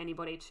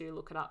anybody to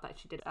look it up. That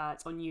she did.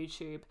 It's on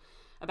YouTube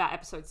about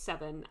episode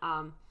 7.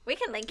 We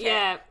can link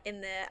it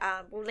in the.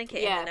 We'll link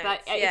it. In the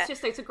notes.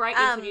 But it's a great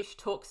interview. She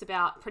talks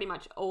about pretty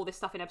much all this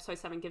stuff in episode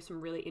 7. Gives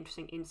some really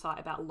interesting insight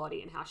about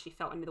Lottie and how she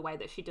felt and the way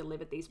that she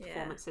delivered these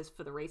performances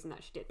for the reason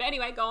that she did. But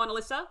anyway, go on,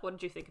 Alyssa. What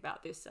did you think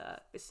about this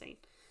scene?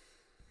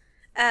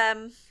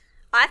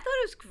 I thought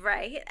it was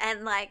great,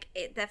 and like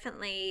it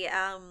definitely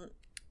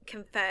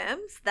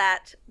confirms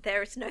that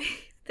there's no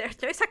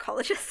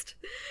psychologist.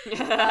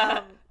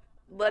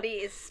 Lottie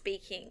is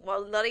speaking.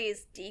 Well, Lottie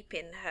is deep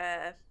in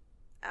her,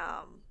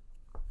 I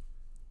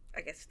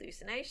guess,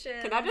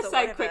 hallucinations. Can I just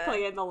say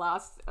quickly in the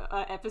last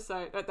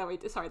episode that we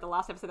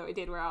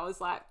did, where I was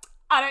like,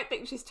 I don't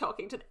think she's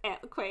talking to the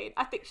Antler Queen.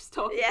 I think she's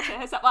talking to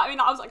herself. I mean,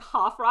 I was like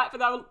half right,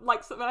 but I was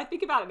like, when I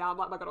think about it now, I'm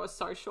like, oh my God, I was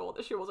so sure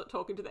that she wasn't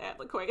talking to the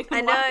Antler Queen.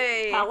 I know.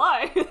 Like,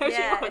 hello. There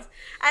she was.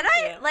 And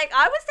I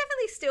was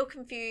definitely still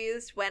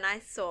confused when I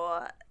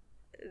saw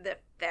the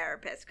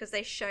therapist because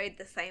they showed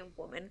the same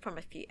woman from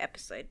a few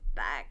episodes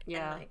back.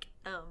 Yeah. And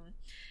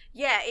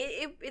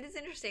it is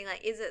interesting.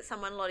 Like, is it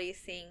someone Lottie's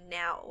seeing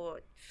now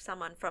or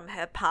someone from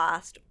her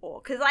past?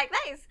 Or because like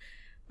that is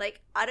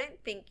like I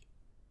don't think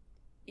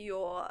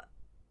your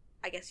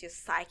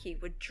psyche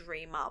would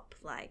dream up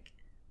like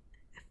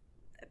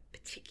a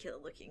particular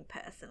looking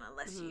person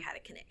unless you had a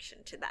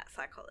connection to that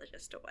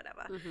psychologist or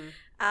whatever.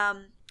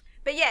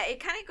 But yeah, it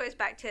kind of goes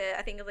back to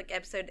I think it was like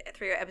episode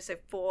 3 or episode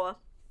 4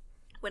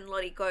 when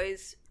Lottie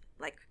goes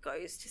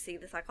to see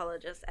the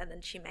psychologist, and then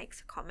she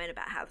makes a comment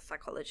about how the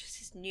psychologist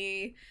is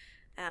new,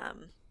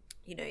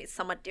 is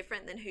somewhat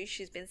different than who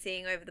she's been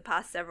seeing over the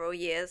past several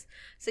years.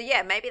 So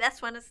yeah, maybe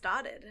that's when it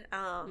started.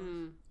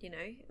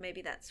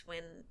 Maybe that's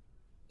when,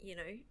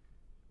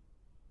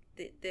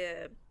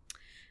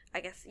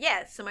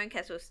 Simone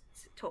Kessel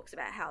talks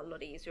about how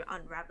Lottie is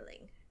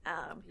unraveling.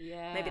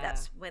 Maybe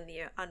that's when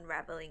the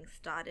unraveling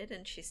started,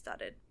 and she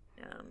started,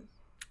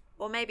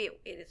 or maybe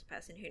it is a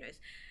person, who knows.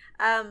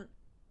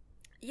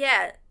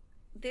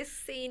 This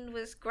scene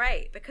was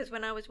great because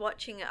when I was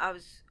watching it, I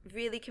was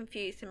really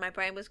confused and my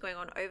brain was going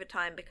on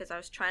overtime because I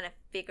was trying to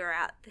figure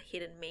out the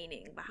hidden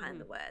meaning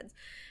behind the words.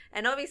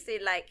 And obviously,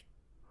 like,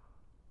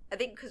 I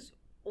think because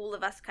all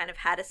of us kind of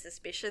had a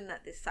suspicion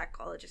that this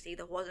psychologist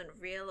either wasn't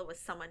real or was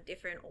someone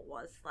different or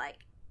was,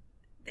 like,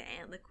 the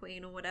Antler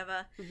Queen or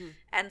whatever.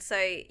 And so,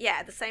 yeah,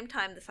 at the same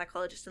time the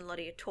psychologist and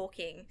Lottie are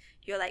talking,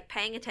 you're, like,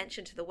 paying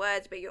attention to the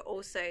words, but you're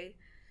also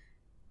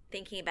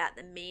thinking about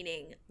the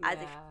meaning as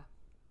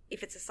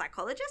if it's a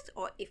psychologist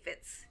or if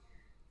it's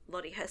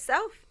Lottie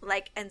herself.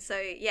 Like, and so,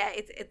 yeah,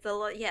 it's a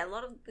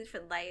lot of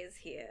different layers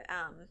here.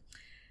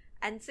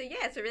 And so,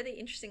 yeah, it's a really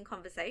interesting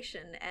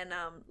conversation. And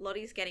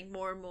Lottie's getting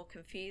more and more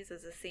confused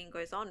as the scene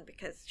goes on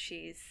because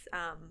she's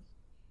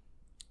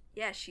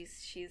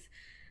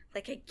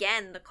like,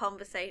 again,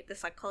 the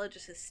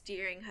psychologist is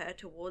steering her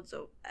towards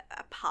a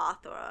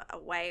path or a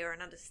way or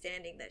an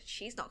understanding that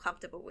she's not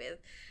comfortable with.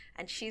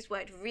 And she's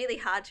worked really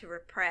hard to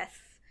repress.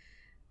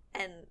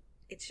 And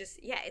it's just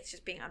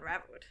being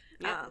unraveled.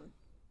 Yep.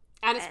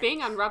 And it's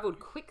being unraveled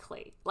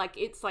quickly. Like,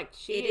 it's like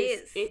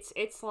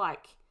it's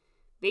like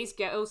these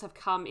girls have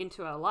come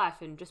into her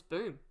life and just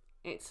boom.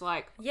 It's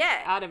like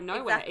out of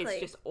nowhere. Exactly. It's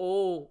just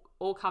all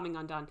coming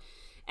undone.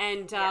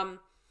 And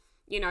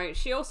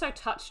she also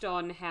touched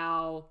on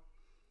how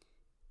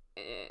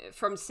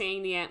from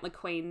seeing the Antler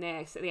Queen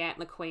there, so the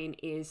Antler Queen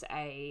is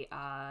a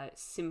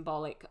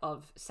symbolic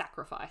of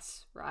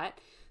sacrifice, right?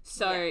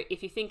 So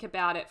if you think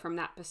about it from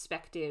that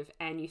perspective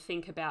and you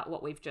think about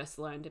what we've just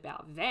learned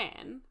about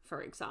Van,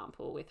 for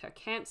example, with her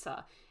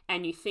cancer,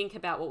 and you think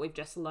about what we've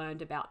just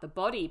learned about the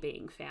body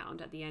being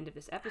found at the end of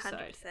this episode.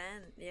 100%,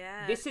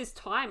 yeah. This is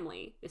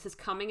timely. This is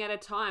coming at a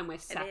time where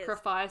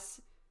sacrifice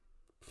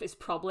is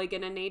probably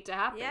going to need to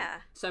happen. Yeah.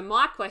 So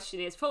my question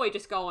is, before we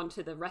just go on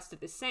to the rest of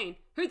this scene,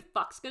 who the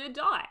fuck's going to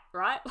die,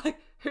 right? Like,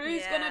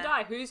 who's going to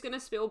die? Who's going to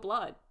spill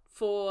blood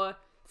for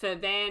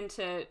Van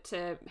to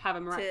have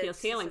a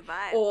miraculous healing,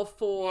 survive. or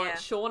for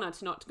Shauna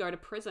to not go to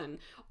prison,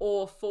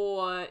 or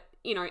for,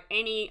 you know,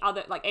 any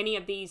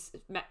of these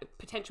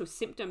potential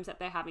symptoms that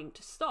they're having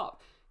to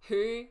stop?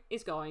 Who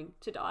is going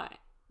to die?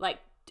 Like,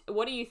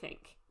 what do you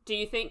think? Do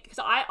you think, because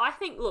I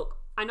think, look,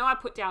 I know I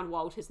put down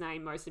Walter's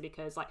name mostly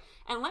because, like,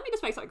 and let me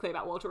just make something clear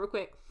about Walter real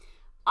quick.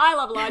 I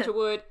love Elijah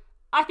Wood.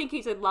 I think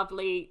he's a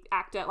lovely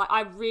actor. Like,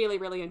 I really,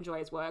 really enjoy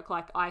his work.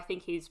 Like, I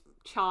think he's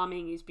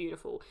charming, he's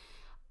beautiful.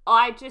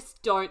 I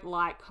just don't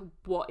like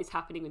what is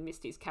happening with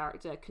Misty's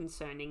character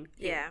concerning him.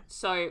 Yeah.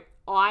 So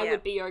I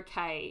would be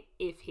okay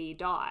if he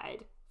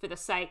died for the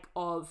sake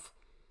of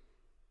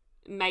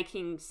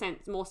making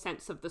more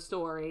sense of the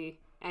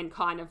story and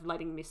kind of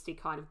letting Misty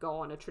kind of go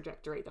on a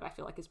trajectory that I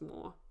feel like is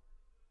more,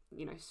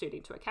 you know,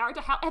 suiting to a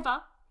character.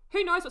 However,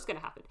 who knows what's going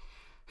to happen?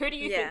 Who do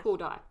you think will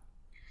die?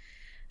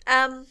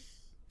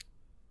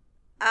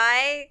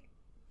 I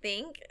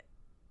think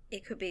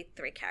it could be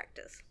 3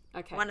 characters.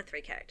 Okay. 1 of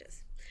 3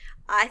 characters.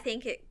 I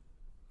think it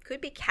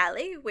could be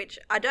Callie, which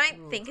I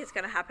don't think is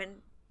going to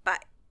happen,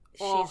 but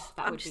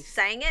I'm just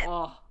saying it.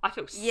 Oh, I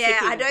feel sick.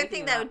 Yeah, I don't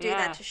think they would do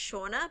that to to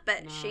Shauna,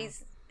 but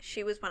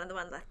she was one of the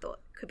ones I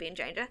thought could be in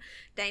danger.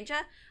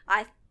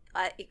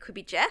 It could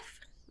be Jeff.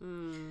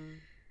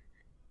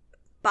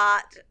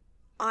 But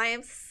I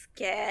am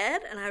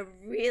scared, and I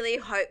really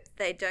hope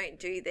they don't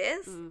do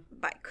this,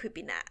 but it could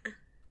be Nat.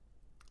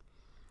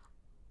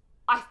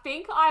 I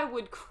think I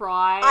would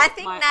cry. I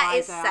think Nat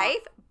is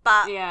safe,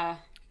 but yeah.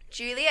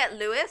 Juliette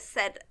Lewis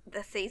said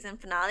the season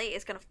finale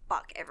is going to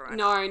fuck everyone.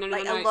 No.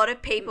 Like, a lot of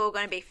people are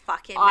going to be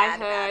fucking mad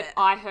about it.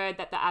 I heard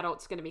that the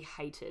adult's going to be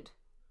hated.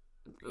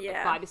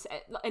 Yeah. By this,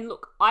 and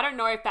look, I don't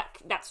know if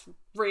that's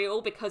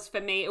real, because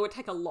for me, it would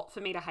take a lot for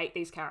me to hate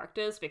these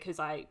characters, because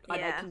I they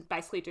can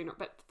basically do not.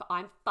 But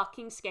I'm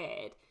fucking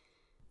scared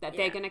that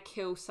they're going to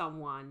kill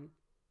someone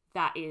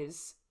that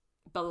is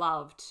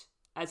beloved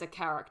as a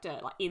character,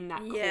 like in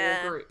that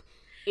core group.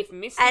 If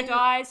Misty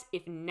dies,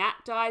 if Nat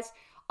dies,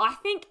 I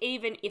think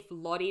even if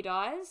Lottie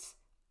dies,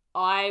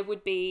 I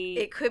would be...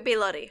 It could be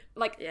Lottie.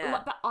 Like,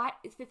 but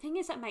the thing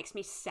is that makes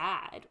me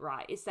sad,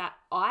 right, is that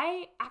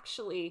I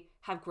actually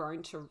have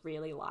grown to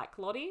really like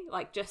Lottie,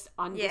 like, just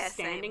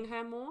understanding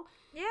her more.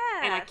 Yeah.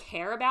 And I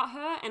care about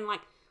her, and, like...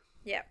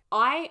 Yeah.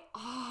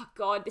 Oh,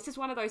 God, this is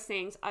one of those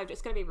things, I'm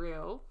just going to be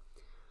real.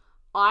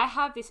 I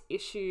have this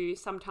issue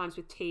sometimes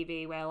with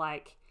TV where,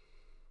 like,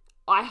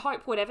 I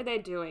hope whatever they're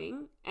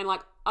doing, and,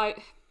 like, I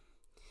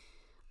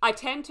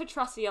tend to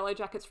trust the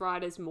Yellowjackets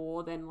writers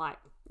more than, like,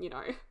 you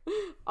know,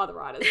 other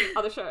writers,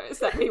 other shows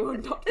that we will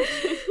not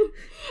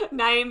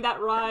name that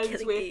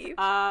rhymes with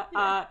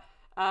Trora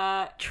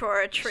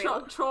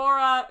Trill.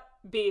 Trora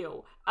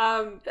Beale.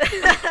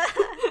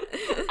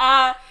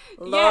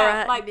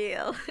 Laura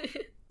Neal.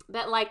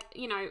 But, like,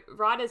 you know,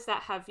 writers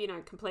that have, you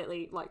know,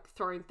 completely, like,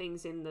 thrown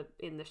things in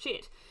the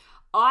shit.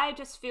 I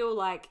just feel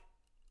like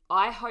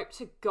I hope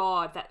to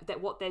God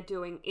that what they're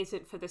doing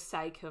isn't for the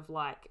sake of,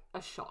 like,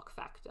 a shock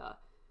factor.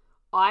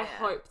 I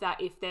hope that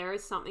if there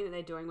is something that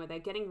they're doing where they're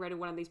getting rid of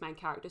one of these main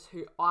characters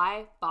who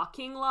I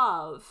fucking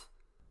love,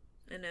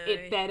 I know.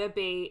 It better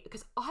be,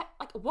 because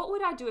what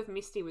would I do if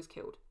Misty was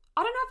killed?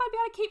 I don't know if I'd be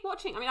able to keep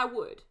watching. I mean, I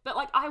would, but,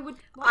 like, I would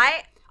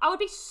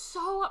be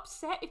so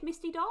upset if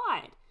Misty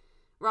died,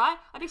 right?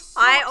 I'd be so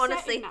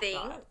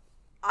upset.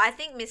 I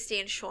think Misty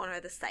and Shauna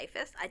are the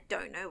safest. I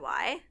don't know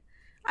why.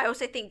 I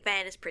also think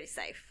Van is pretty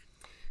safe.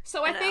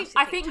 So I think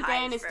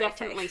Van is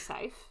definitely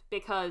safe,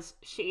 because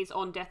she's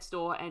on death's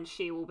door, and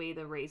she will be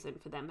the reason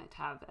for them to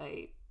have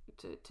to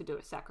do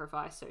a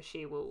sacrifice. So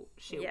she'll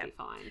be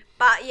fine.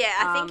 But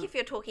I think if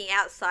you're talking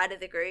outside of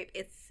the group,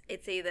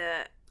 it's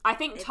either I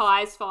think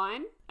Ty's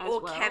fine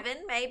or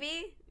Kevin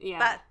maybe.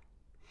 Yeah.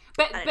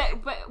 But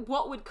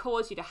what would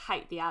cause you to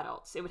hate the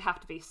adults? It would have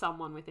to be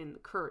someone within the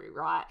crew,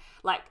 right?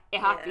 Like, it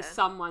has to be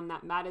someone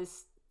that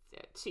matters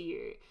to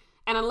you.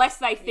 And unless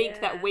they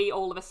think that we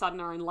all of a sudden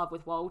are in love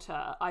with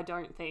Walter, I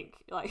don't think,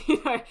 like,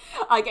 you know,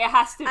 like, it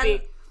has to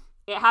be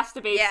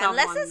someone.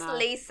 Unless it's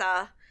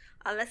Lisa,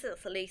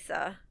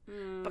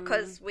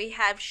 because they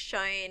have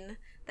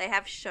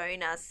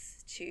shown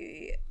us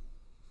to,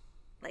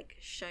 like,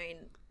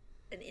 shown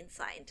an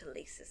insight into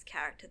Lisa's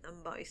character the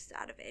most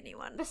out of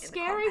anyone. The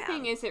scary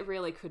thing is, it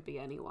really could be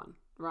anyone,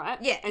 right?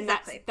 Yeah, and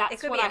exactly.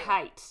 that's what I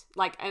hate.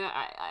 Like, and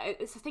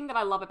it's the thing that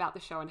I love about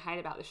the show and hate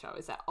about the show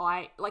is that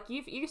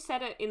you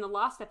said it in the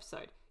last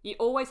episode. You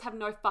always have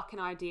no fucking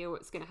idea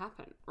what's going to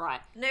happen,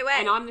 right? No way.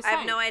 And I'm the same. I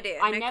have no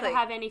idea. I never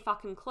have any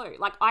fucking clue.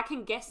 Like, I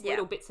can guess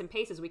little bits and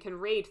pieces. We can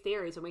read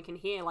theories and we can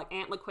hear, like,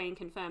 Antler Queen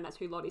confirm that's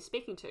who Lottie's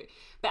speaking to.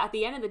 But at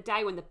the end of the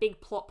day, when the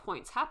big plot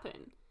points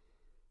happen,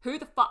 who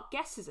the fuck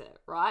guesses it,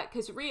 right?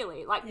 Because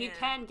really, like, you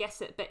can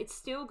guess it, but it's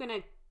still going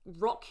to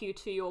rock you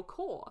to your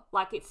core.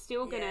 Like, it's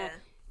still going to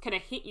kind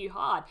of hit you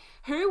hard.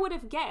 Who would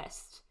have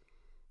guessed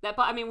that?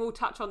 But I mean, we'll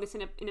touch on this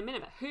in a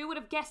minute. But who would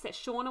have guessed that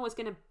Shauna was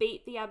going to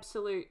beat the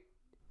absolute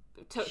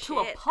to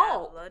a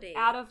pulp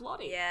out of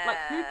Lottie? Yeah. Like,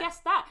 who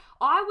guessed that?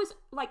 I was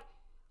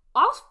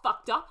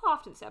fucked up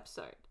after this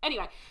episode.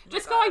 Anyway,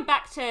 just going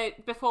back to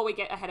before we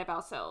get ahead of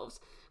ourselves,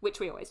 which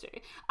we always do.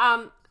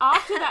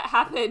 After that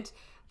happened,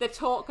 the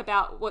talk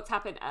about what's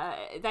happened,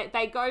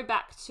 they go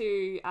back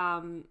to,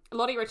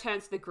 Lottie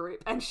returns to the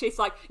group and she's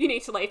like, you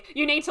need to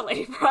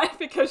leave, right?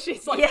 Because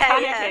she's like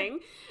panicking.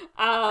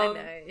 I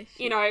know.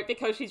 You know,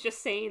 because she's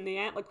just seen the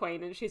Antler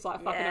Queen and she's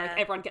like, fucking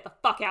everyone get the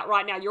fuck out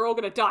right now. You're all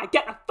going to die.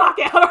 Get the fuck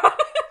out.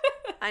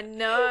 I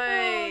know.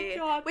 Oh,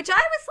 God. Which I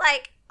was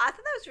like, I thought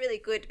that was really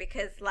good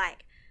because,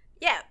 like,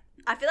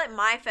 I feel like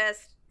my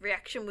first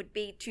reaction would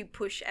be to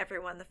push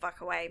everyone the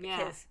fuck away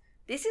because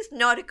this is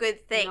not a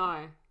good thing.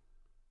 No.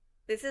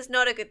 This is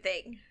not a good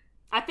thing.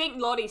 I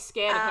think Lottie's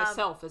scared of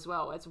herself as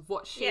well as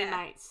what she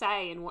may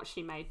say and what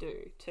she may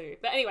do too.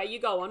 But anyway, you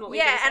go on. What were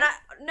you gonna say?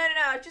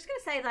 I was just going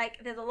to say,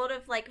 like, there's a lot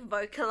of, like,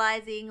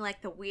 vocalizing,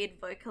 like, the weird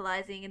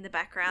vocalizing in the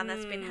background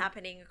that's been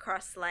happening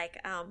across, like,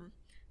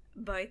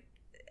 both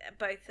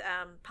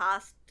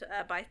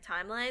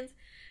timelines.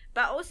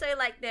 But also,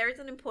 like, there is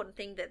an important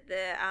thing that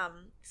the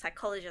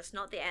psychologist,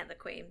 not the Antler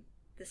Queen,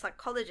 the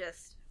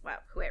psychologist, well,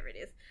 whoever it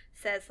is,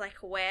 says, like,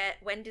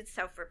 when did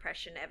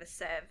self-repression ever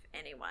serve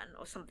anyone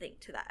or something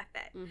to that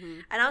effect?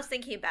 Mm-hmm. And I was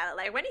thinking about it,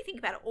 like, when you think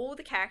about it, all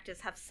the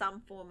characters have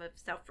some form of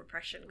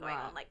self-repression going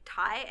on. Like,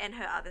 Ty and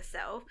her other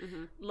self,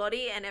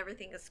 Lottie and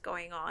everything that's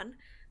going on,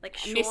 like,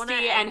 Shauna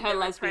and her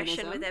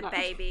lesbianism with her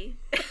baby.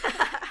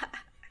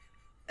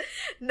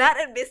 Nat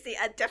and Misty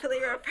are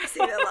definitely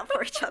repressing their love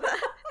for each other.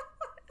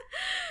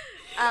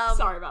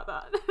 Sorry about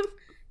that.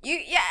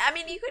 I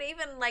mean, you could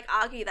even, like,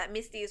 argue that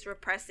Misty is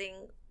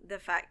repressing the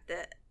fact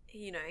that,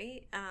 you know,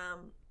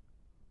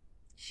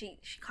 she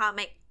can't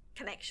make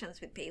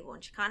connections with people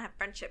and she can't have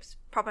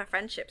proper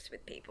friendships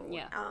with people.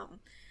 Yeah.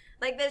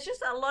 Like, there's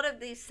just a lot of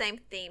these same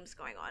themes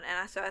going on,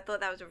 and so I thought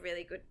that was a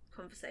really good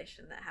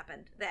conversation that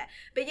happened there.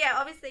 But yeah,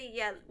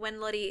 obviously, when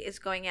Lottie is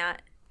going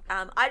out,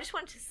 I just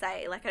wanted to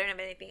say, like, I don't have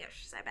anything else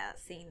to say about that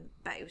scene,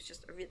 but it was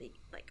just a really,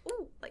 like,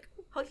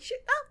 holy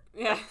shit,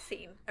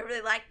 scene. I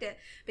really liked it.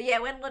 But yeah,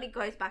 when Lottie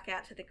goes back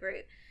out to the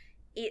group,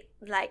 it,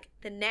 like,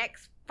 the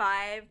next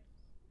 5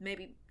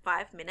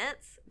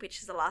 minutes, which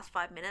is the last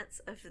 5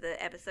 minutes of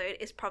the episode,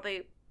 is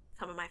probably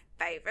some of my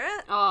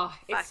favorite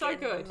it's so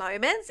good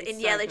moments in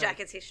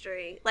Yellowjackets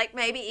history. Like,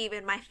 maybe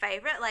even my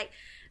favorite, like,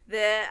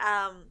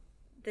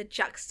 the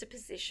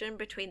juxtaposition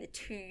between the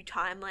two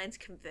timelines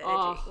converging.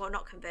 Well,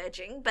 not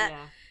converging, but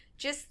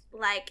just,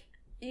 like,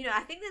 you know,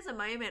 I think there's a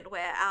moment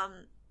where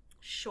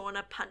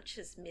Shauna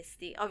punches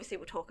Misty. Obviously,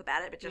 we'll talk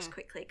about it, but just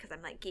quickly because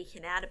I'm, like,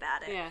 geeking out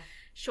about it. Yeah.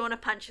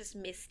 Shauna punches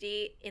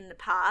Misty in the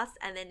past,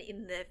 and then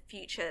in the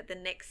future, the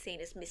next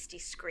scene is Misty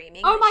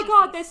screaming. Oh my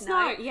God, there's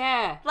snow.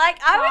 Yeah. Like,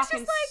 I was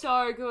just like,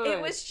 so good.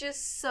 It was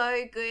just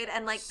so good,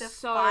 and, like, the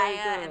fire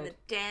and the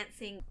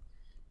dancing.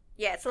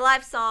 Yeah, it's a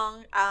live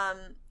song.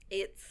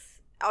 It's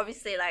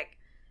obviously, like,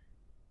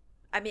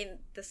 I mean,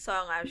 the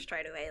song, I was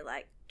straight away,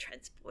 like,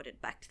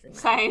 transported back to the 90s.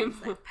 Same.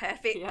 Like,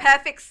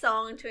 perfect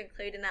song to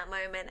include in that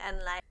moment, and,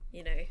 like,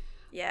 you know,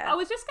 I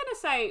was just going to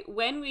say,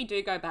 when we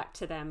do go back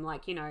to them,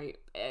 like, you know,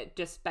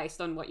 just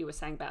based on what you were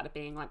saying about it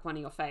being, like, one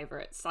of your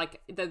favorites, like,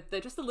 they're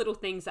just the little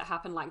things that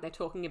happen, like, they're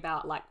talking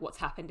about, like, what's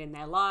happened in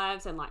their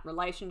lives and, like,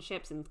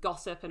 relationships and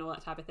gossip and all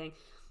that type of thing.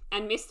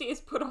 And Misty is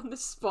put on the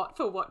spot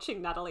for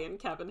watching Natalie and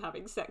Kevin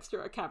having sex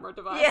through a camera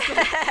device.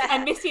 Yeah.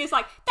 And Misty is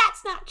like,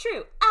 that's not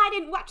true. I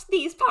didn't watch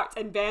these parts.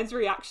 And Van's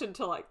reaction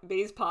to, like,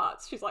 these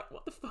parts, she's like,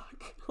 what the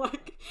fuck?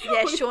 Like,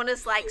 yeah,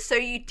 Shauna's like, so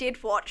you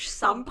did watch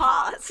some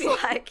parts.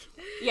 Like,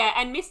 yeah,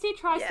 and Misty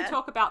tries to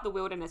talk about the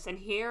wilderness. And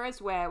here is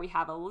where we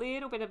have a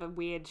little bit of a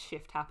weird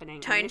shift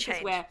happening. Tone change.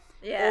 Is where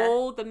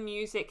all the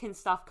music and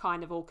stuff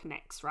kind of all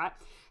connects, right?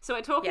 So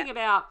we're talking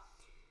about,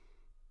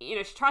 you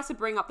know, she tries to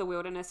bring up the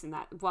wilderness in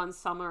that one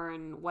summer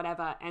and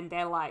whatever, and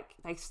they're like,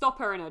 they stop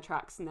her in her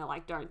tracks and they're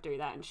like, don't do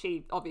that. And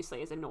she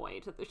obviously is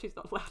annoyed that she's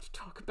not allowed to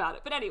talk about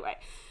it. But anyway,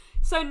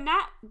 so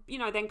Nat, you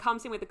know, then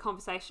comes in with the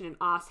conversation and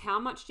asks, how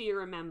much do you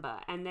remember?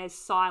 And there's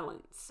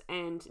silence.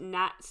 And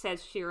Nat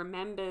says she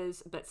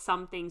remembers, but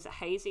some things are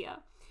hazier.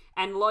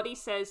 And Lottie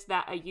says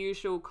that a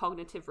usual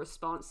cognitive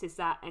response is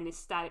that an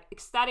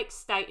ecstatic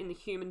state in the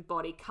human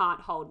body can't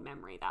hold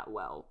memory that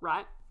well,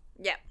 right?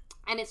 Yeah.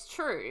 And it's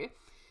true.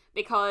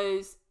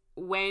 Because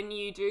when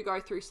you do go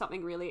through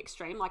something really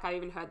extreme, like I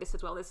even heard this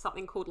as well, there's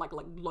something called like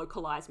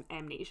localized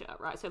amnesia,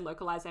 right? So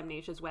localized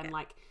amnesia is when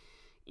like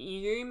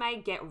you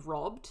may get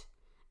robbed,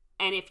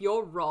 and if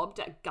you're robbed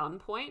at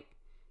gunpoint,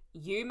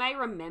 you may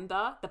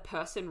remember the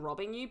person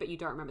robbing you, but you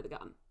don't remember the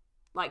gun.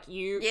 Like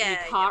you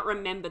can't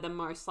remember the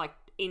most like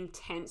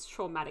intense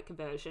traumatic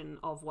version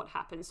of what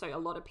happened. So a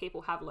lot of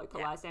people have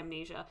localized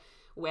amnesia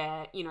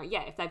where, you know,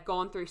 if they've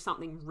gone through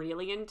something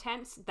really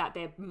intense that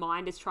their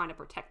mind is trying to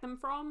protect them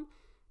from,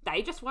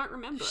 they just won't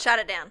remember Shut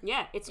it down.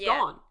 Yeah, it's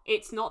gone.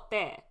 It's not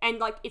there. And,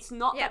 like, it's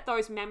not that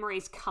those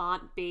memories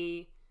can't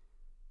be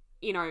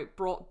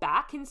brought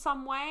back in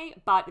some way,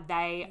 but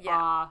they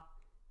are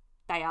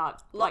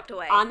locked like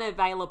away,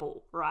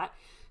 unavailable, right?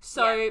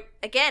 So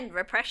again,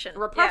 repression,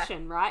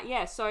 right?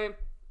 Yeah. So,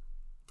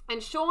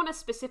 and Shauna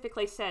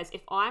specifically says,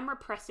 if I'm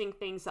repressing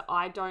things that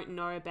I don't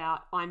know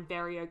about, I'm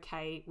very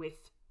okay with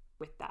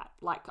that.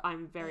 Like,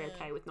 I'm very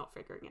okay with not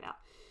figuring it out.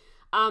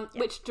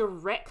 Which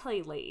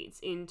directly leads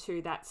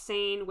into that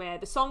scene where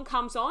the song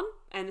comes on,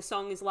 and the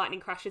song is Lightning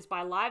Crashes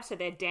by Live, so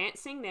they're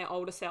dancing, their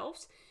older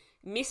selves.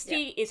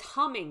 Misty is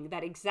humming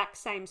that exact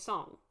same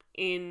song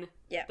in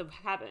the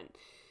cabin.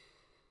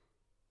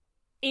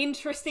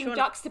 Interesting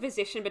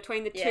juxtaposition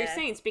between the two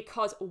scenes,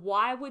 because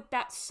why would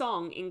that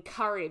song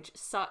encourage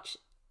such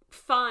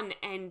fun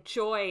and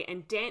joy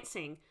and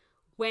dancing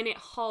when it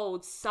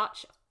holds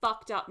such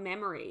fucked up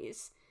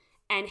memories?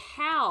 And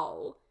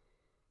how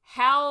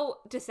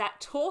does that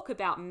talk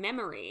about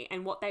memory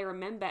and what they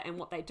remember and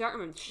what they don't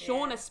remember?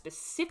 Shauna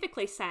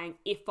specifically saying,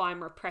 if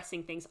I'm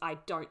repressing things I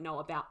don't know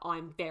about,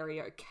 I'm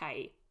very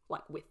okay,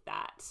 like, with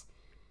that.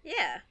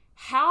 Yeah.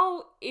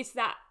 How is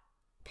that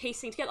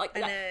piecing together? Like,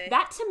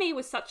 that to me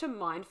was such a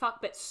mindfuck,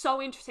 but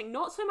so interesting.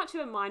 Not so much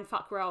of a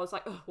mindfuck where I was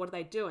like, oh, what are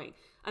they doing?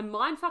 A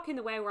mindfuck in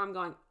the way where I'm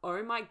going,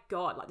 oh my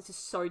God, like, this is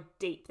so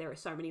deep. There are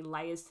so many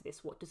layers to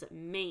this. What does it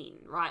mean,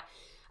 right?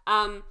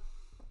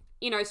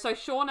 So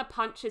Shauna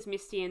punches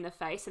Misty in the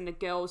face and the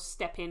girls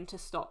step in to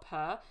stop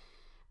her.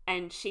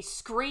 And she's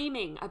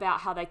screaming about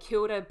how they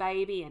killed her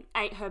baby and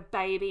ate her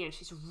baby. And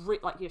she's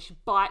she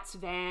bites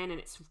Van, and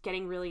it's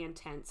getting really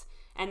intense.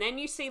 And then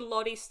you see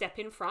Lottie step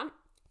in front,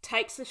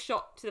 takes a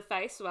shot to the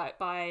face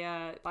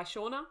by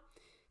Shauna,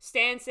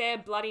 stands there,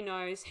 bloody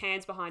nose,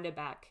 hands behind her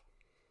back.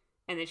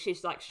 And then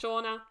she's like,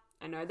 Shauna,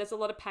 I know there's a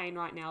lot of pain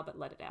right now, but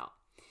let it out.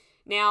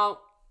 Now,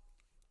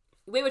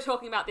 we were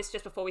talking about this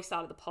just before we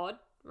started the pod,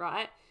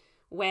 right?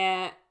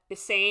 Where the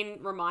scene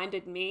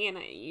reminded me, and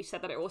you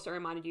said that it also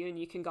reminded you, and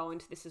you can go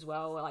into this as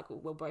well, like,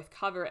 we'll both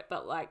cover it,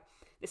 but, like,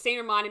 the scene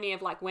reminded me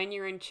of, like, when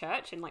you're in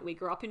church, and, like, we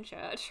grew up in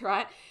church,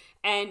 right?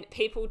 And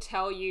people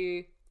tell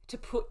you to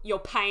put your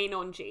pain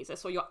on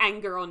Jesus or your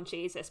anger on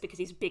Jesus because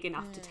he's big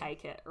enough to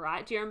take it,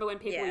 right? Do you remember when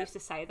people used to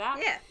say that?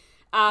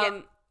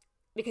 Yeah.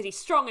 Because he's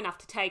strong enough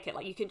to take it.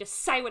 Like, you can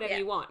just say whatever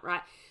you want,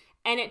 right?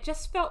 And it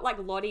just felt like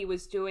Lottie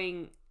was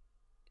doing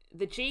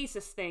the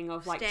Jesus thing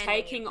of, like,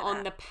 taking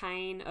on the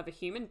pain of a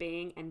human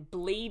being and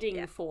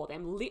bleeding for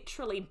them,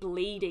 literally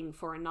bleeding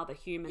for another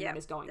human that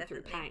is going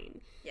through pain.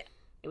 Yeah.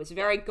 It was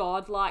very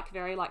godlike,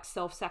 very, like,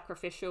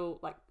 self-sacrificial,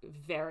 like,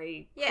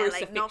 very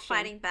crucifixion. Like, not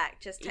fighting back,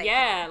 just taking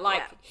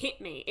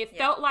hit me. It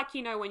felt like,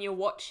 when you're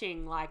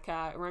watching, like,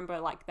 remember,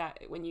 like, that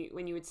when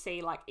you would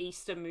see, like,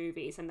 Easter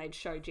movies and they'd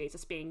show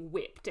Jesus being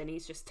whipped and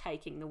he's just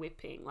taking the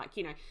whipping. Like,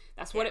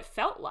 that's what it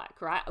felt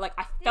like, right? Like,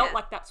 I felt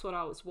like that's what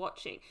I was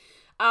watching.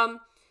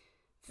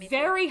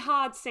 Very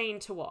hard scene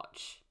to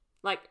watch.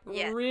 Like,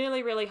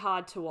 really, really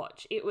hard to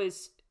watch. It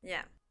was...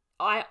 Yeah.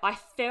 I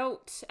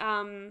felt...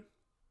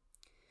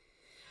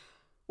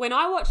 When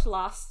I watched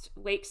last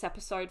week's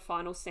episode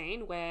final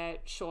scene where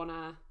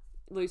Shauna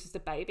loses the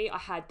baby, I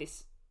had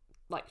this,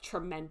 like,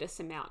 tremendous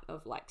amount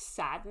of, like,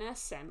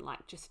 sadness and,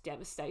 like, just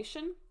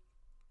devastation.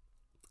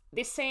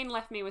 This scene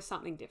left me with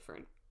something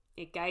different.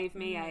 It gave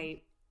me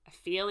a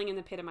feeling in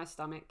the pit of my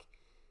stomach,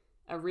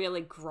 a really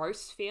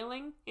gross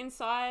feeling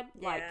inside,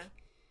 like,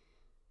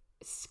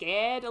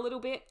 scared a little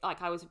bit.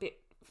 Like, I was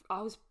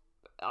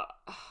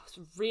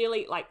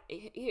really, like,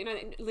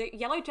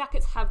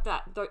 Yellowjackets have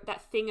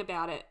that thing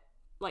about it.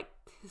 Like,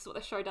 this is what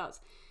the show does.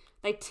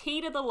 They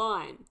teeter the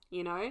line,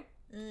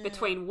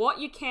 between what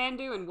you can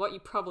do and what you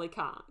probably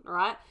can't,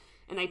 right?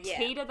 And they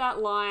teeter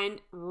that line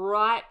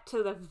right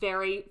to the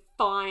very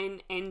fine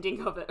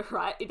ending of it,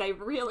 right? They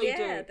really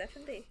do. Yeah,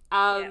 definitely.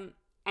 And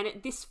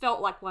this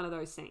felt like one of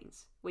those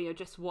scenes where you're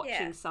just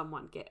watching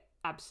someone get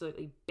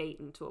absolutely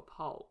beaten to a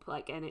pulp.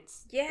 Like, and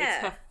it's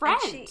her friend.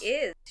 And she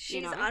is.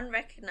 She's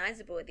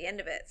unrecognizable at the end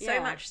of it. So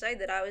much so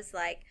that I was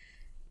like,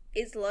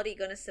 is Lottie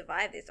going to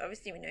survive this?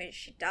 Obviously, we know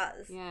she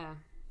does. Yeah.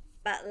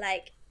 But,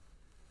 like,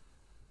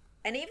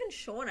 and even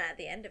Shauna at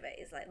the end of it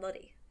is like,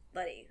 Lottie.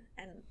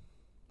 And,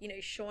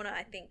 Shauna,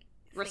 I think...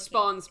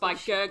 responds by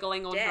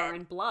gurgling on her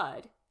in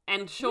blood.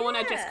 And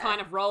Shauna just kind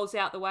of rolls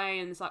out the way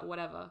and is like,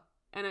 whatever.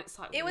 And it's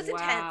like, it was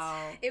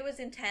intense. It was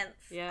intense.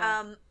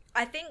 Yeah.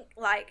 I think,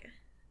 like,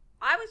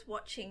 I was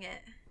watching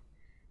it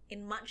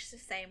in much the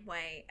same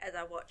way as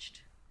I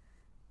watched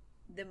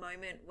the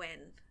moment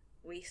when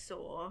we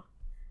saw...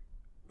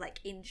 like,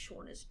 in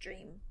Shauna's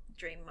dream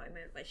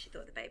moment where she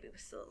thought the baby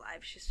was still alive,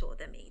 she saw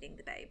them eating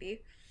the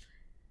baby.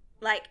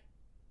 Like,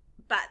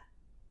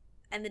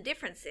 and the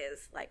difference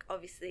is, like,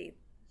 obviously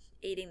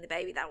eating the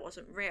baby, that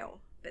wasn't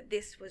real, but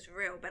this was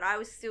real. But I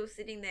was still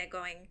sitting there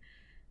going,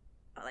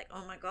 like,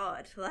 oh my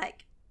God,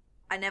 like,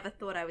 I never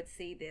thought I would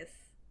see this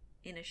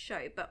in a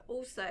show. But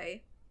also,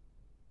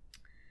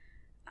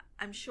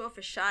 I'm sure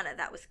for Shauna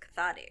that was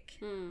cathartic.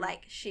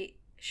 Like,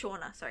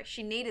 Shauna,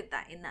 she needed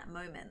that in that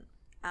moment.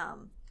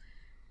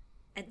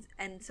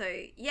 And so,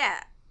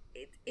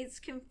 it's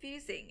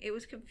confusing. It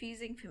was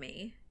confusing for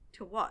me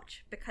to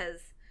watch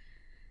because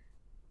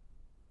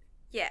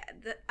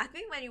I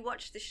think when you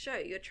watch the show,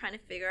 you're trying to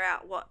figure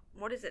out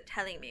what is it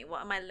telling me?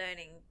 What am I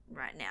learning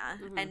right now?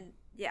 Mm-hmm. And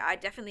yeah, I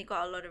definitely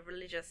got a lot of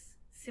religious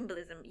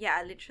symbolism. Yeah,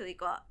 I literally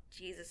got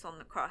Jesus on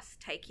the cross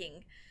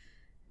taking,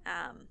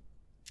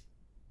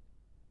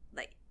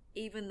 like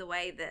even the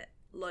way that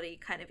Lottie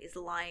kind of is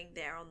lying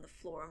there on the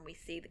floor and we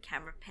see the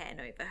camera pan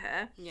over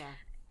her. Yeah.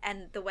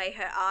 And the way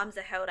her arms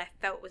are held, I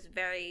thought was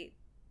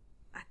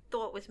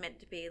meant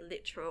to be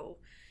literal.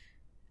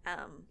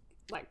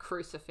 Like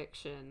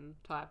crucifixion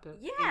type of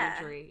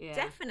imagery. Yeah,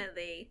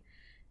 definitely.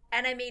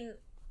 And I mean,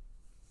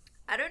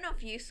 I don't know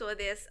if you saw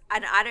this,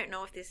 and I don't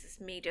know if this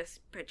is me just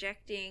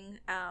projecting.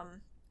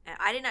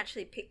 I didn't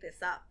actually pick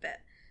this up,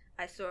 but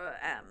I saw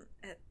a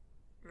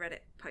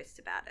Reddit post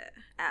about it.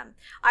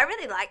 I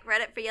really like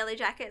Reddit for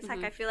Yellowjackets.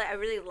 Like, I feel like I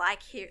really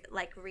like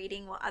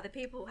reading what other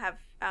people have,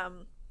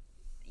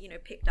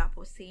 picked up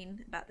or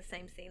seen about the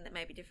same scene that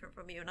may be different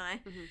from you and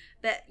I.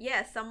 But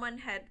yeah, someone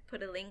had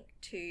put a link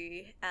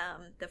to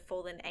The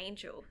Fallen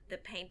Angel, the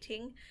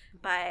painting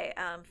by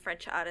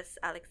French artist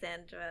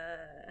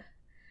Alexandra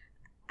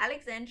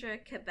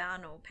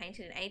Cabano,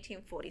 painted in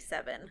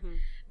 1847.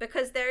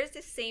 Because there is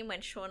this scene when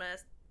Shauna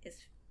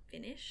is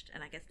finished,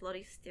 and I guess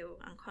Lottie's still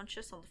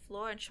unconscious on the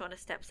floor, and Shauna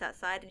steps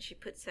outside and she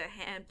puts her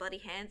bloody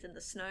hands in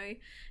the snow.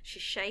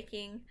 She's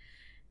shaking.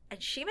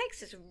 And she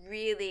makes this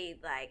really,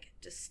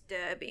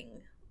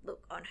 disturbing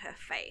look on her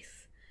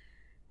face.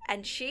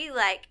 And she's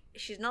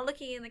not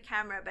looking in the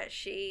camera, but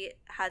she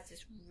has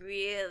this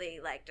really,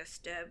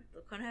 disturbed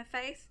look on her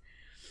face.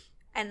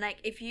 And,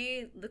 if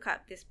you look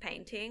up this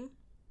painting,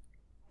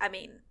 I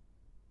mean,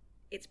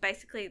 it's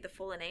basically the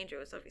fallen angel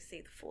is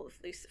obviously the fall of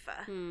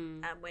Lucifer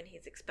when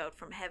he's expelled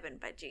from heaven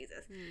by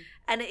Jesus.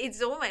 And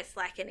it's almost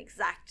like an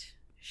exact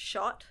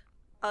shot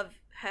of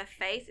her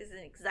face is an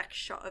exact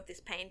shot of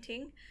this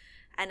painting.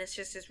 And it's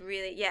just this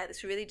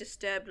really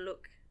disturbed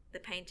look. The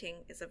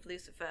painting is of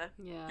Lucifer,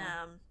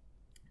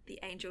 the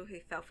angel who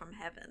fell from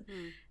heaven.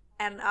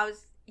 And I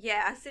was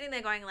sitting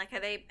there going, are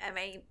they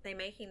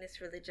making this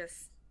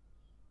religious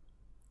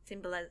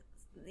symbol,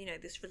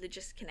 this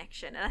religious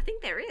connection? And I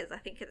think there is. I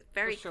think it's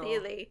very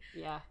clearly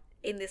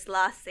in this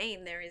last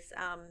scene there is.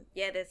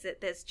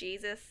 There's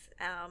Jesus.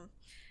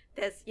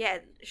 There's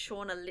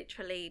Shauna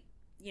literally.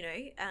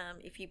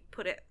 If you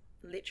put it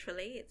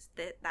literally, it's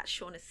that's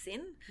Shauna's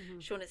sin.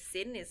 Shauna's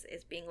sin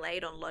is being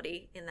laid on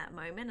Lottie in that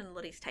moment, and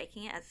Lottie's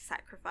taking it as a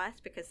sacrifice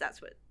because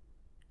that's what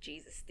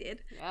Jesus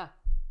did. Yeah.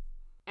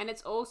 And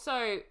it's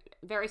also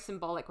very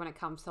symbolic when it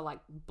comes to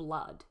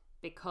blood,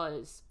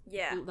 because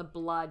the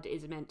blood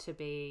is meant to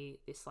be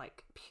this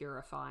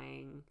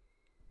purifying,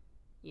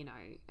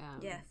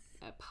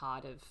 a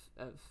part of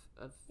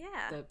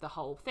the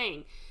whole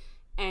thing.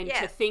 And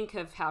to think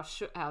of how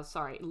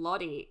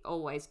Lottie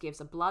always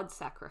gives a blood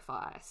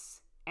sacrifice.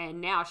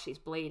 And now she's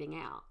bleeding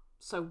out.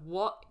 So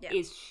what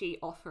is she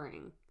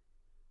offering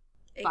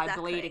by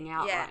bleeding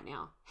out right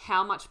now?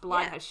 How much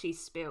blood has she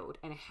spilled,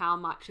 and how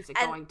much is it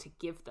going to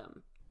give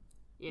them?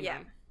 You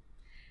know?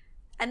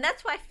 And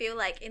that's why I feel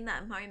like in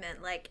that moment,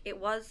 it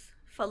was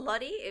for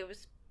Lottie, it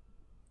was.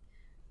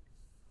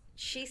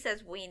 She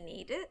says we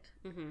need it,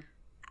 and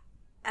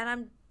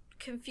I'm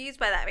confused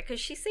by that because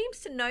she seems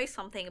to know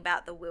something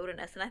about the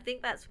wilderness, and I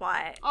think that's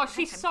why. Oh,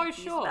 she's so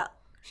sure.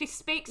 She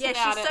speaks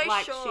about it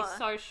she's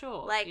so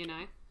sure,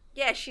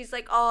 Yeah, she's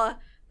like, oh,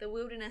 the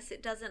wilderness,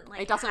 it doesn't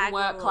it doesn't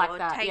work like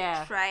that.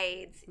 Take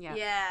trades.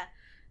 Yeah.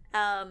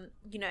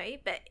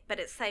 But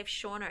it saved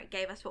Shauna. It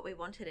gave us what we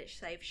wanted. It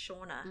saved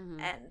Shauna,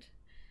 and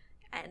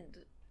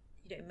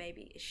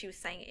maybe she was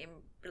saying it in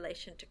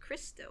relation to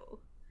Kristen.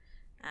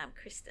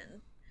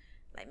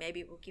 Maybe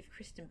it will give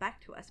Kristen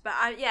back to us. But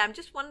I'm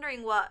just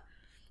wondering what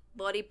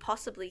Lottie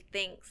possibly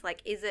thinks.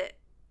 Is it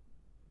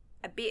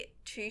a bit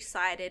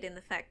two-sided in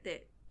the fact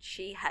that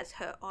she has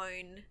her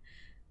own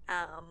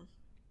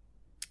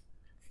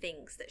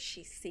things that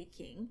she's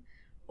seeking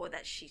or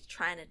that she's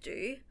trying to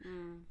do,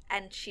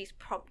 and she's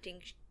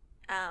prompting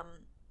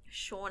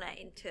Shauna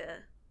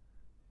into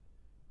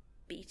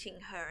beating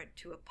her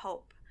to a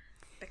pulp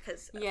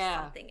because of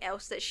something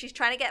else that she's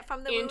trying to get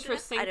from the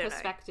interesting wilderness.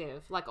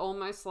 Perspective.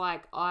 Almost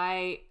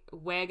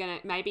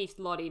maybe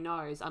Lottie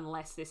knows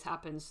unless this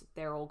happens,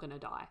 they're all gonna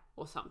die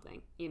or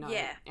something,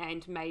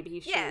 and maybe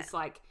she's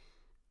like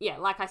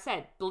I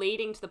said,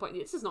 bleeding to the point,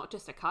 this is not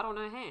just a cut on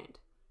her hand.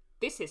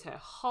 This is her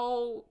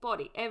whole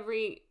body,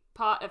 every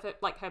part of it,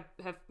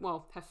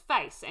 her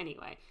face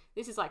anyway.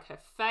 This is her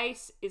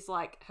face is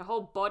her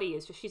whole body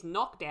is just, she's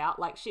knocked out.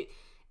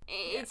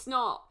 It's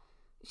not,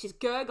 she's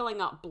gurgling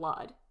up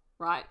blood,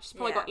 right? She's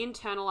probably got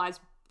internalized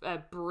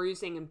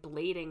bruising and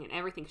bleeding and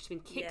everything. She's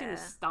been kicked in the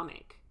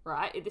stomach,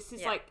 right? This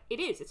is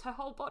it's her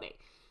whole body.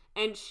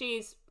 And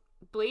she's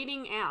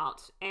bleeding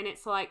out, and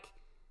it's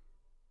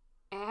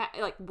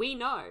we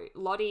know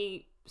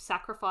Lottie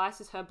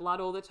sacrifices her blood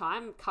all the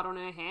time, cut on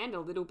her hand, a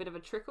little bit of a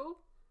trickle.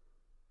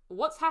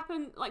 What's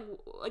happened? I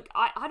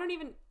don't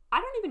even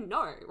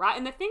know, right?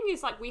 And the thing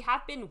is, we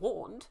have been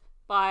warned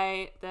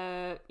by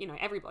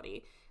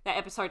everybody that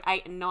episode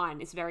 8 and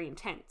 9 is very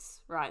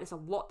intense, right? There's a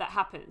lot that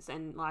happens,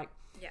 and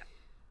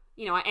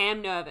you know, I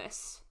am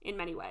nervous in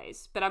many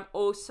ways, but I'm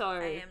also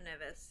I am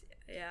nervous.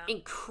 Yeah.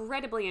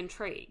 incredibly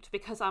intrigued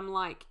because I'm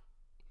like,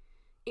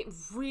 it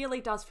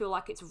really does feel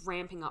like it's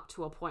ramping up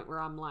to a point where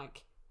I'm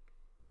like,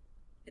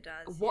 it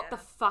does. what the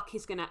fuck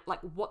is gonna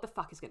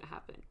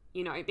happen?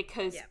 You know,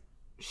 because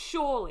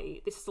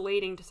surely this is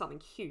leading to something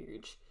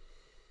huge.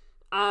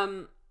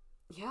 I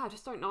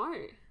just don't know.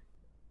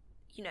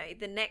 You know,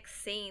 the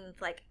next scene,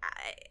 like,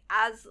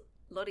 as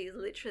Lottie is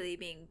literally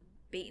being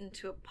beaten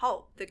to a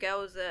pulp, the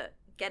girls are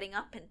getting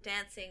up and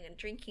dancing and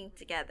drinking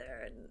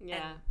together and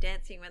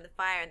dancing around the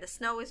fire, and the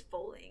snow is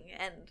falling,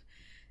 and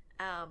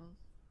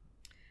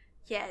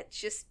it's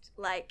just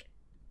like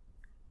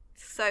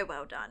so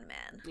well done,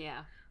 man.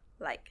 Yeah.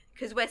 Like,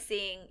 because we're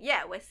seeing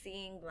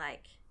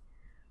like,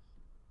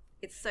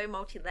 it's so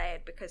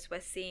multi-layered because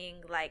we're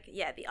seeing like,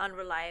 the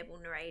unreliable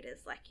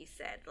narrators, like you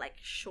said, like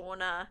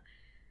Shauna,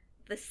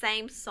 the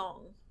same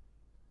song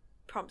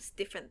prompts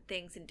different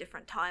things in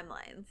different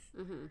timelines.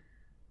 Mm-hmm.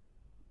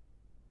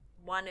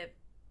 One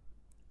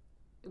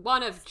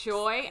of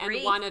joy grief,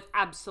 and one of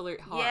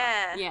absolute horror.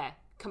 Yeah.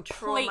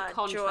 Complete trauma,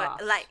 contrast.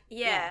 Joy, like,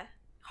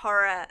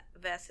 horror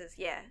versus,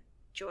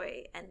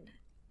 joy and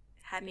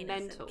happiness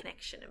mental. And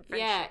connection and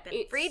friendship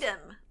and freedom.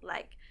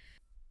 Like,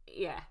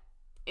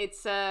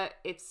 it's a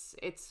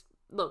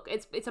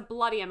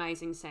bloody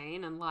amazing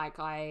scene, and like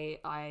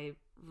I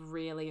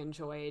really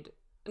enjoyed,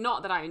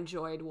 not that I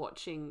enjoyed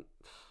watching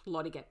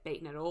Lottie get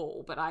beaten at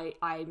all, but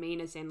I mean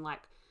as in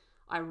like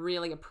I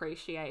really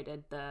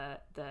appreciated the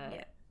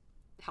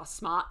how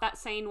smart that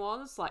scene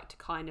was, like to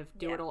kind of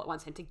do it all at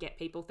once and to get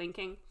people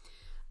thinking.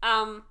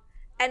 And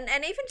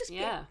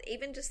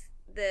even just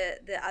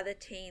the other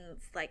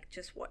teens like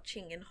just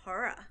watching in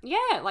horror.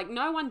 Yeah, like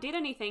no one did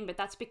anything, but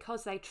that's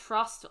because they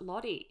trust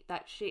Lottie,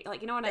 that she,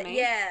 like, you know what I mean?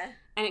 Yeah.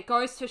 And it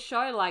goes to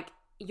show, like,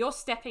 you're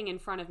stepping in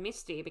front of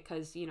Misty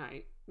because, you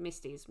know,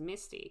 Misty's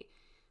Misty.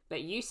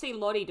 But you see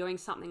Lottie doing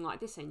something like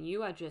this and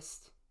you are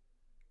just,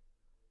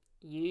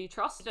 you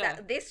trust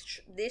her.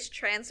 This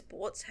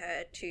transports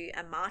her to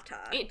a martyr.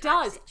 It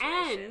does.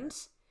 Situation. And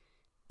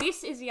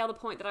this is the other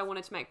point that I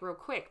wanted to make real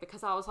quick,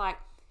 because I was like,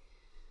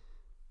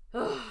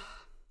 ugh.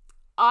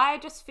 I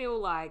just feel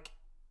like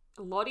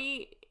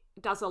Lottie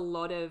does a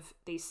lot of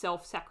these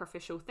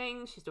self-sacrificial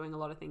things. She's doing a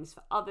lot of things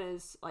for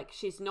others. Like,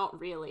 she's not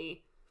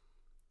really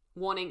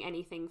wanting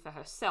anything for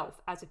herself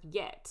as of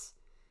yet.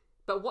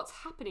 But what's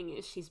happening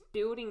is she's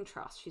building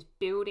trust. She's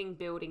building.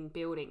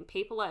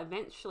 People are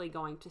eventually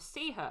going to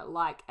see her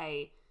like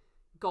a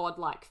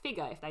godlike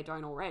figure if they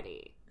don't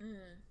already.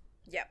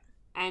 Yep.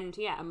 And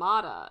a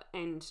martyr,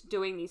 and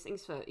doing these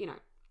things for, you know,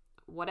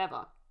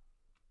 whatever.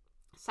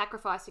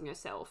 Sacrificing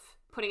herself,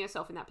 putting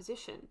herself in that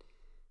position,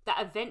 that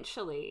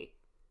eventually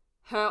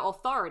her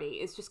authority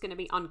is just going to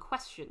be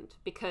unquestioned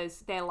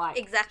because they're like,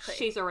 exactly,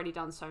 she's already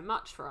done so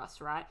much for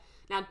us, right?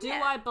 Now, do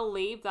I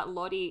believe that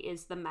Lottie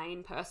is the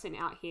main person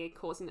out here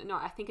causing it? No,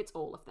 I think it's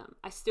all of them.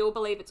 I still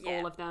believe it's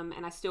all of them,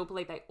 and I still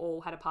believe they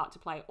all had a part to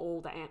play,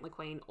 all the Antler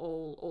Queen,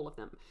 all of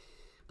them.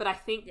 But I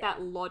think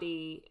that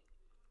Lottie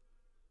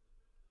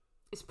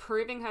is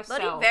proving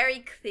herself. Lottie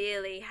very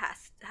clearly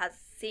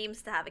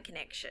seems to have a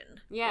connection.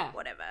 Yeah. With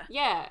whatever.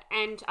 Yeah,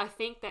 and I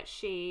think that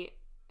she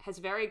has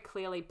very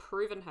clearly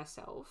proven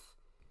herself.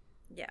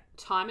 Yeah.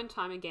 Time and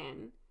time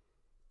again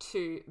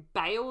to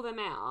bail them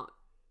out,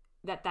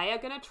 that they are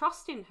going to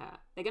trust in her.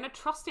 They're going to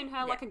trust in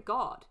her like a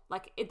god.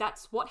 Like,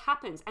 that's what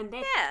happens, and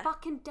they're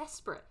fucking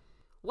desperate.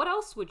 What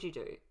else would you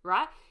do,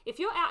 right? If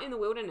you're out in the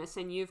wilderness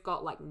and you've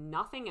got like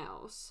nothing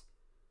else,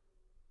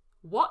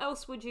 what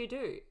else would you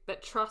do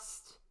but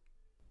trust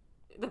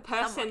the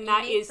person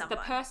that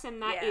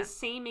is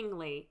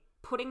seemingly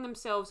putting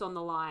themselves on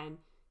the line,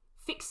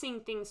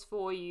 fixing things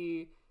for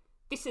you?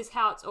 This is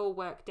how it's all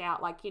worked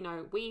out. Like, you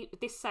know,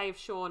 this saved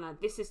Shauna,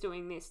 this is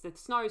doing this, the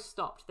snow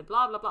stopped, the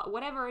blah, blah, blah,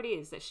 whatever it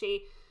is that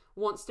she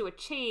wants to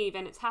achieve,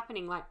 and it's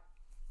happening. Like,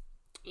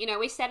 you know,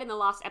 we said in the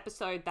last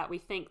episode that we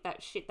think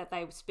that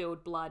they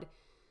spilled blood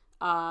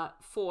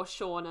for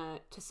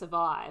Shauna to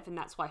survive, and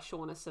that's why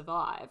Shauna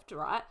survived,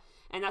 right?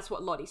 And that's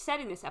what Lottie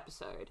said in this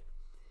episode.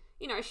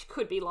 You know, she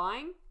could be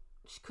lying.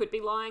 She could be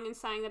lying and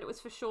saying that it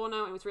was for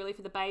Shauna and it was really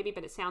for the baby,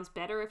 but it sounds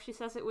better if she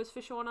says it was for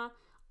Shauna.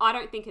 I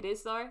don't think it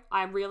is, though.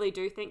 I really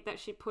do think that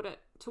she put it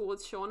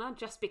towards Shauna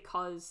just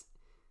because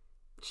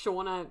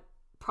Shauna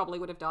probably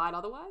would have died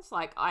otherwise.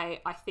 Like, I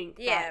think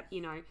that,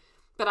 you know...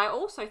 But I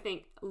also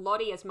think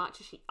Lottie, as much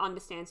as she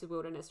understands the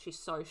wilderness, she's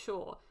so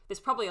sure. There's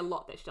probably a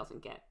lot that she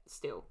doesn't get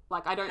still.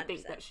 Like, I don't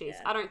think that she's...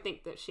 I don't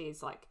think that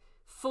she's, like,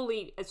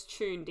 fully as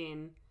tuned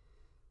in.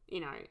 You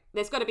know,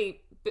 there's got to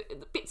be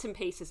bits and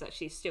pieces that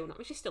she's still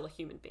not... She's still a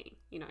human being,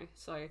 you know,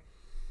 so...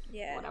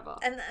 Yeah. Whatever.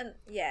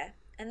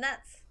 And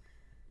that's...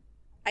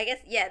 I guess,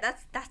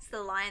 that's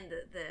the line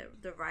that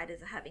the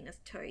writers are having us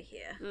toe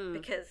here.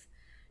 Because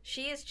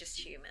she is just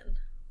human.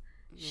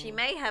 Yeah. She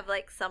may have,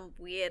 like, some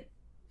weird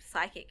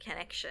psychic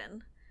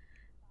connection,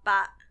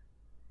 but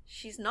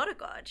she's not a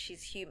god.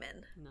 She's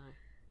human. No.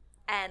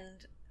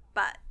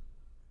 But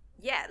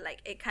yeah,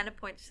 like it kind of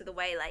points to the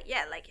way, like,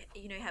 yeah, like,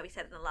 you know how we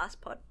said in the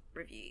last pod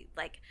review,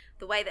 like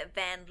the way that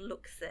Van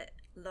looks at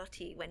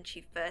Lottie when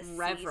she first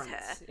Reverence,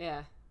 sees her.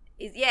 yeah.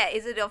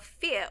 Is it of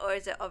fear or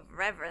is it of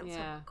reverence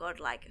Yeah. of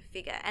godlike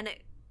figure? And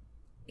it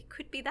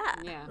could be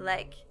that. Yeah.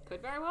 Like,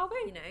 Could very well be.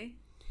 you know.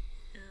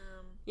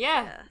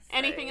 Yeah. So...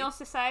 Anything else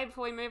to say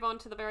before we move on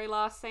to the very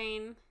last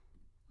scene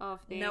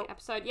of the Nope.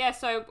 episode? Yeah,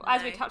 so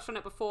as we No. touched on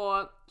it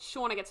before,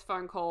 Shauna gets a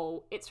phone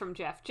call. It's from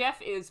Jeff.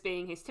 Jeff is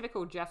being his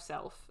typical Jeff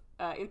self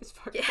in this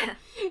phone call.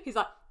 He's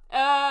like,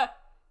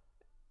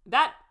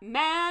 that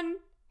man,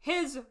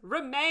 his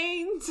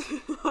remains.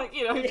 Like,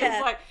 you know,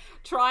 just like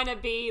trying to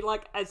be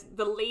like as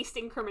the least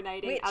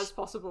incriminating as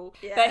possible.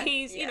 Yeah, but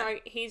he's, you know,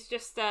 he's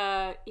just,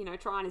 you know,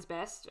 trying his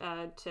best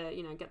to,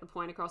 you know, get the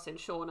point across, and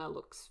Shauna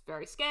looks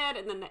very scared,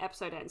 and then the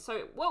episode ends.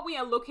 So what we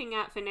are looking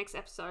at for next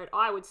episode,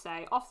 I would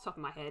say, off the top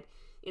of my head,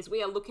 is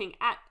we are looking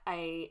at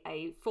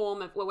a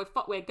form of, well,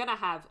 we're going to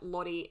have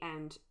Lottie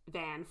and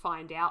Van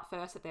find out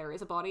first that there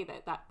is a body,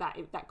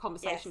 that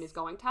conversation is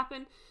going to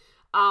happen.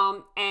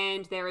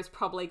 And there is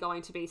probably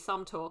going to be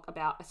some talk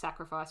about a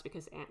sacrifice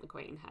because Aunt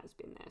Queen has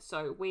been there.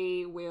 So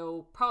we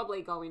will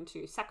probably go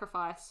into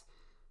sacrifice,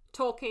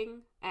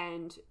 talking,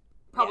 and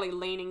probably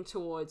leaning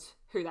towards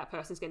who that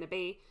person's going to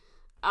be,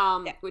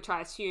 which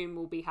I assume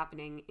will be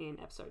happening in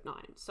episode 9.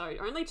 So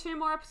only 2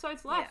 more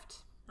episodes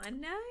left. I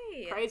know.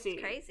 Crazy.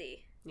 It's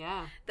crazy.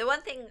 Yeah. The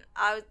last thing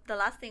I was going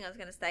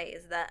to say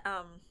is that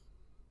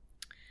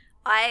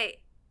I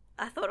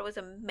thought it was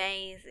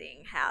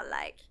amazing how,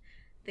 like,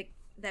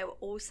 they were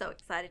all so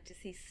excited to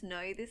see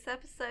snow this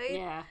episode.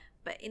 Yeah.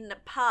 But in the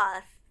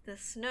past, the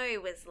snow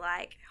was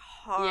like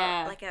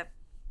horror, like a,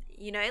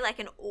 you know, like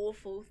an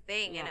awful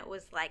thing, and it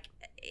was like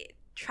it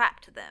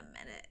trapped them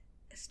and it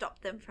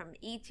stopped them from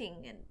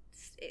eating, and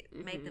it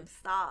made them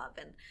starve,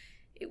 and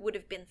it would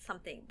have been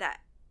something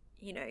that,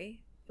 you know, it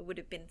would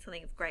have been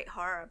something of great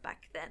horror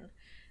back then.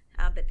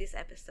 But this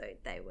episode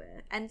they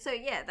were, and so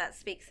that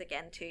speaks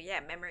again to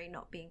memory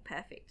not being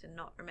perfect and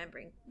not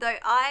remembering. Though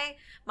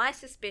my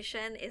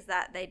suspicion is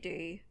that they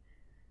do.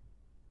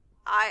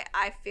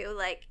 I feel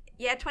like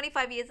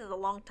 25 years is a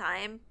long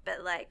time,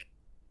 but like,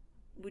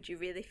 would you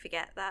really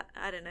forget that?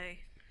 I don't know.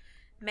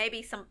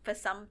 Maybe for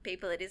some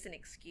people it is an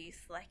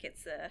excuse, like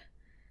it's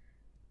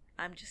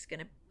I'm just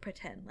gonna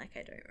pretend like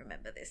I don't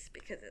remember this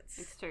because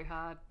it's too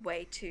hard,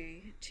 way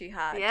too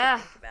hard to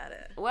think about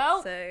it.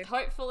 Well, so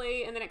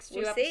hopefully in the next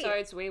few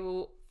episodes we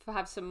will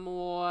have some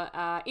more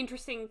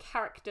interesting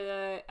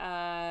character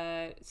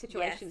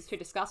situations to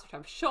discuss, which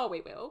I'm sure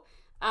we will.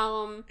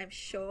 I'm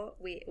sure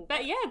we will.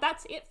 But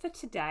that's it for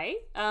today.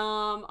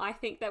 I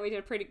think that we did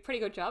a pretty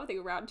good job. I think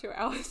we're around 2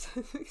 hours.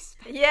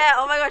 Yeah,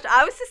 oh my gosh,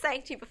 I was just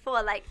saying to you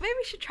before, like, maybe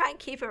we should try and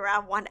keep it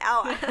around 1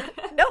 hour.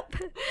 Nope.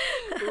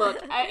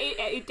 Look,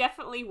 it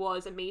definitely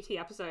was a meaty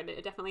episode.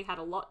 It definitely had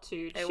a lot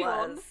to chew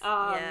on.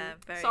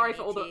 Very sorry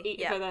meaty. for all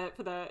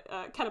for the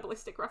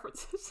cannibalistic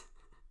references.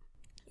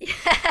 Yeah.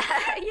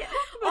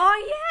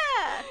 Oh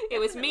yeah. It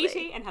was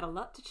meaty and had a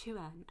lot to chew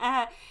on.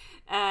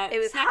 It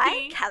was snacky,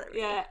 high calorie.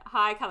 Yeah,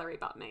 high calorie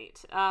butt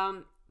meat.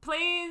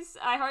 Please,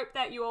 I hope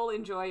that you all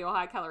enjoy your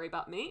high calorie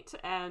butt meat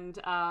and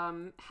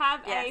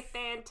have a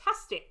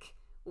fantastic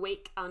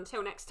week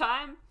until next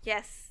time.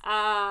 Yes.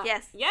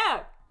 Yes.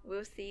 Yeah.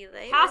 We'll see you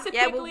later. House of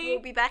Quigley.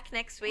 We'll be back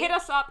next week. Hit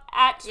us up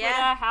at Twitter,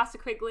 House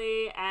of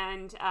Quigley,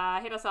 and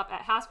hit us up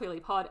at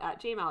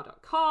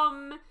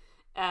housequigleypod@gmail.com.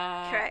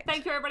 Correct.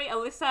 Thank you, everybody.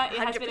 Alyssa, it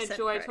has been a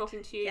joy correct.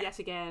 talking to you yet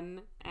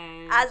again.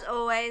 And as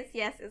always,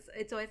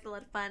 it's always a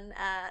lot of fun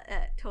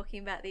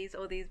talking about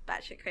all these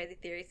batshit crazy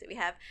theories that we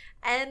have.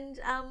 And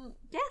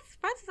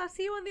Frances, I'll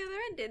see you on the other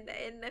end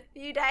in a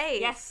few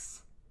days.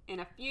 Yes, in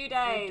a few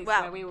days,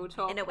 well, where we will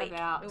talk in a week,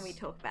 about when we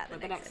talk about the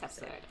next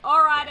episode.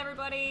 All right,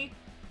 everybody.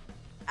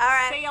 All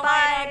right. See you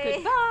bye. later.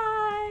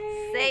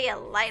 Goodbye. See you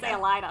later. See you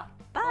later.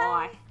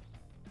 Bye.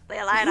 Bye. See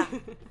you later. See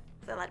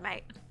you later,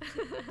 mate.